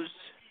knows.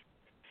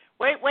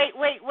 Wait.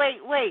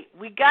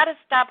 We got to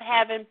stop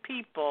having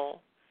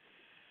people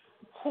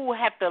who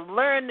have to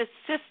learn the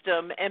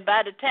system, and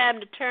by the time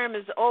the term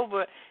is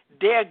over,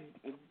 they're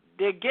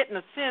getting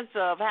a sense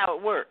of how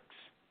it works.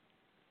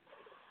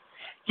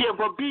 Yeah,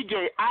 but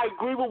BJ, I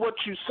agree with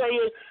what you're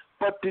saying,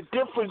 but the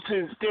difference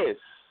is this.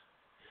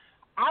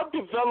 Our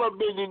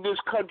development in this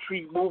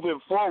country moving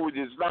forward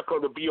is not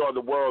going to be on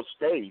the world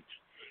stage.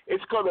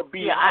 It's going to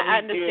be. Yeah, I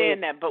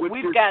understand that, but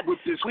we've got to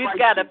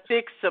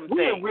fix some things.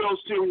 We're in real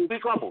serious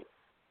trouble.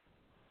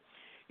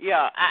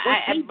 Yeah,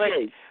 but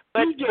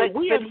we're in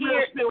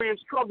real serious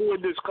trouble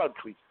in this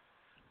country.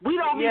 We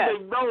don't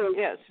even know.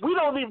 Yes. We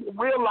don't even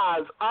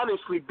realize,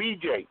 honestly,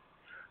 BJ,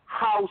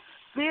 how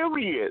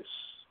serious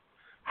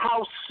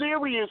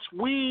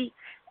we,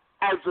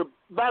 as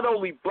not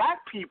only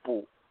black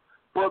people,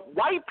 but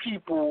white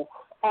people,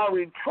 are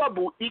in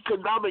trouble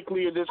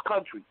economically in this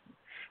country.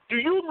 Do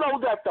you know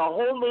that the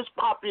homeless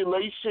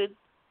population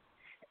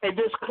in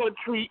this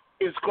country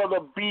is going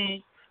to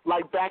be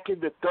like back in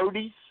the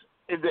 30s,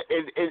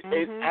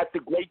 at the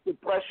Great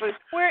Depression?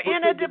 We're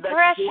in a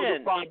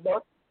depression.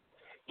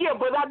 Yeah,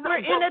 but I know we're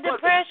in a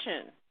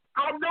depression.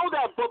 I know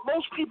that, but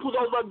most people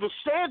don't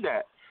understand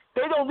that.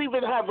 They don't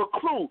even have a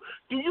clue.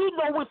 Do you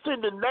know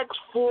within the next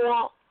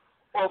 4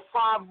 or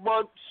 5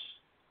 months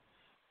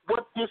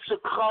what this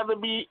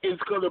economy is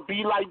going to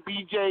be like,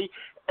 BJ,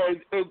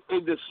 and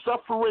the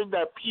suffering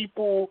that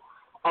people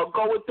are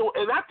going through?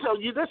 And I tell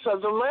you this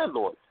as a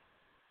landlord.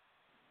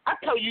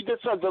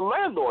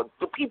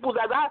 The people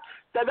that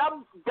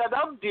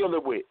I'm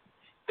dealing with,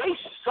 they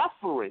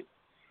suffering.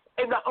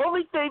 And the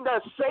only thing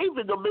that's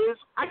saving them is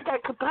I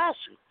got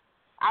compassion.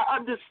 I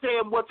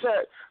understand what's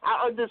at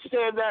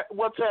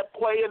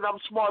play, and I'm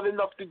smart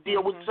enough to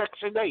deal with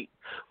Section 8.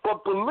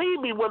 But believe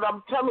me when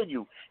I'm telling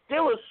you,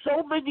 there are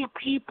so many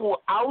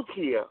people out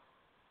here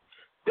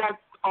that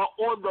are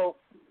on the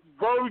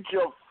verge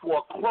of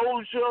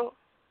foreclosure,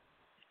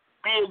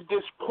 being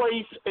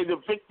displaced and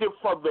evicted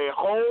from their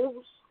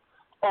homes.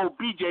 Oh,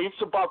 BJ,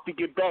 it's about to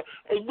get bad.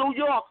 In New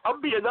York, I'm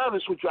being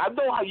honest with you. I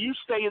know how you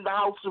stay in the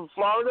house in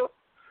Florida.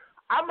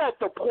 I'm at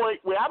the point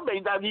where I may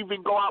not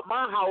even go out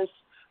my house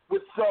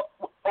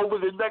over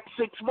the next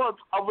 6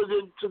 months, other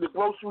than to the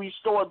grocery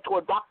store and to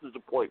a doctor's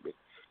appointment.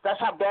 That's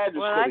how bad it's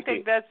going to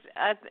get.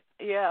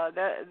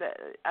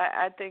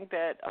 I think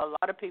that a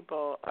lot of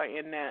people are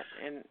in that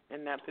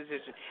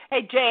position.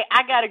 Hey Jay,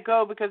 I gotta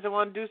go because I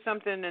want to do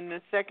something in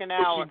the second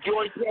hour. It's a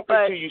joy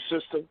talking to you,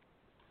 sister.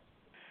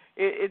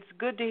 It's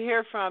good to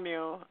hear from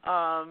you.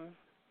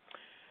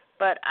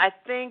 But I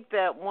think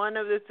that one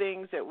of the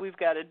things that we've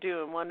got to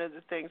do, and one of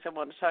the things I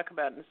want to talk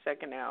about in the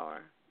second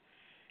hour,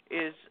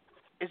 is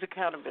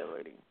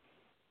accountability.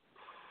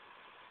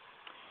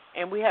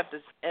 And we have to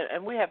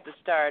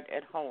start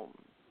at home.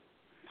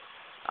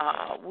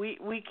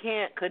 We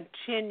can't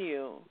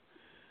continue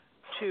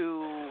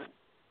to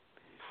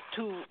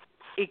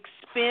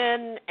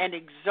expend and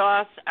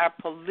exhaust our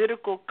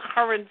political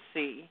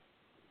currency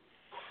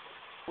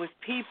with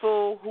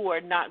people who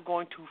are not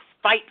going to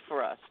fight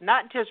for us,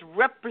 not just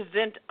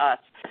represent us,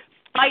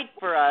 fight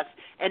for us,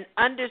 and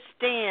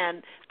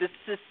understand the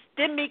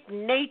systemic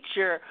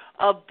nature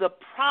of the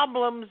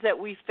problems that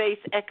we face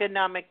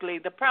economically,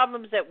 the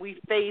problems that we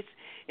face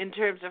in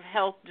terms of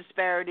health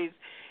disparities.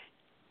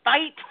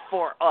 Fight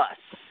for us,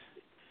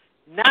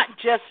 not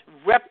just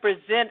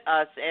represent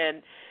us.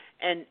 And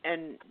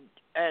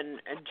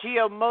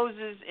Geo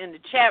Moses in the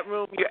chat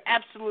room, you're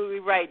absolutely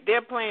right.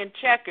 They're playing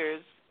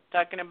checkers,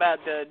 talking about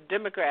the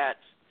Democrats,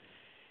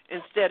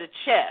 instead of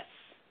chess.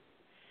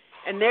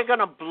 And they're going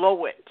to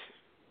blow it.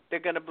 They're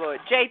going to blow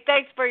it. Jay,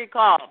 thanks for your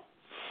call.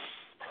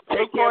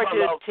 Look forward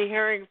to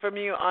hearing from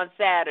you on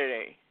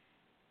Saturday.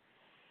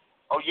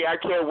 Oh, yeah, I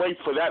can't wait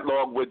for that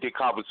long-winded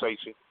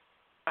conversation.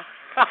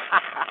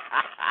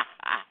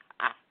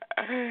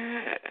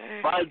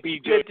 Bye,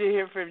 BJ. Good to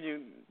hear from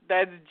you.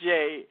 That's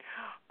Jay.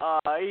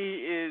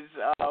 He is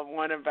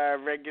one of our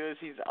regulars.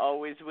 He's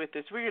always with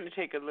us. We're going to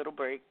take a little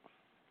break.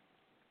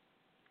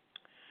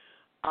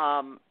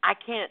 I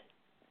can't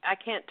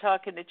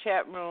talk in the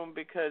chat room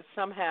because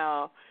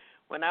somehow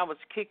when I was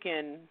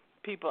kicking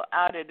people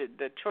out of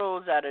the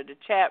trolls out of the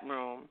chat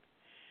room,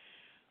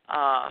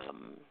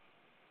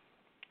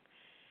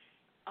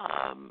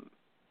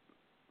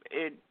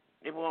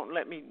 it won't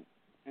let me.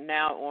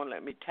 Now it won't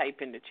let me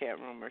type in the chat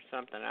room or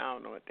something. I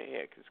don't know what the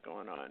heck is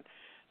going on.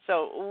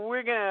 So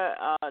we're going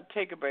to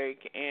take a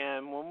break,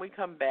 and when we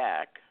come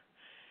back,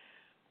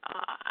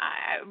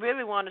 I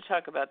really want to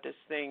talk about this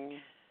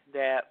thing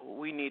that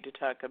we need to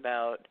talk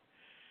about,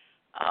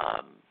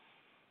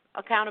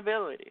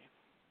 accountability.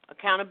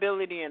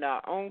 Accountability in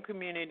our own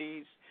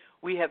communities.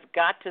 We have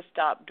got to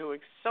stop doing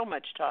so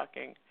much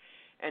talking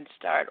and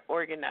start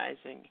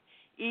organizing,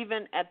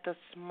 even at the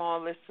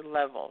smallest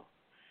level.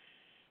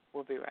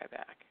 We'll be right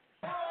back.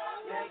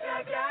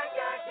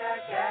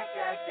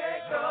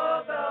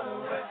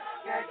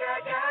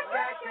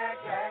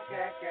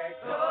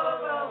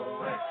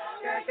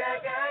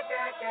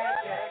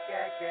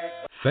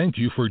 Thank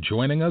you for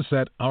joining us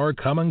at Our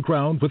Common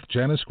Ground with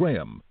Janice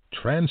Graham,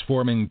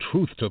 transforming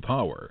truth to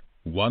power,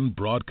 one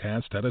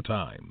broadcast at a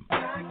time.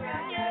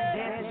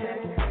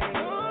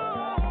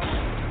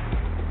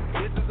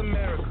 This is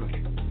America.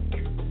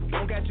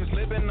 Don't catch you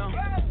slipping now.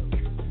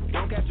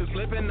 Don't catch you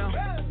slipping now.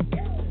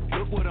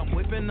 Look what I'm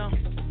whipping now.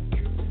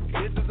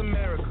 This is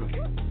America.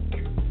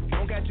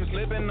 Don't catch you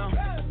slipping now.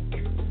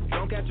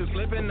 Don't catch you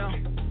slipping now.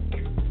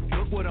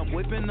 Look what I'm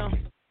whipping now.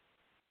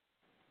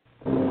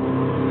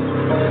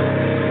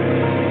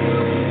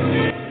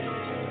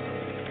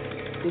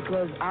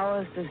 Because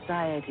our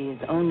society is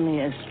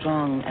only as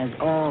strong as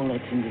all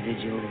its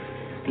individuals,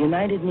 the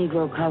United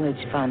Negro College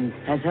Fund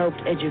has helped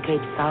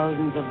educate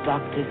thousands of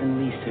doctors and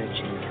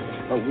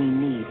researchers, but we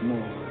need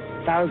more.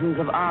 Thousands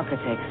of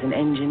architects and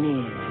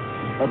engineers,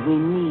 but we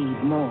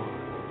need more.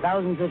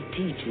 Thousands of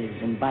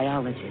teachers and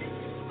biologists,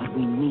 but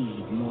we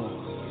need more.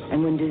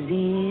 And when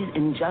disease,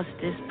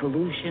 injustice,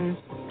 pollution,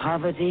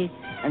 poverty,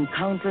 and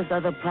countless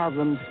other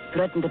problems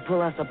threaten to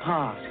pull us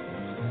apart,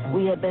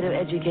 we had better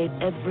educate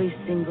every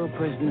single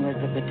person who has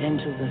the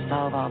potential to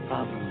solve our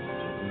problems.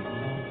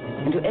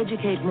 And to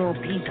educate more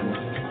people,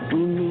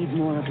 we need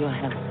more of your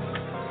help.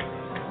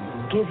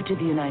 Give to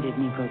the United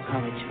Negro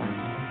College Fund.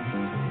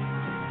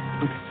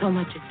 With so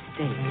much at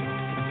stake,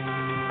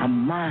 a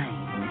mind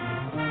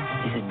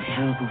is a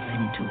terrible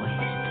thing to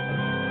waste.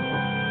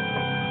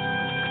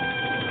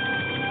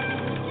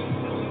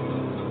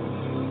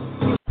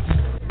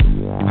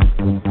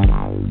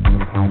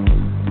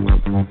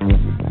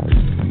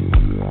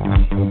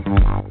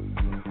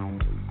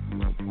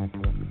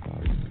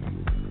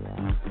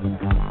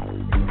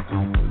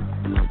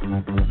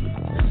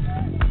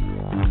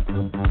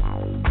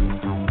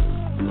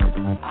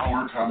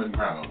 Our Common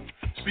Ground,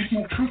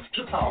 speaking truth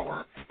to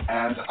power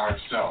and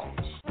ourselves.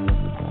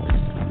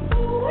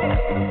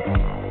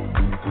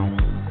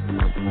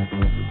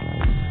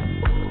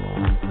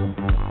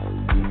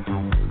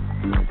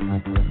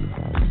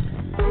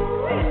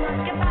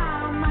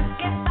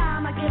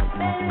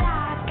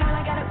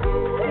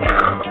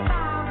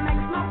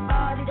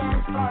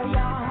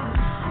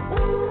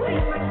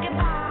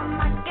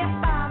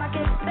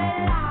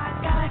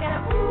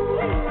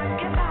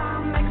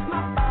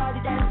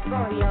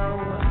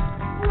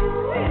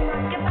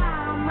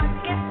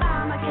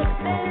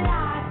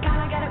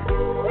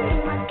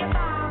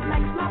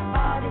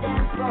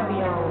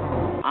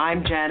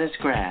 I'm Janice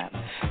Graham,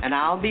 and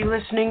I'll be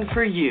listening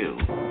for you.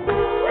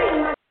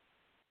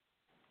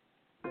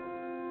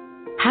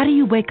 How do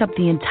you wake up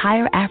the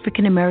entire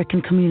African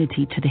American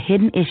community to the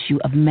hidden issue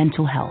of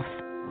mental health?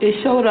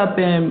 It showed up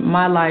in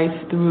my life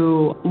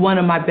through one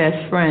of my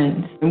best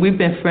friends, and we've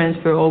been friends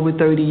for over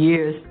 30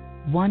 years.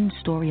 One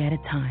story at a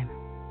time.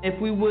 If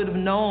we would have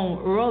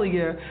known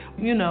earlier,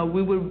 we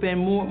would have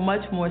been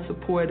much more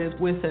supportive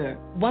with her.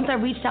 Once I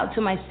reached out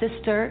to my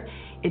sister,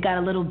 it got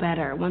a little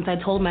better. Once I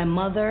told my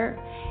mother,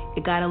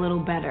 it got a little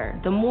better.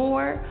 The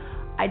more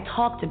I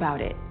talked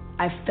about it,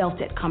 I've felt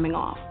it coming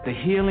off. The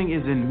healing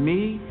is in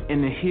me,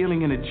 and the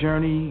healing in the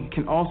journey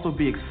can also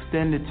be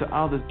extended to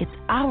others. It's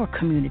our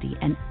community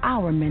and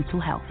our mental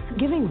health.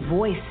 Giving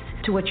voice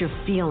to what you're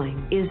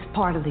feeling is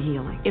part of the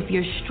healing. If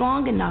you're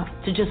strong enough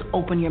to just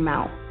open your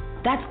mouth,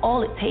 that's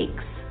all it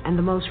takes. And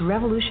the most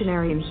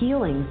revolutionary and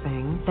healing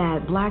thing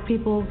that Black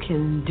people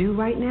can do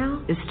right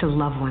now is to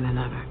love one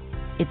another.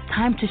 It's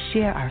time to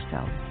share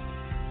ourselves.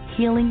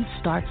 Healing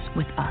starts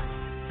with us.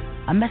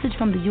 A message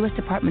from the U.S.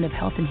 Department of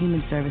Health and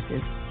Human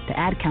Services, the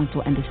Ad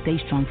Council, and the Stay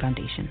Strong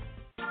Foundation.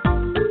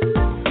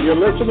 You're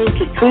listening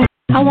to Truth.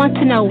 I want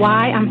to know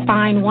why I'm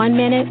fine 1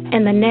 minute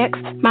and the next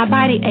my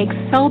body aches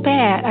so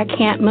bad I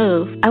can't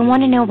move. I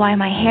want to know why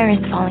my hair is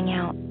falling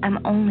out.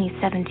 I'm only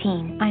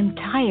 17. I'm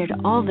tired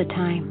all the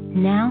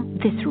time. Now,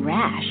 this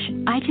rash.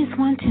 I just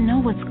want to know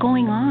what's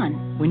going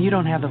on. When you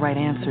don't have the right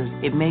answers,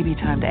 it may be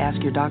time to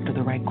ask your doctor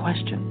the right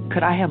question.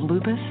 Could I have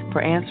lupus?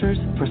 For answers,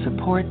 for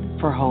support,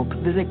 for hope,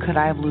 visit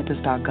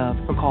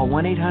couldihavelupus.gov or call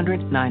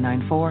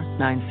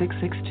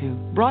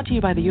 1-800-994-9662. Brought to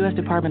you by the U.S.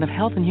 Department of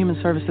Health and Human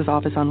Services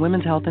Office on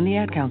Women's Health and the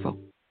Ad Council.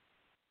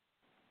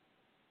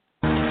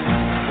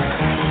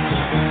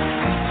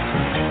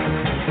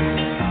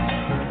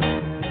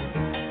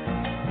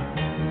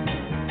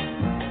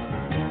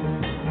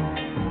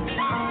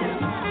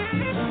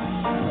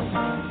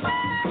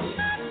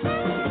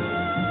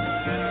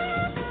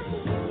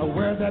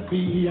 Where's that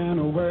bee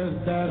and where's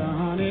that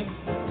honey?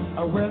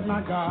 Where's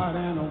my God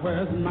and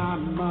where's my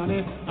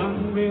money?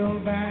 Unreal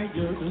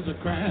value is a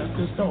crass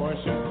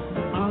distortion.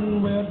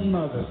 Unwed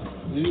mothers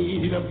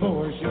need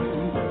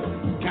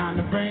abortion. Kind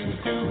of brings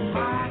to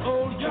my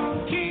old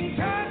young King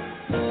Tut.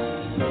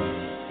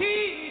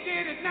 He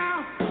did it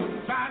now,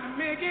 trying to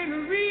make it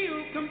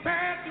real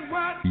compared to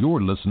what.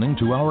 You're listening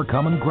to Our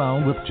Common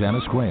Ground with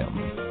Janice Graham,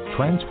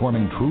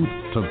 transforming truth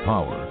to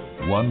power,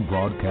 one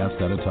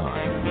broadcast at a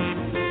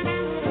time.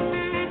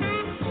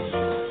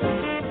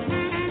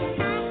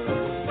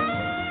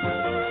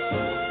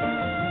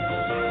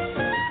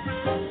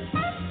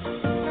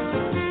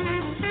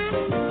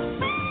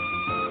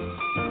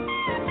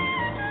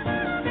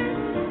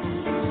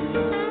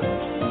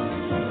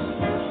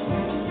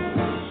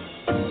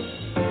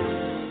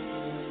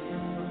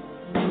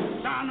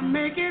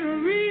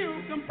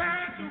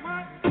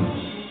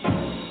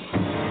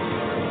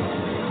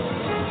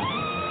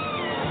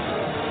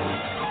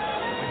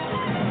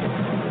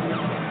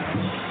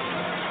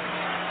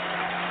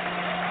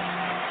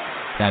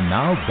 And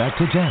now, back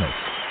to Janice.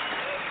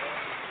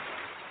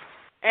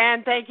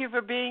 And thank you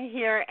for being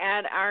here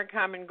at Our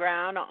Common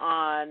Ground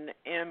on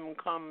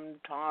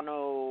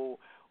Mkuntano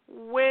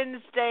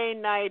Wednesday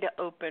night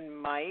open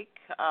mic.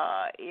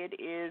 It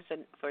is,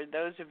 for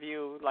those of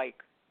you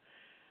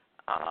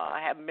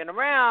haven't been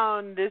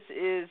around, this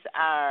is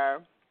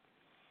our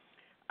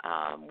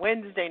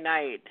Wednesday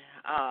night.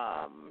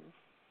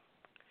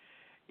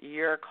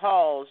 Your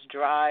calls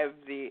drive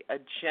the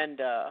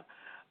agenda.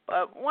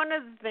 But one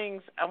of the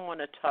things I want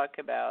to talk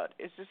about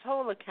is this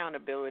whole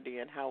accountability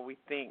and how we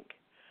think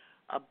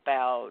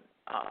about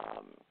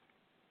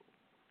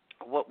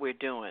what we're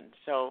doing.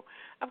 So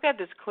I've got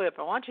this clip.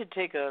 I want you to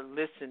take a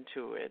listen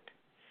to it,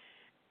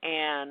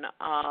 and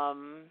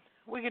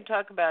we can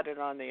talk about it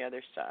on the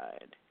other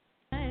side.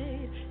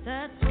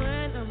 That's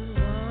when I'm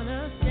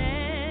gonna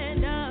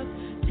stand up,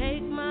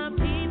 take my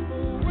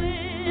people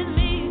with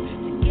me.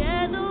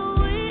 Together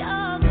we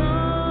are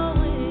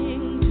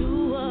going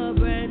to a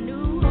brand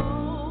new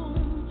home,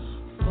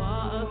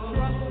 far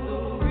across the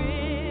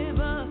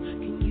river.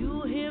 Can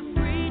you hear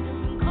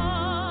freedom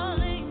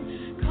calling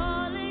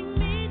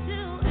me to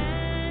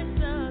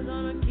answer?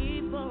 Gonna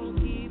keep on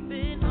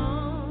keeping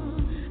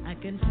on. I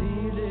can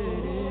feel it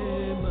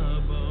in my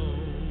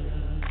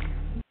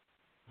bones.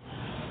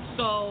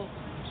 So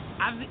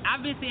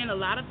I've been seeing a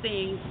lot of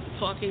things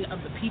talking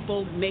of the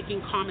people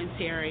making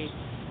commentary.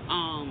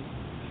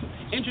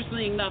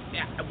 Interestingly enough,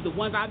 the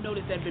ones I've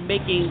noticed that have been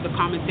making the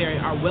commentary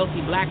are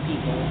wealthy black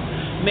people,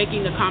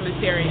 making the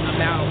commentary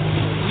about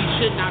we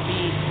should not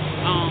be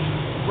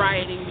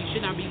rioting, we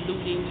should not be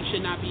looting, we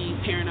should not be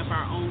tearing up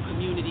our own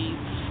communities.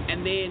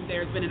 And then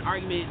there's been an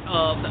argument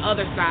of the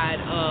other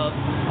side of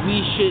we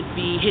should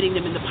be hitting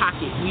them in the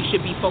pocket. We should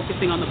be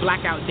focusing on the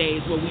blackout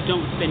days where we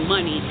don't spend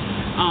money.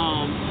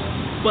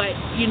 But,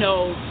 you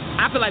know,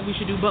 I feel like we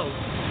should do both.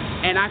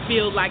 And I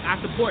feel like I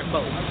support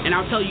both. And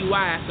I'll tell you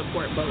why I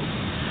support both.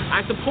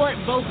 I support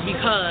both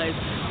because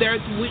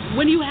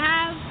when you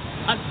have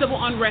a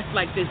civil unrest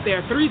like this, there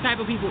are three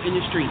types of people in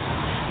the streets.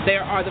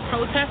 There are the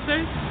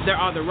protesters, there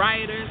are the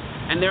rioters,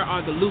 and there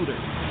are the looters.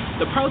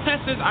 The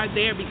protesters are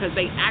there because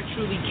they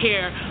actually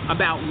care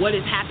about what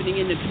is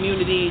happening in the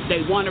community.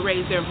 They want to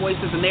raise their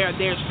voices, and they are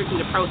there strictly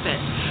to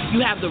protest.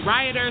 You have the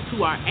rioters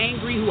who are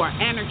angry, who are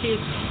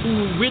anarchists,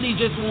 who really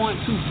just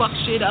want to fuck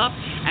shit up,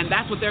 and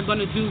that's what they're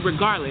going to do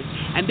regardless.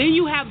 And then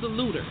you have the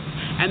looters.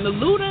 And the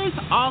looters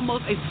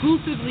almost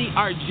exclusively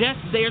are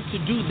just there to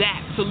do that,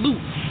 to loot.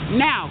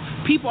 Now,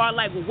 people are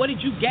like, well, what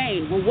did you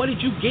gain? Well, what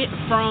did you get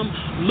from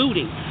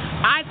looting?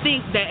 I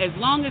think that as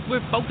long as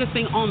we're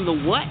focusing on the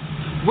what,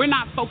 We're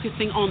not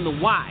focusing on the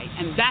why,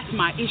 and that's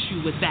my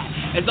issue with that.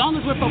 As long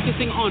as we're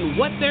focusing on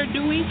what they're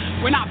doing,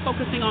 we're not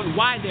focusing on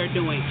why they're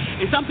doing.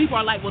 And some people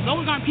are like, well,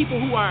 those aren't people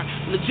who are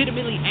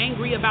legitimately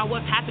angry about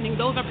what's happening.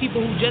 Those are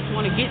people who just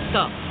want to get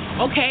stuff.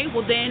 Okay,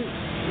 well then,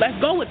 let's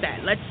go with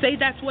that. Let's say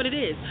that's what it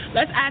is.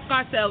 Let's ask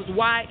ourselves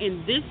why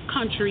in this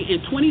country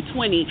in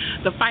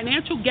 2020, the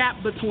financial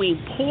gap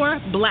between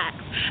poor blacks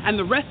and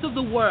the rest of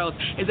the world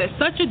is at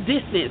such a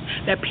distance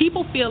that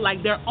people feel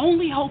like their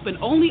only hope and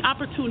only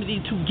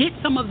opportunity to get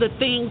some of the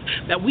things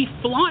that we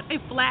flaunt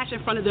and flash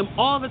in front of them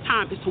all the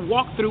time is to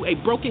walk through a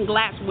broken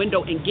glass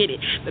window and get it.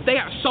 That they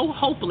are so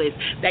hopeless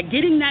that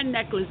getting that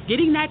necklace,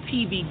 getting that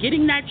TV,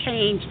 getting that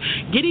change,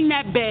 getting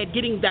that bed,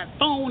 getting that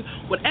phone,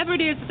 whatever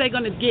it is that they're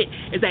going to get,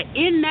 is that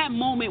in that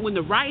moment when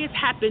the riots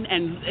happen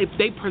and if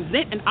they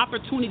present an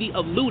opportunity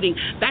of looting,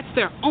 that's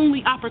their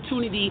only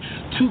opportunity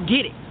to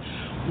get it.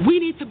 We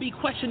need to be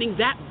questioning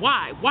that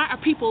why. Why are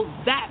people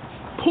that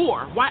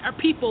poor? Why are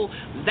people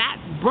that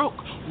broke?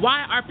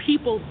 Why are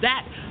people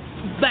that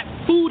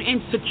food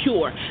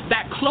insecure,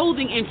 that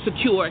clothing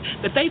insecure,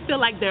 that they feel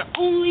like their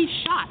only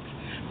shot,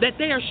 that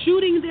they are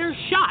shooting their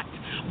shot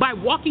by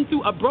walking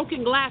through a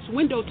broken glass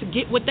window to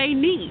get what they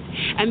need.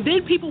 And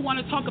then people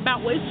want to talk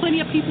about, well, there's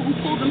plenty of people who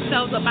pulled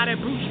themselves up by their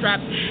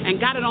bootstraps and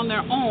got it on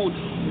their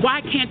own.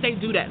 Why can't they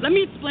do that? Let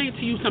me explain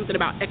to you something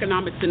about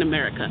economics in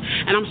America.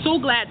 And I'm so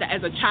glad that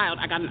as a child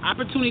I got an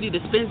opportunity to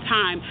spend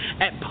time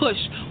at Push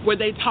where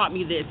they taught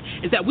me this,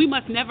 is that we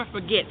must never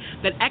forget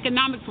that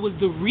economics was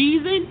the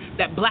reason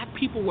that black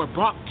people were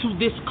brought to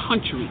this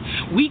country.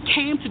 We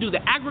came to do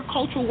the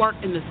agricultural work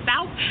in the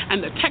South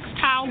and the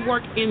textile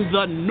work in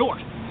the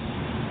North.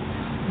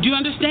 Do you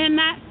understand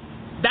that?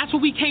 That's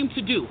what we came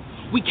to do.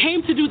 We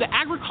came to do the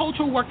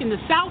agricultural work in the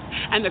South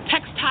and the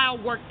textile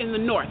work in the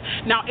North.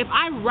 Now, if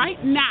I right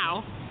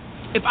now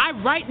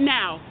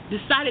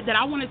decided that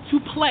I wanted to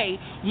play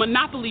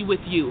Monopoly with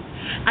you,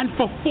 and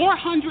for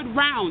 400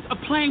 rounds of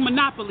playing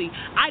Monopoly,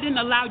 I didn't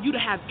allow you to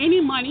have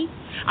any money,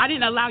 I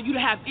didn't allow you to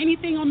have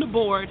anything on the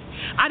board,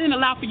 I didn't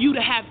allow for you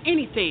to have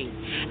anything,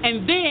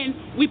 and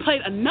then we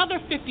played another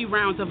 50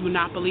 rounds of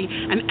Monopoly,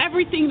 and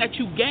everything that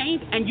you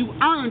gained and you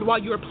earned while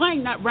you were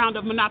playing that round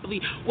of Monopoly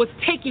was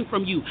taken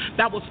from you.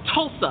 That was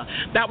Tulsa,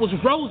 that was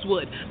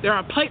Rosewood.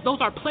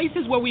 Those are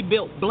places where we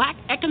built black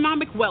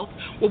economic wealth,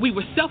 where we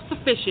were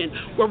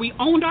self-sufficient, where we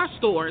owned our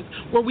stores,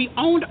 where we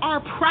owned our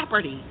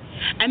property,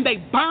 and they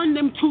burned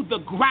them to the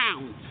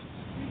ground.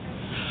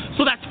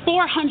 So that's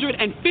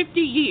 450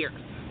 years.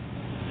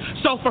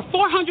 So for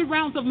 400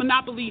 rounds of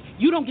Monopoly,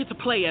 you don't get to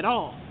play at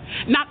all.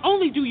 Not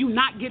only do you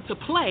not get to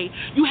play,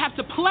 you have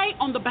to play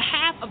on the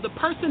behalf of the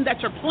person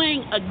that you're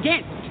playing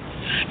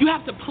against. You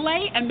have to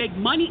play and make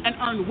money and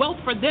earn wealth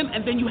for them,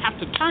 and then you have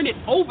to turn it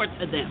over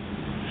to them.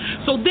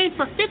 So then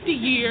for 50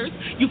 years,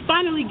 you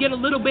finally get a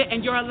little bit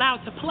and you're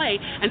allowed to play.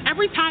 And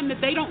every time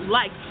that they don't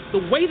like the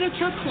way that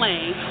you're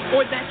playing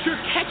or that you're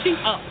catching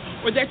up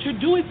or that you're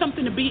doing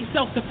something to be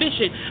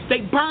self-sufficient, they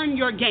burn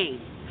your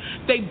game.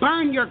 They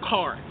burn your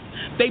cards.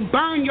 They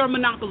burn your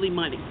Monopoly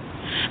money.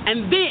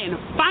 And then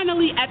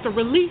finally at the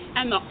release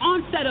and the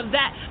onset of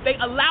that, they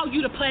allow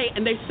you to play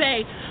and they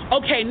say,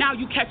 okay, now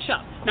you catch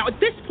up. Now at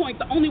this point,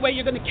 the only way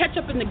you're going to catch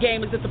up in the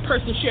game is if the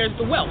person shares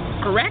the wealth,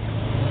 correct?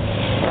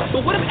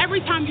 But what if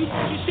every time you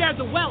share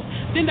the wealth,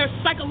 then there's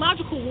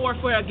psychological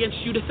warfare against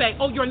you to say,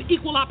 oh, you're an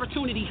equal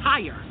opportunity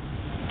hire.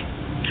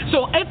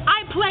 So if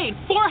I played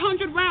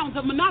 400 rounds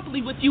of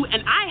Monopoly with you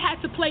and I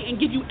had to play and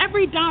give you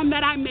every dime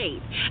that I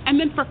made, and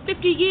then for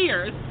 50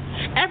 years,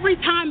 every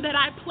time that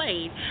I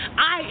played,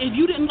 if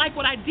you didn't like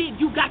what I did,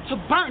 you got to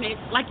burn it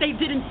like they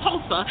did in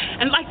Tulsa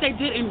and like they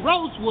did in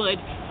Rosewood,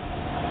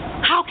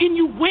 how can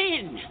you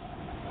win?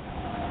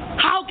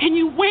 How can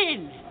you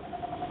win?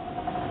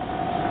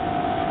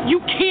 You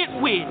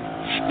can't win.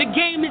 The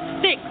game is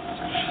fixed.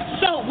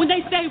 So when they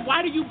say,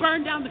 why do you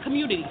burn down the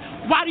community?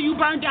 Why do you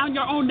burn down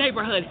your own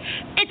neighborhood?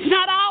 It's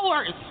not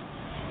ours.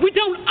 We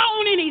don't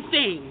own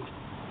anything.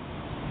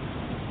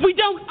 We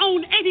don't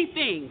own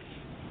anything.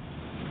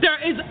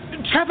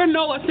 Trevor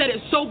Noah said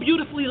it so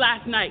beautifully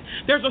last night.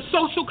 There's a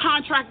social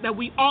contract that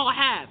we all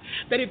have,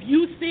 that if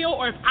you steal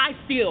or if I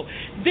steal,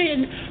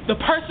 then the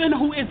person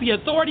who is the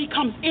authority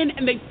comes in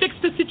and they fix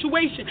the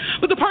situation.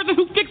 But the person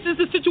who fixes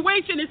the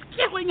situation is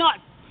killing us.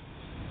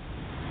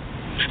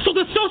 So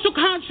the social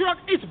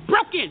contract is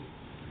broken.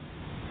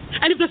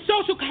 And if the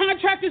social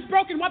contract is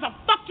broken, why the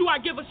fuck do I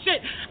give a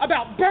shit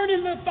about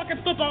burning the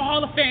fucking Football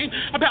Hall of Fame,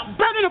 about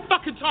burning a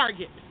fucking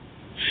Target?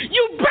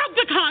 You broke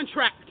the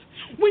contract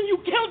when you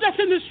killed us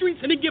in the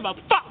streets and didn't give a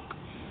fuck.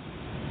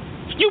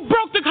 You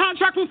broke the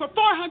contract when for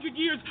 400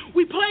 years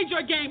we played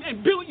your game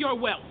and built your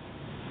wealth.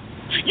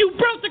 You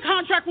broke the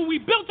contract when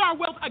we built our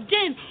wealth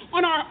again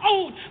on our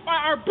own, by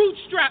our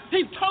bootstraps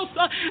in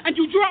Tulsa, and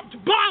you dropped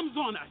bombs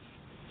on us.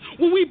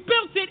 When we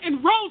built it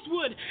in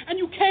Rosewood and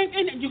you came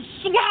in and you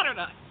slaughtered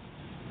us.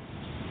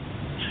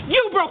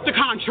 You broke the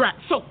contract,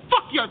 so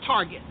fuck your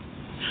Target.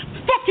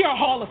 Fuck your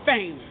Hall of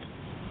Fame.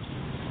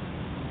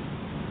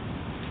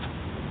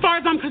 As far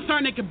as I'm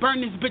concerned, they could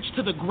burn this bitch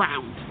to the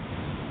ground.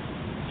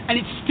 and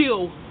it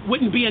still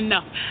wouldn't be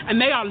enough. And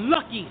they are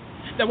lucky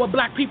that what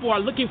black people are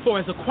looking for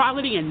is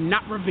equality and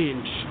not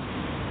revenge.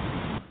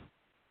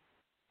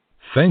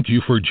 Thank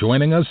you for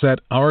joining us at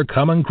Our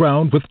Common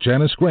Ground with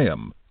Janice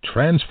Graham,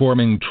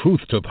 transforming truth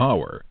to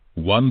power,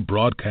 one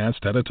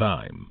broadcast at a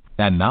time.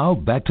 And now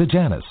back to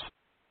Janice.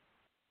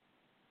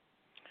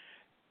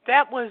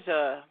 That was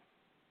a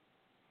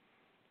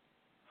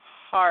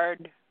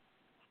hard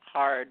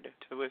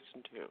to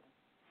listen to.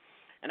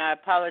 And I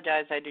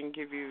apologize I didn't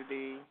give you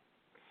the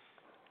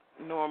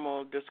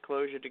normal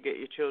disclosure to get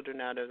your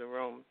children out of the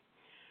room.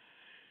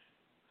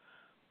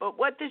 But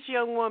what this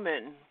young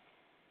woman,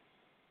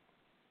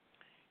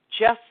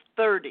 just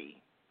 30,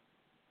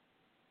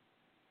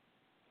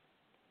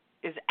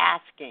 is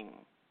asking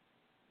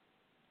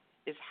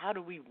is, how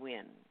do we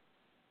win?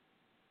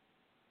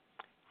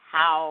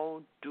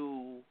 How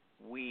do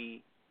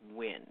we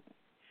win?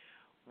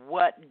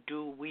 What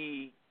do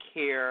we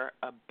care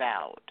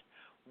about?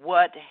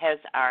 What has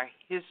our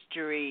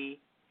history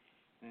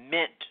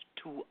meant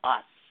to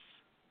us?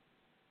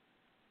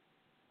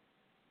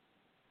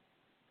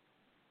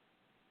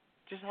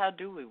 Just how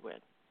do we win?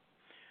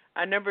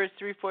 Our number is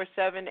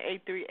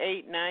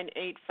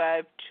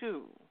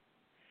 347-838-9852.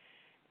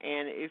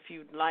 And if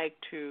you'd like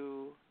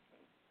to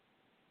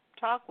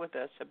talk with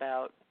us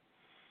about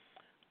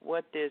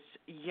what this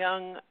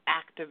young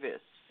activist,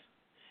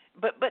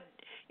 but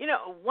you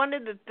know, one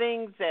of the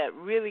things that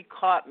really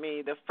caught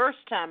me the first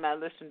time I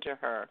listened to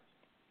her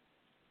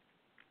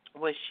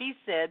was she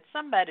said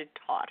somebody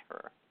taught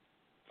her.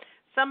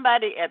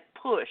 Somebody at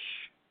Push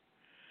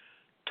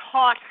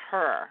taught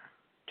her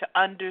to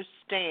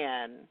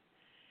understand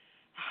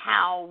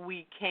how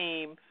we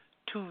came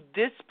to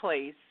this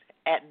place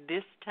at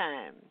this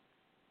time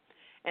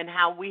and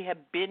how we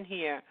have been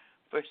here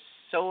for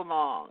so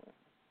long.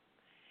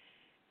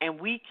 And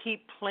we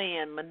keep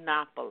playing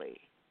Monopoly.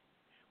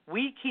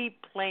 We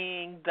keep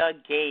playing the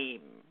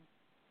game,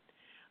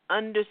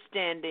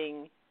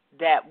 understanding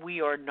that we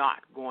are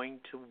not going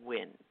to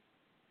win.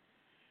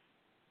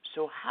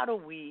 So how do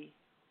we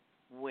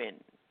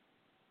win?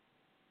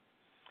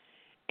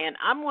 And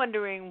I'm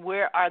wondering,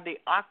 where are the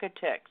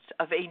architects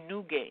of a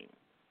new game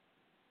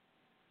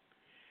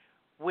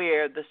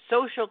where the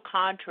social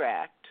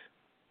contract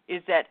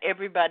is that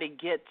everybody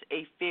gets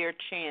a fair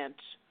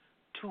chance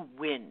to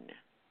win,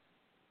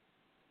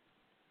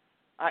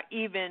 or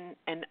even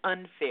an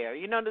unfair?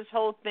 You know, this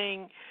whole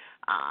thing,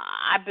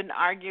 I've been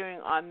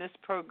arguing on this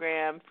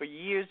program for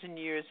years and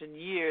years and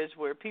years,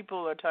 where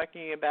people are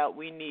talking about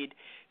we need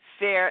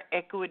fair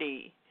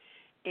equity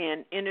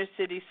in inner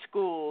city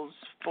schools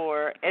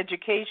for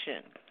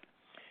education.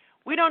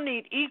 We don't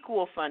need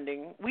equal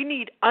funding. We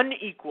need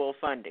unequal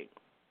funding.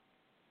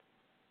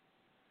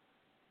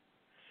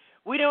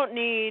 We don't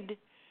need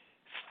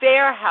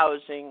fair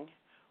housing.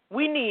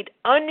 We need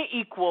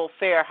unequal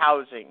fair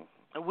housing.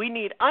 We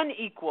need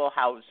unequal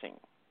housing.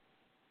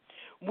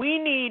 We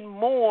need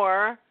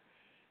more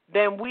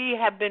than we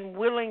have been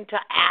willing to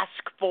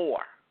ask for,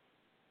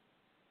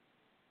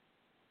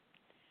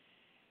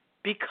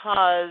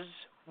 because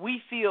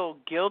we feel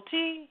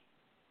guilty.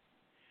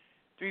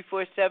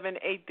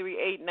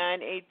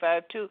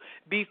 347-838-9852.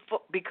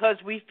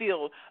 Because we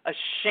feel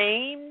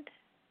ashamed.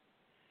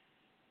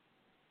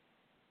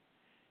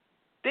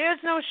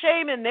 There's no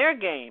shame in their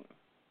game.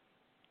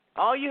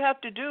 All you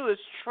have to do is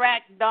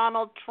track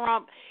Donald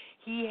Trump.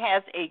 He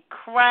has a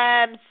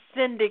crime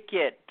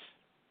syndicate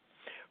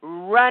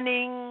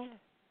running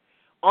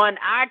on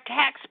our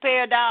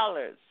taxpayer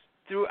dollars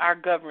through our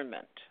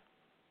government.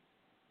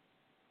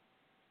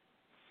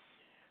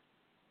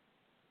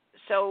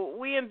 So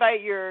we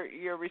invite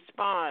your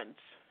response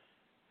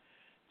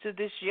to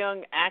this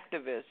young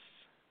activist.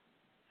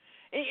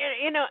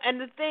 You know, and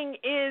the thing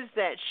is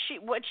that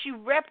what she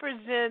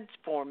represents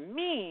for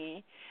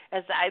me,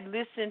 as I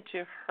listen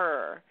to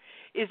her,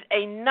 is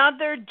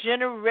another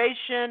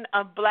generation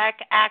of black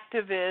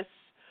activists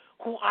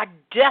who are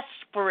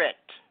desperate.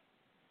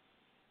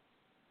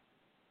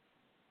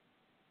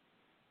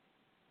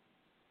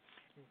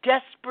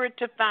 Desperate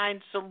to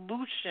find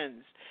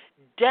solutions,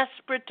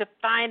 desperate to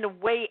find a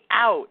way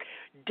out,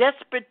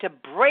 desperate to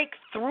break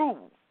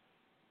through.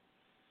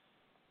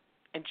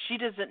 And she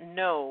doesn't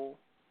know,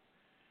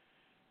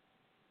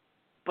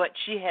 but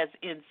she has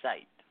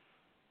insight.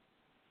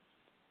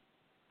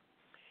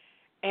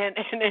 And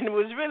it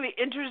was really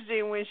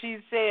interesting when she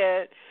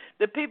said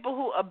the people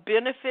who are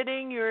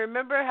benefiting, you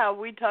remember how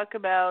we talk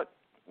about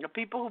the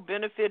people who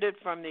benefited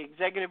from the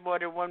Executive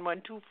Order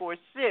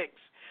 11246,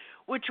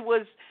 which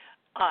was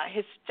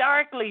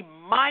historically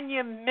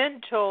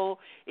monumental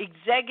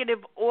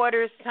executive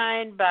order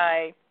signed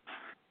by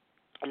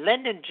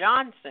Lyndon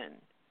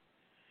Johnson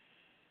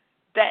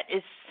that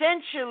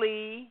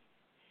essentially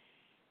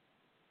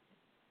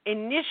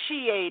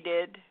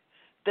initiated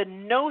the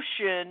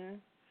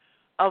notion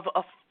of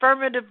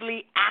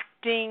affirmatively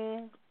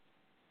acting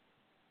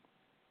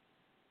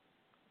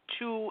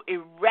to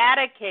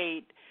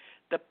eradicate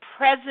the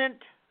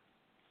present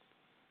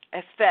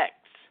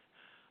effects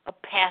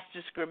of past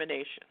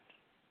discrimination.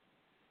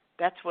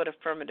 That's what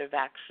affirmative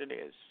action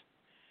is.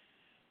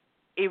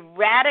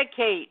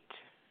 Eradicate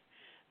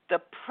the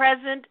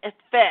present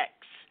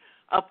effects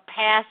of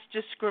past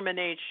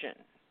discrimination.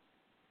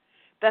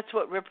 That's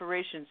what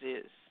reparations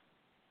is.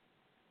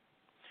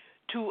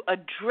 To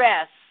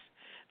address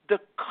the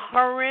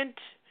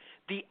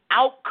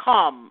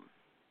outcome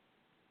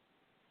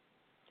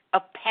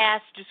of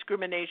past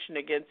discrimination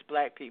against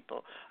black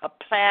people, of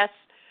past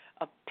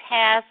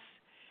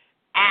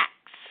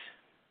acts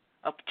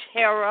of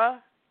terror,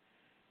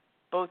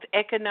 both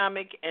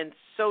economic and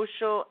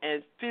social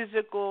and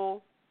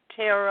physical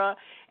terror,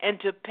 and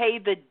to pay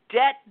the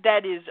debt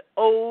that is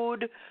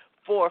owed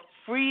for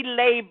free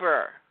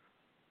labor.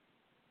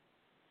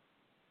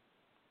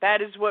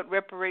 That is what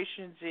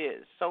reparations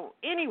is. So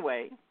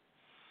anyway,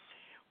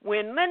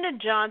 when Lyndon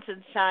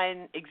Johnson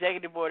signed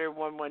Executive Order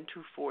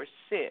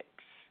 11246,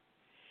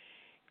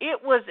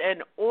 it was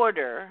an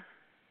order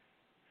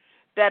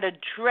that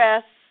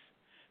addressed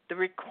the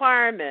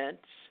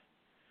requirements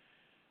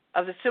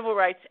of the Civil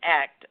Rights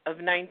Act of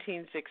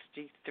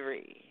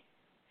 1963,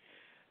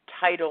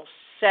 Title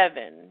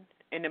VII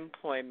in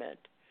employment,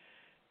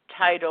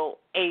 Title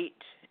VIII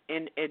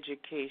in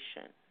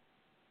education.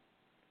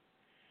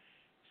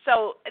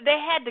 So they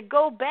had to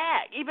go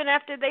back, even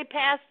after they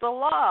passed the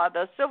law,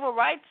 the civil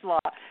rights law,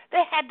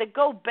 they had to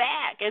go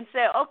back and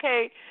say,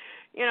 okay,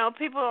 you know,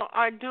 people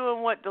aren't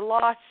doing what the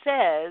law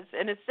says,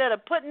 and instead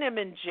of putting them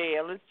in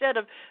jail, instead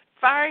of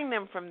firing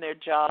them from their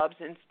jobs,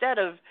 instead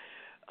of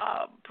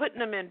putting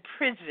them in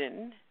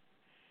prison,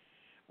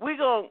 we're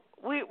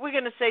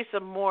going to say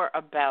some more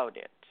about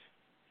it.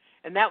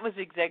 And that was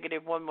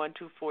Executive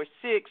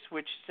 11246,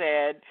 which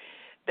said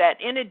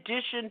that in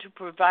addition to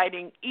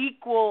providing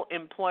equal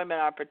employment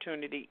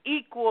opportunity,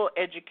 equal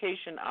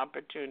education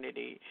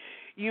opportunity,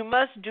 you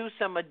must do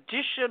some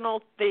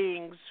additional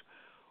things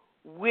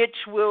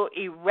which will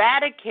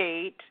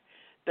eradicate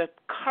the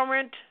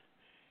current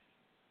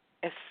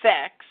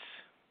effects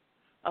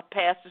of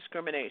past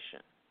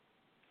discrimination.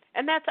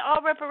 And that's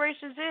all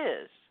reparations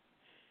is.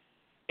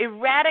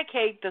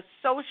 Eradicate the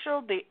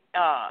social,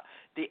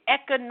 the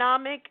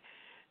economic,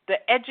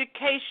 the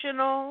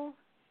educational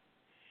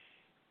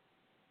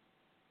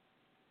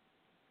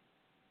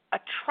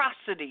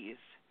atrocities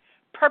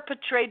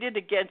perpetrated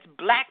against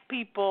black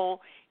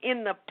people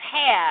in the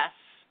past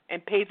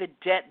and pay the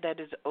debt that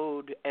is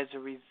owed as a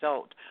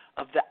result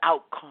of the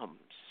outcomes.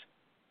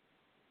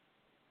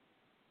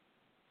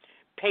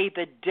 Pay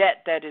the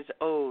debt that is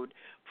owed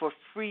for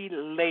free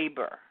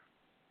labor.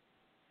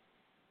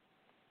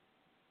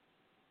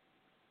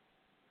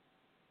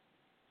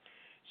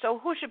 So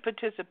who should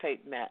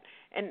participate in that?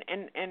 And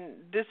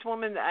this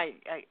woman, I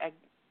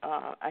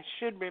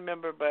should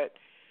remember, but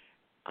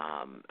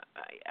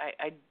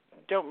I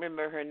don't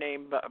remember her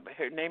name, but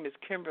her name is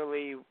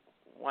Kimberly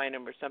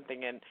Wynham or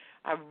something, and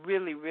I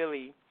really,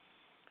 really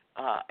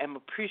am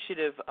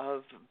appreciative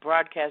of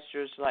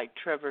broadcasters like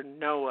Trevor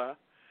Noah,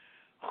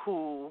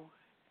 who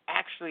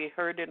actually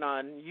heard it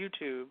on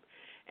YouTube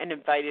and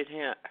invited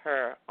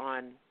her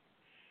on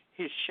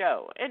his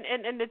show.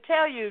 And to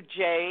tell you,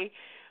 Jay,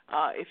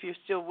 if you're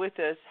still with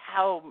us,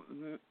 how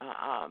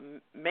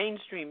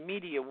mainstream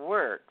media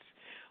works.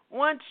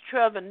 Once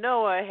Trevor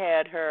Noah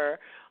had her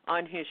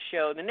on his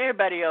show, then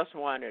everybody else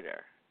wanted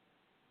her.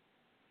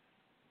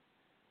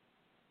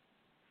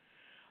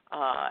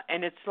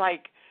 And it's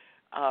like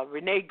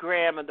Renee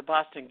Graham of the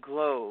Boston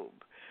Globe.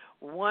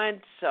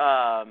 Once,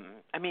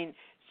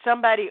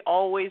 somebody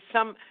always,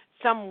 some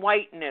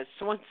whiteness,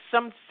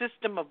 some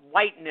system of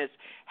whiteness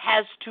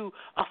has to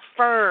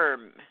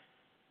affirm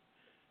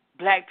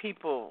black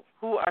people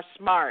who are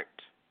smart.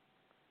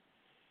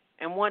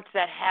 And once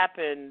that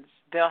happens,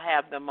 they'll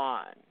have them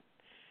on.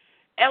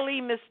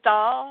 Elie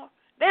Mystal,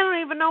 they don't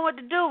even know what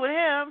to do with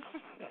him.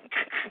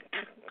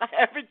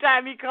 Every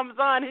time he comes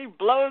on, he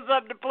blows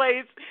up the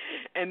place.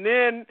 And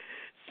then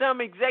some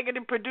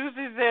executive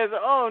producer says,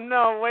 oh,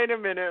 no, wait a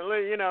minute.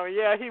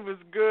 Yeah, he was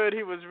good.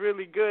 He was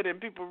really good,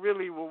 and people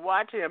really will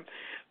watch him.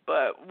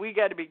 But we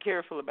got to be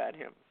careful about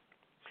him.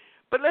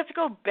 But let's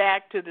go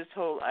back to this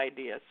whole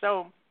idea.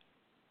 So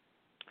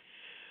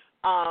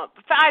 5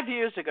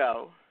 years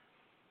ago,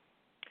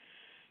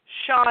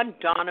 Sean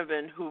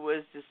Donovan, who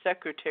was the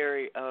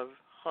secretary of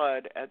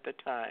HUD at the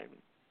time,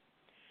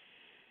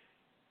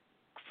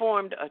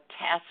 formed a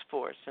task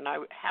force, and I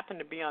happened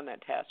to be on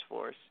that task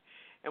force.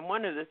 And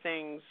one of the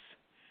things,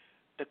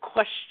 the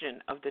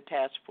question of the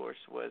task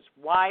force was,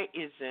 why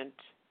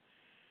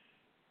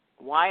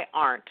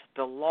aren't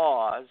the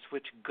laws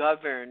which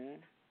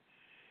govern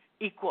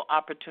equal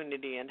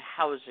opportunity in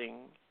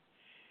housing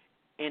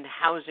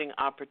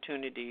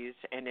opportunities,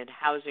 and in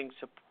housing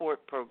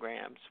support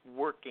programs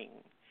working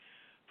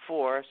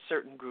for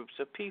certain groups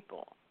of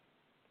people?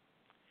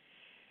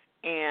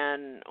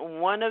 And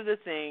one of the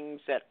things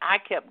that I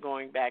kept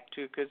going back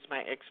to, because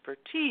my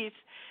expertise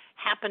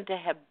happened to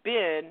have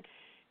been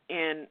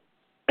in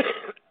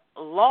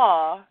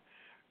law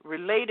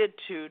related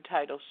to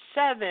Title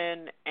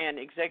VII and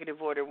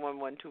Executive Order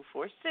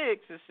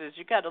 11246, it says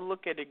you got to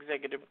look at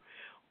Executive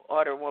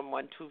Order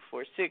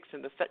 11246,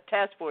 and the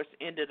task force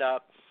ended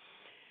up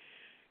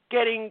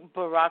getting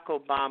Barack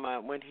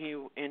Obama when he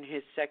in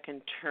his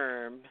second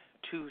term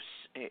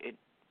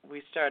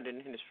we started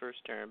in his first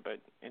term, but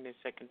in his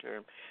second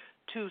term,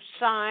 to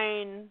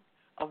sign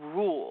a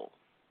rule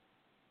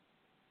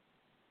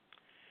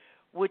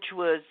which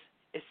was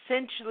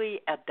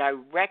essentially a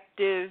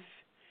directive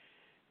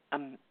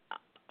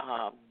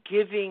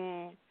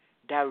giving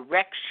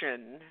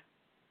direction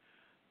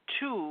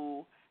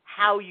to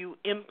how you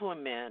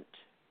implement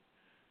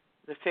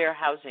the Fair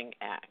Housing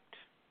Act.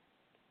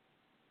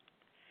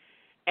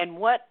 And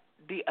what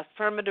the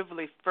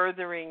affirmatively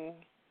furthering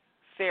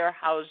fair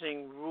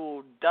housing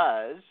rule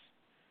does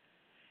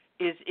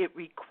is it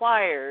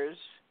requires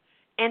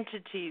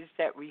entities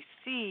that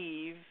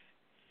receive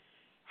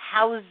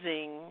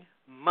housing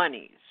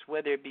monies,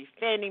 whether it be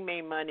Fannie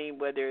Mae money,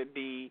 whether it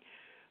be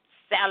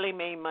Sallie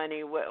Mae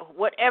money,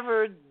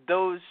 whatever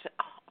those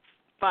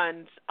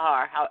funds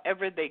are,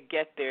 however they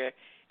get there,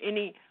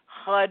 any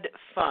HUD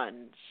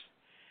funds,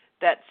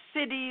 that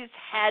cities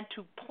had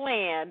to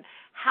plan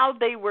how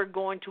they were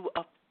going to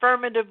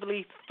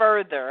affirmatively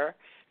further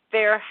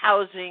fair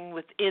housing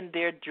within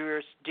their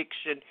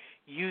jurisdiction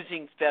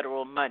using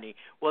federal money.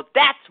 Well,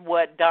 that's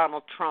what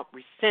Donald Trump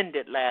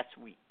rescinded last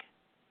week.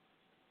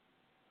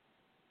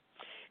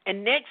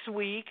 And next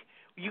week,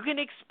 you can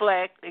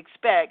expect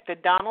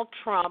that Donald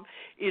Trump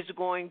is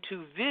going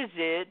to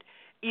visit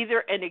either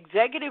an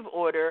executive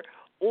order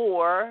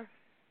or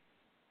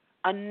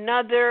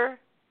another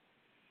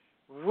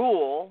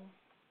rule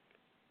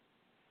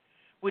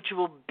which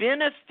will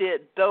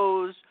benefit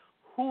those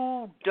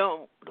who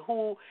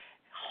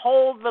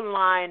hold the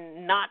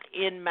line not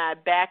in my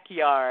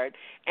backyard,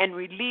 and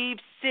relieve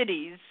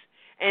cities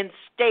and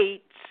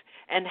states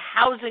and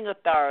housing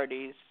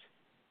authorities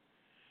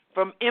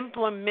from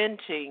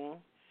implementing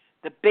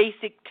the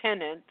basic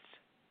tenets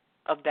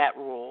of that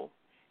rule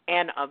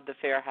and of the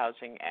Fair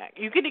Housing Act.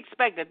 You can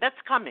expect that.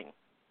 That's coming.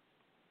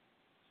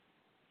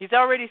 He's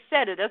already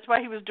said it. That's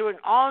why he was doing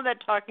all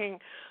that talking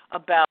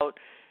about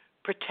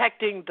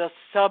protecting the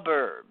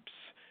suburbs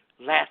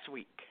last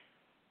week.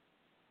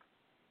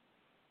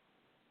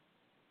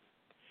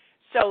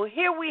 So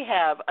here we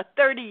have a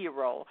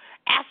 30-year-old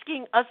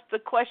asking us the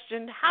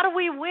question, how do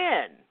we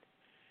win?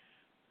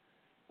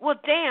 Well,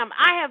 damn,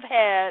 I have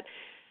had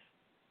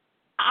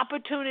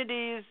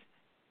opportunities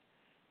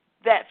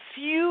that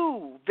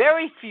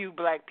very few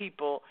black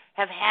people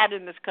have had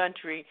in this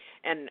country,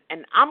 and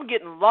I'm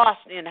getting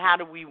lost in how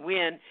do we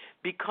win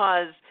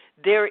because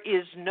there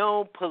is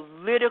no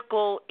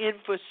political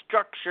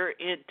infrastructure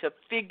to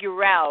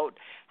figure out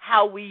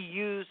how we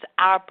use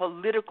our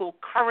political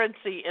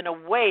currency in a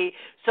way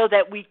so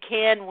that we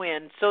can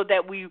win, so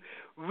that we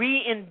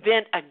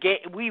reinvent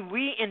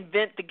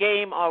the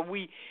game, or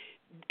we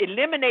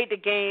eliminate the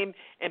game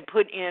and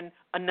put in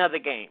another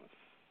game.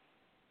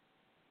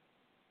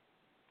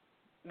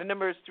 The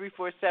number is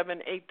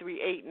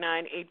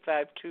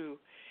 347-838-9852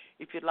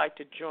 if you'd like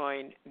to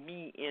join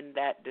me in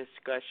that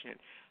discussion.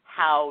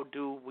 How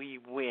do we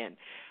win?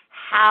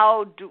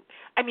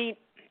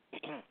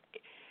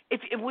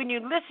 When you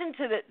listen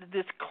to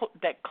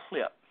that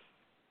clip,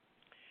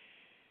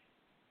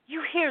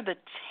 you hear the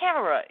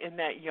terror in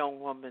that young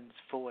woman's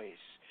voice.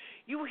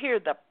 You hear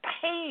the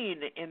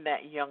pain in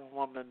that young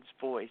woman's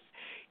voice.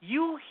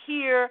 You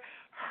hear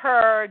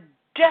her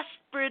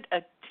desperate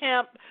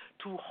attempt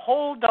to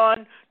hold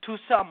on to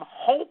some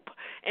hope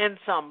and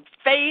some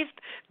faith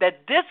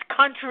that this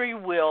country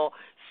will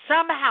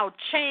somehow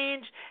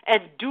change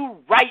and do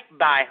right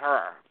by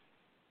her.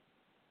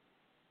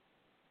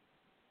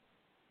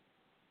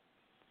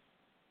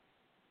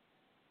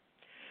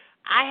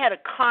 I had a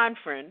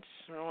conference,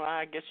 well,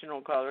 I guess you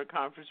don't call it a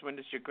conference when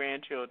it's your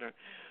grandchildren,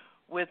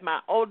 with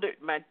my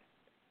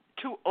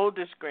two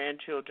oldest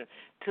grandchildren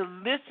to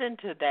listen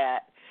to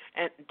that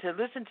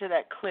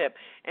clip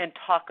and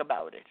talk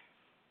about it.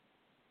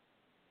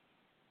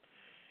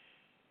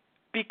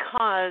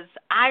 Because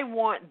I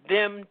want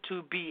them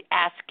to be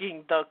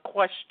asking the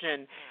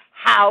question,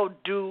 how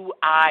do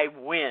I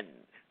win?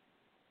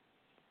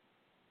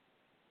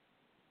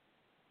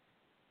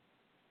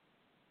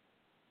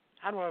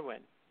 How do I win?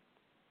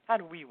 How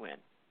do we win?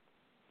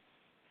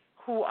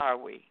 Who are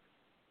we?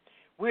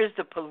 Where's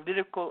the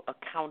political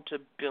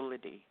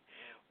accountability?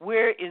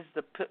 Where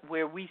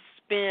we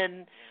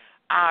spend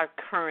our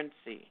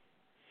currency?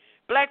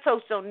 Black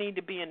folks don't need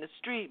to be in the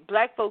street.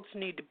 Black folks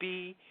need to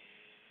be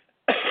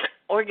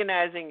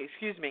organizing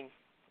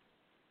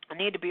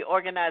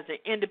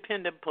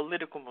independent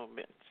political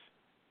movements.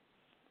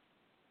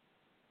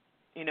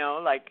 You know,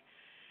 like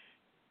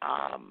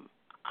I've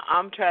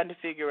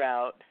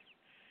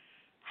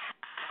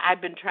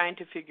been trying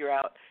to figure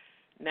out,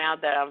 now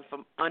that I'm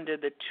from under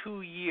the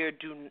 2-year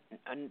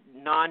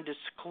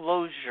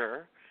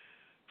non-disclosure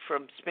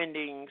from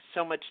spending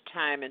so much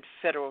time in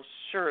federal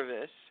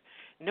service,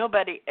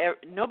 nobody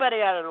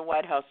out of the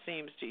White House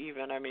seems to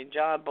even.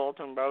 John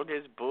Bolton wrote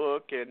his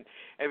book, and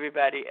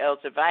everybody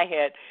else. If I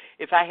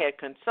had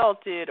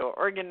consulted or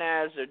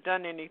organized or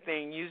done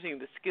anything using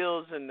the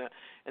skills and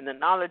and the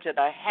knowledge that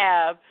I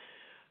have,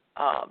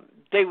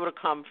 they would have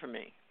come for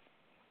me.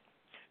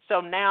 So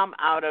now I'm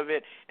out of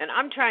it, and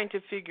I'm trying to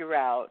figure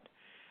out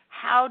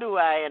how do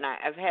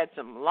I've had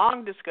some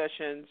long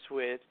discussions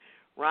with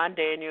Ron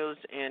Daniels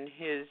and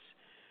his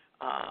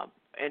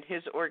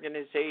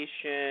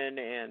organization,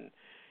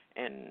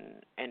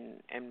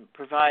 and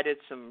provided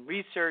some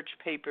research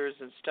papers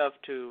and stuff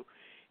to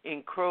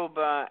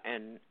Incroba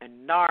and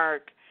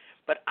NARC.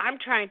 But I'm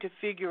trying to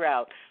figure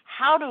out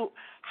how do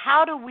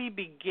we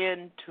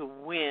begin to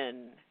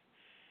win,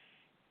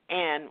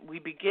 and we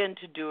begin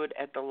to do it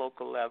at the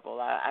local level.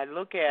 I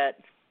look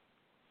at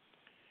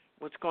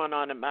what's going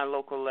on at my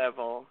local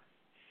level,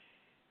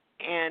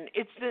 and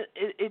it's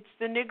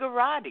the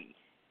niggerati.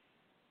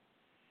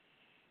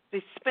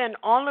 They spend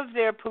all of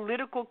their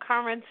political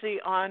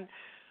currency on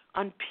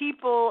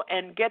people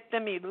and get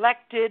them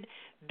elected.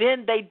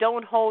 Then they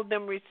don't hold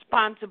them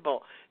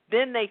responsible.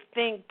 Then they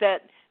think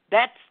that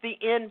that's the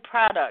end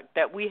product,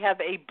 that we have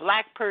a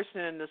black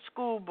person in the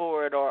school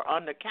board or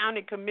on the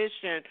county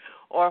commission,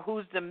 or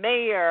who's the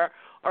mayor,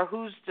 or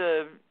who's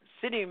the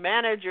city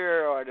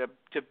manager, or the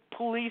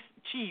police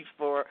chief,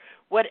 or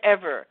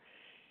whatever.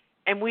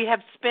 And we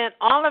have spent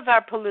all of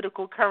our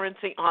political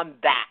currency on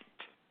that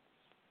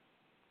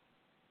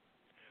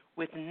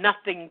with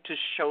nothing to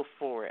show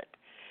for it.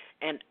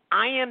 And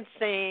I am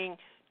saying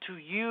to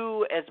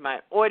you as my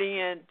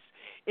audience,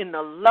 in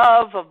the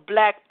love of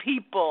black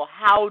people,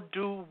 how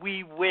do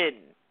we win?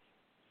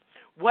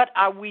 What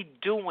are we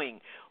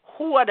doing?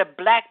 Who are the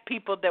black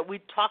people that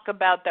we talk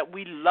about that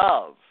we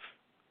love?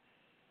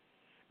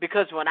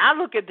 Because when I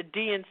look at the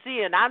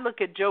DNC and I look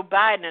at Joe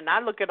Biden and I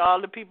look at all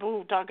the people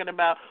who are talking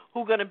about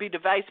who's going to be the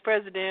vice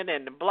president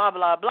and blah,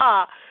 blah,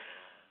 blah,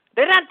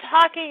 they're not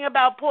talking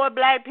about poor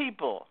black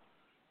people,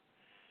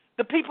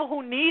 the people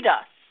who need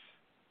us.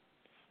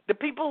 The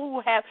people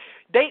who have,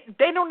 they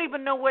don't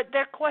even know what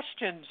their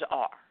questions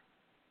are.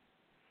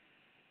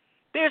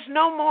 There's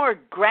no more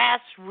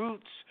grassroots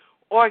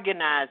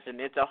organizing.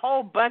 It's a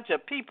whole bunch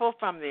of people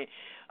from the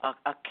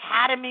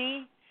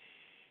academy,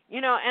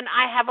 and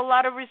I have a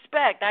lot of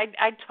respect.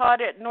 I taught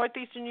at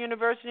Northeastern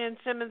University and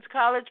Simmons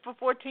College for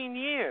 14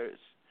 years.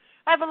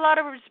 I have a lot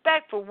of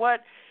respect for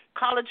what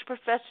college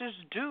professors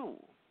do.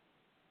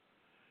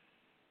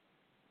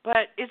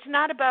 But it's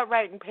not about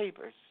writing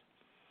papers.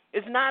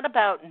 It's not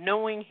about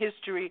knowing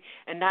history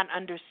and not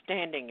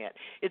understanding it.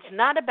 It's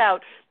not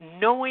about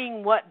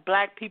knowing what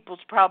black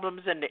people's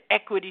problems and the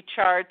equity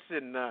charts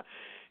and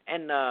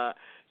the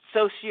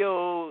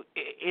socio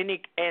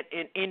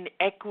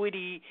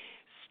inequity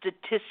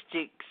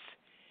statistics.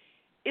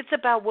 It's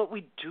about what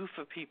we do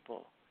for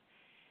people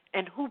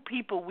and who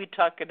people we're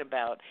talking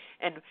about,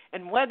 and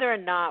whether or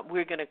not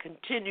we're going to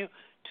continue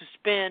to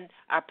spend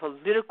our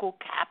political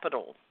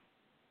capital.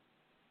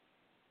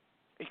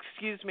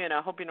 Excuse me, and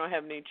I hope you don't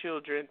have any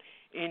children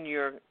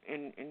near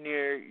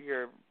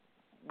your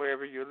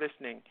wherever you're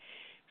listening.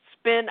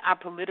 Spend our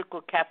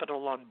political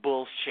capital on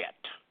bullshit.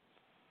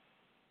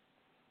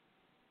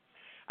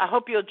 I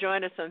hope you'll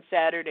join us on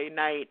Saturday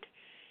night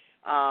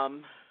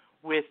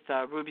with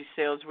Ruby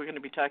Sales. We're going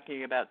to be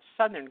talking about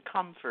Southern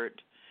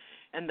comfort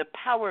and the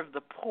power of the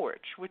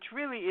porch, which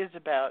really is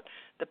about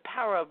the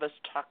power of us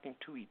talking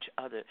to each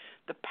other,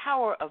 the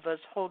power of us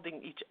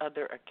holding each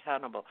other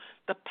accountable,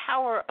 the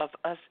power of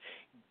us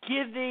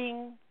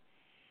giving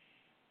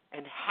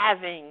and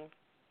having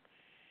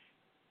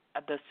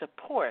the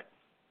support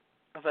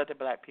of other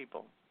black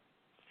people.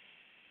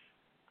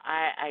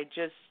 I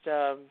just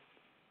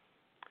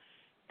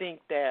think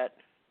that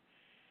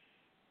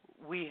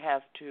we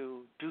have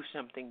to do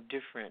something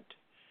different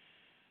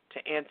to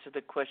answer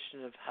the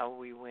question of how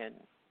we win.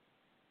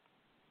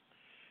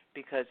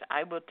 Because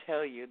I will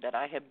tell you that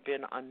I have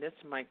been on this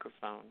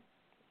microphone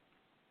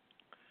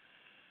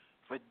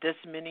for this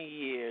many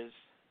years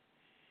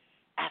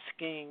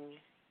asking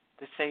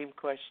the same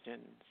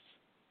questions,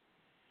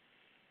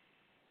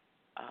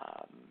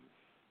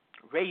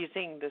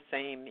 raising the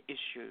same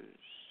issues.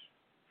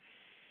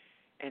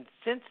 And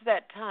since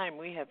that time,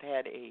 we have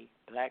had a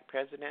black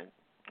president,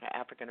 an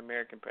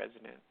African-American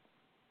president.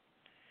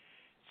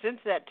 Since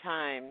that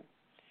time,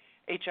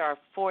 H.R.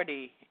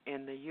 40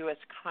 in the U.S.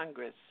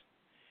 Congress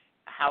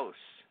House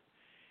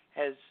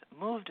has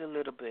moved a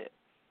little bit.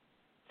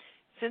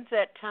 Since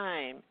that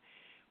time,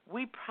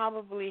 we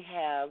probably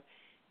have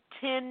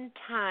 10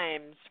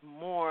 times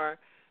more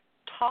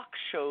talk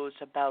shows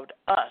about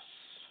us.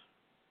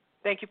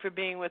 Thank you for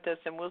being with us,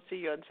 and we'll see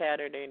you on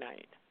Saturday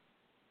night.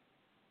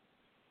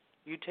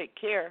 You take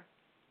care.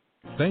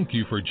 Thank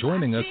you for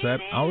joining us at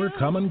Our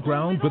Common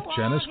Ground with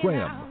Janice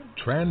Graham,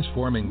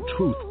 transforming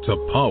truth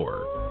to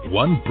power,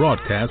 one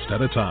broadcast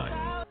at a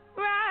time.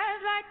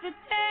 Rise like the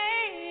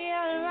day,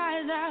 I'll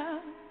rise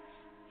up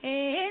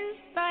in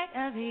spite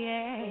of the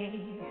air.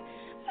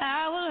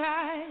 I will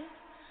rise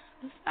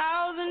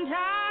 1,000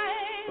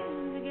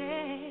 times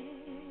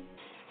again.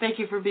 Thank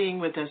you for being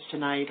with us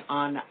tonight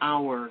on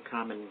Our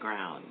Common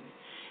Ground.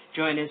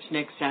 Join us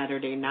next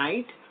Saturday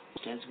night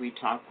as we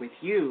talk with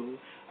you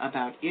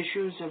about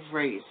issues of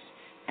race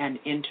and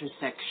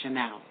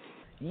intersectionality.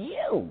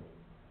 You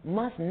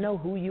must know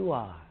who you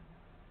are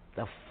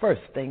the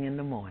first thing in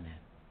the morning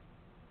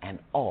and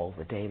all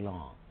the day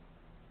long.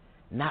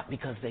 Not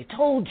because they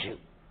told you,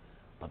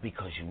 but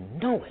because you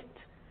know it,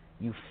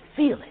 you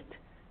feel it,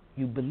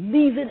 you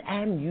believe it,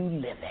 and you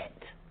live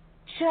it.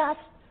 Just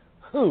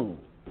who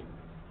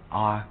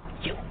are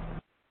you?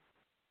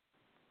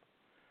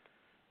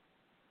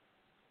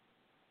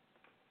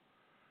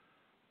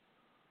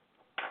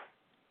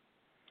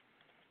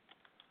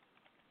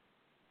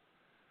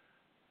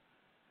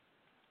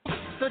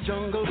 The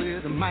jungle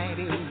with a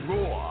mighty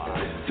roar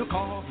took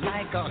off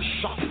like a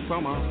shot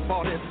from a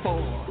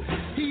 44.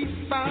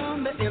 He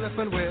found the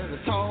elephant where the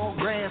tall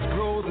grass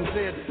grows and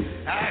said,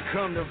 I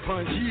come to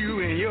punch you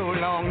in your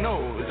long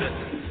nose.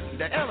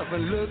 The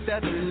elephant looked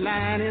at the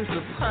lion in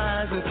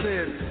surprise and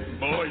said,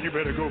 boy, you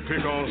better go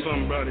pick on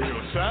somebody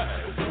your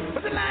size.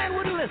 But the lion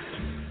wouldn't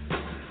listen.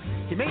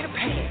 He made a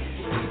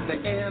pass.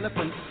 The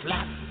elephant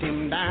slapped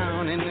him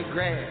down in the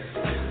grass.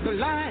 The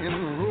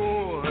lion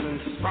roared and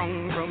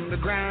sprung from the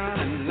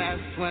ground, and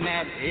that's when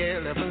that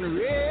elephant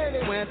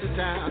really went to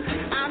town.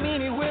 I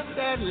mean, he whipped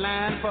that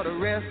lion for the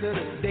rest of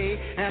the day,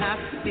 and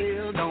I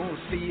still don't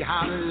see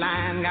how the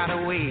lion got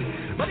away.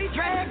 But he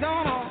dragged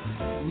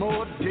on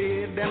more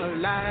dead than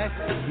alive,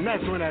 and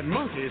that's when that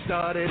monkey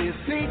started his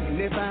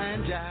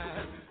signifying jive.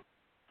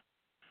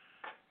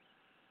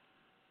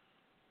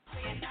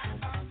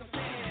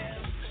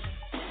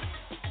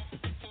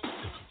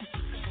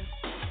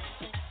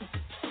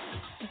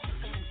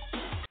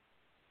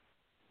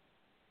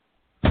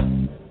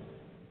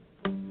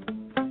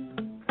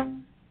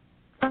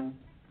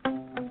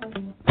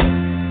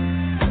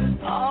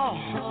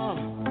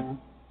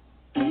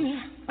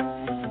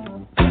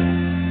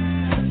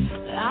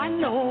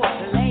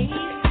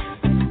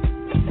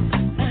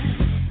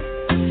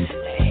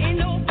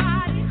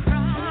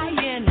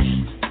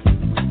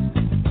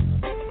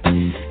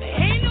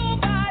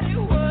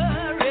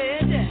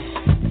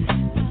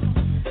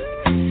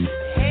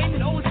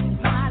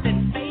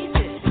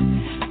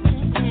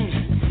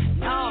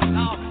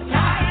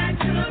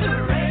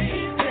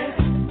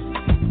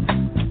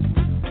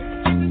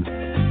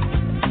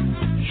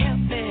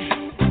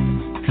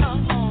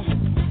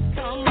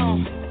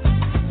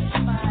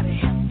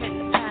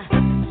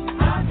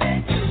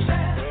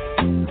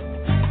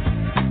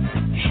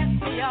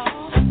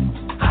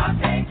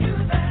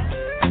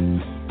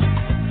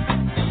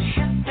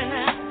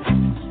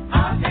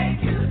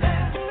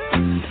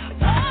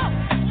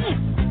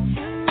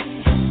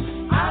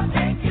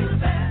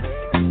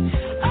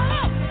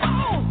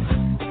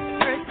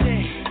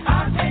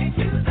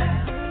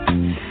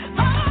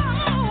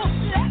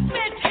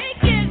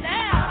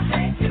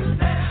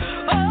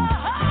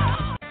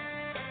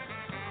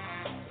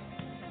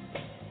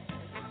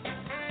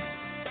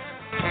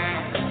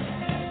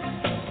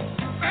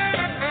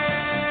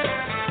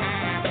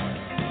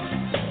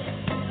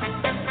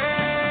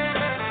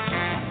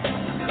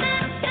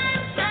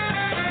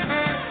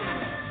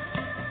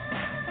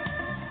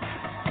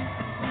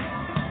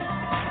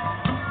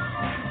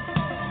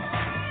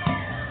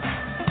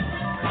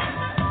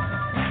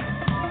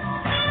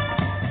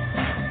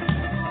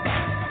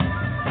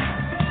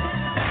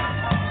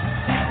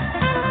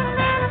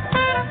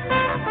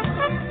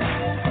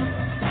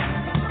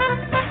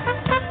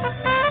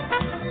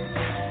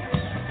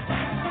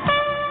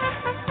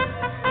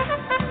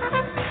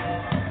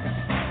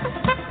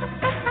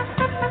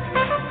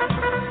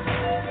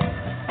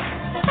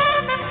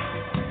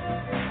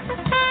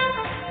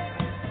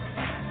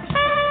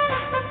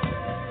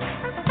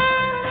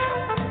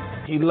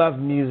 He loved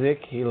music.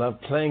 He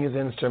loved playing his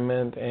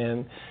instrument,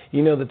 and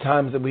the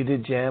times that we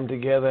did jam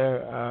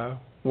together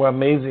were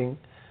amazing.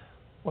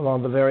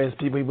 Along the various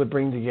people he would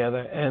bring together,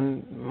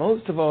 and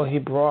most of all, he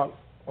brought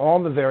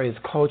all the various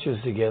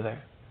cultures together.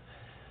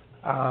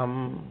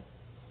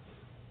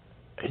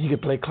 He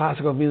could play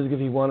classical music if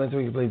he wanted to.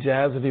 He could play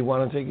jazz if he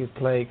wanted to. He could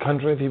play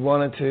country if he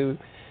wanted to.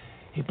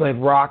 He played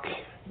rock.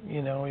 He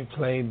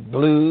played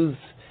blues.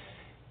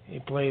 He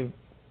played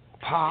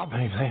pop.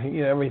 He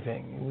played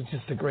everything. He was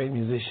just a great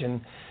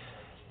musician.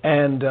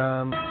 And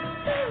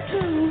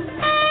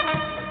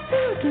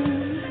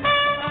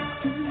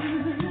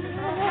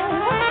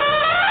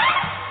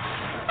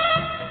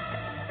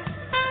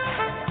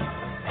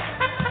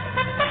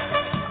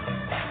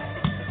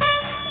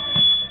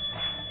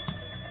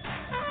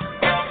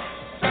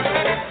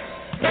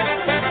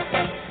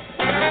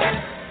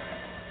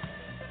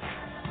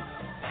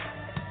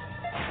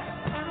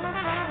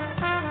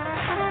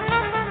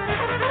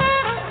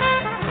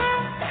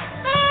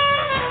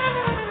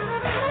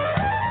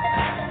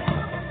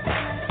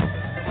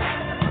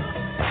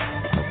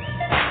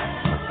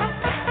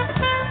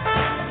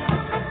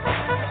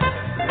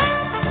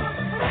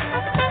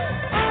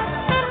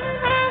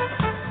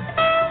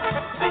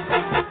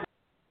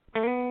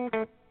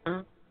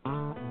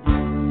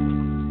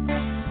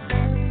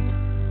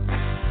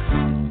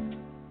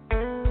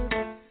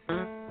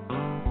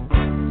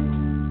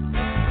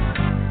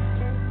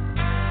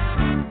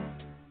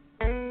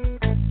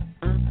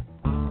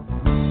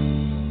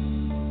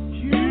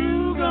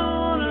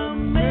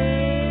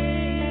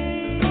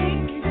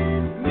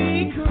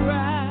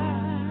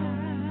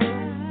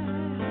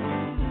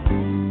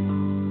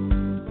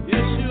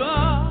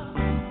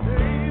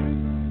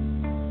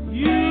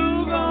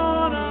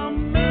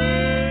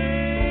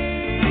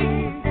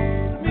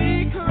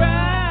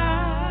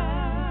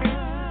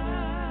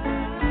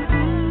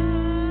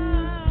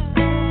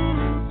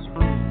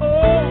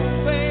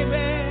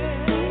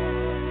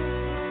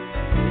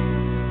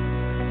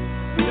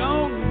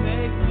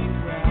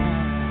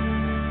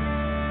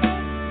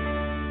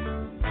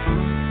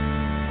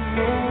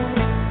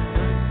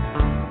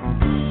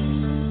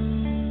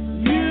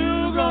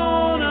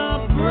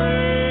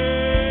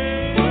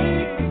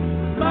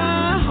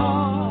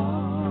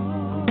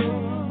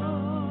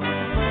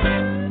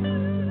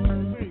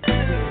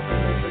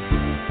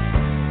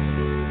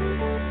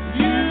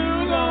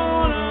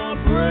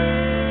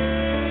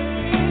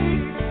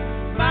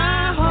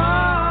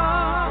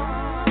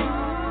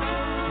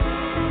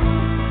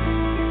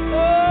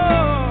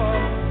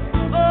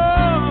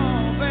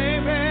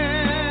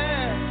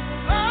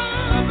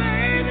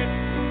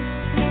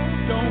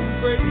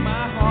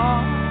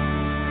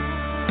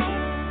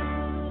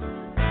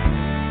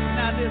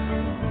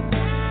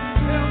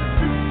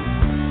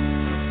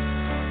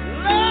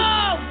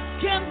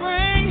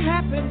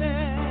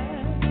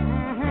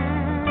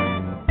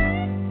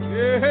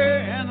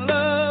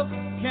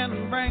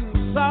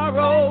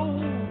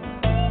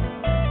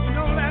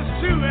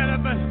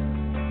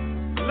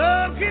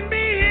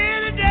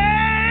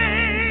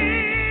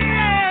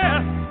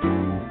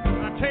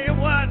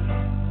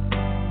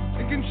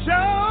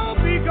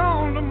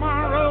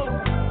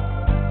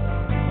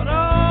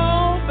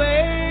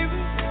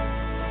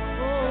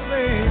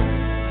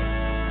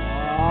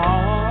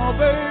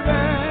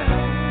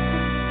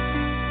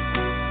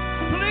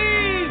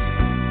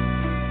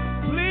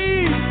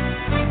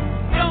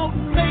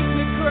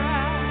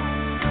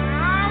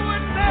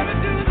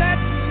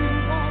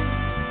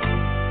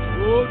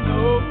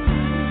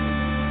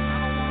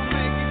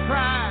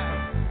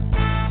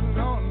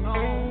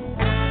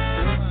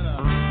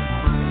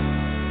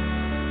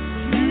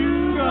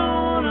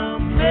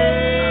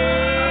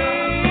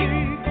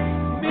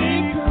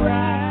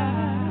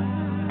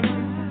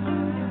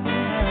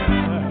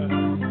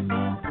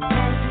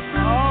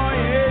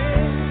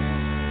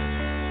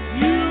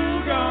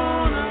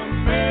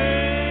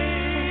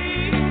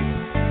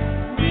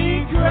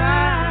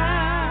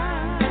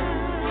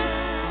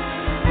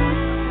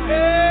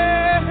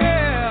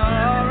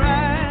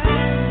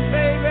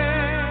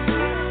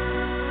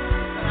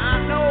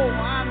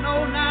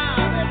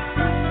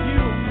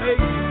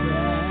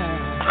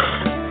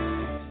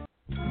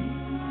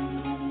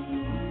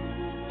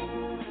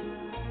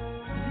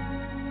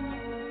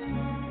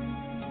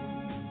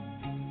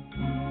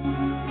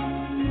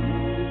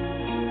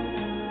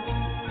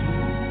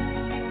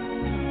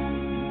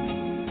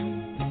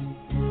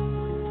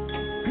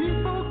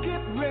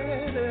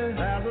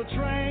the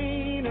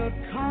train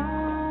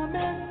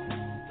a-coming.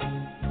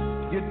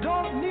 You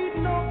don't need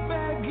no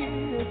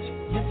baggage,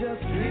 you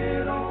just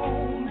get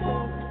on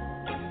board.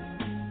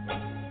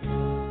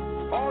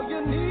 All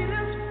you need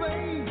is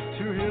faith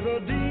to hear the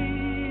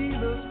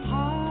dealers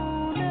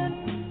horning.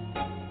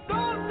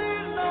 Don't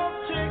need no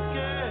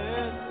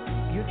ticket,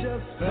 you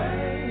just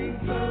thank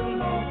the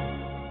Lord.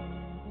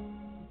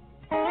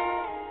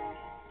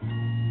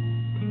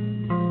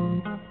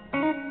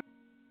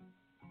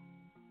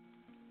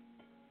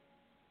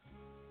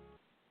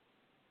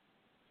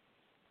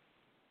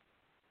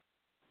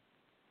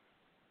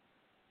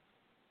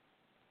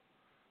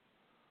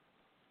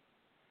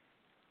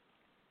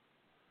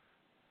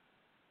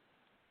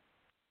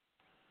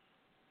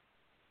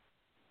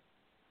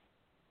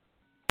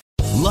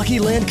 Lucky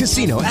Land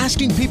Casino,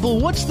 asking people,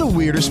 what's the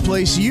weirdest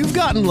place you've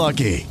gotten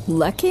lucky?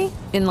 Lucky?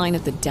 In line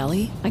at the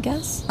deli, I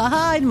guess?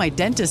 Aha, in my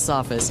dentist's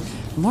office.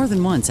 More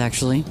than once,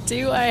 actually.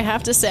 Do I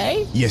have to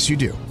say? Yes, you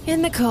do.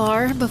 In the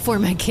car before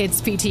my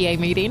kids' PTA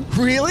meeting.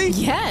 Really?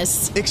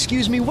 Yes.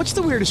 Excuse me, what's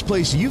the weirdest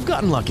place you've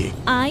gotten lucky?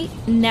 I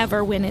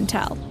never win and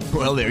tell.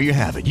 Well, there you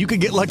have it. You can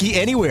get lucky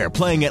anywhere,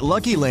 playing at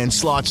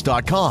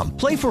LuckyLandSlots.com.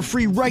 Play for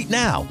free right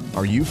now.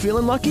 Are you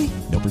feeling lucky?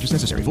 No purchase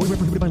necessary. Void where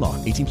prohibited by law.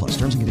 18+.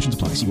 Terms and conditions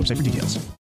apply. See website for details.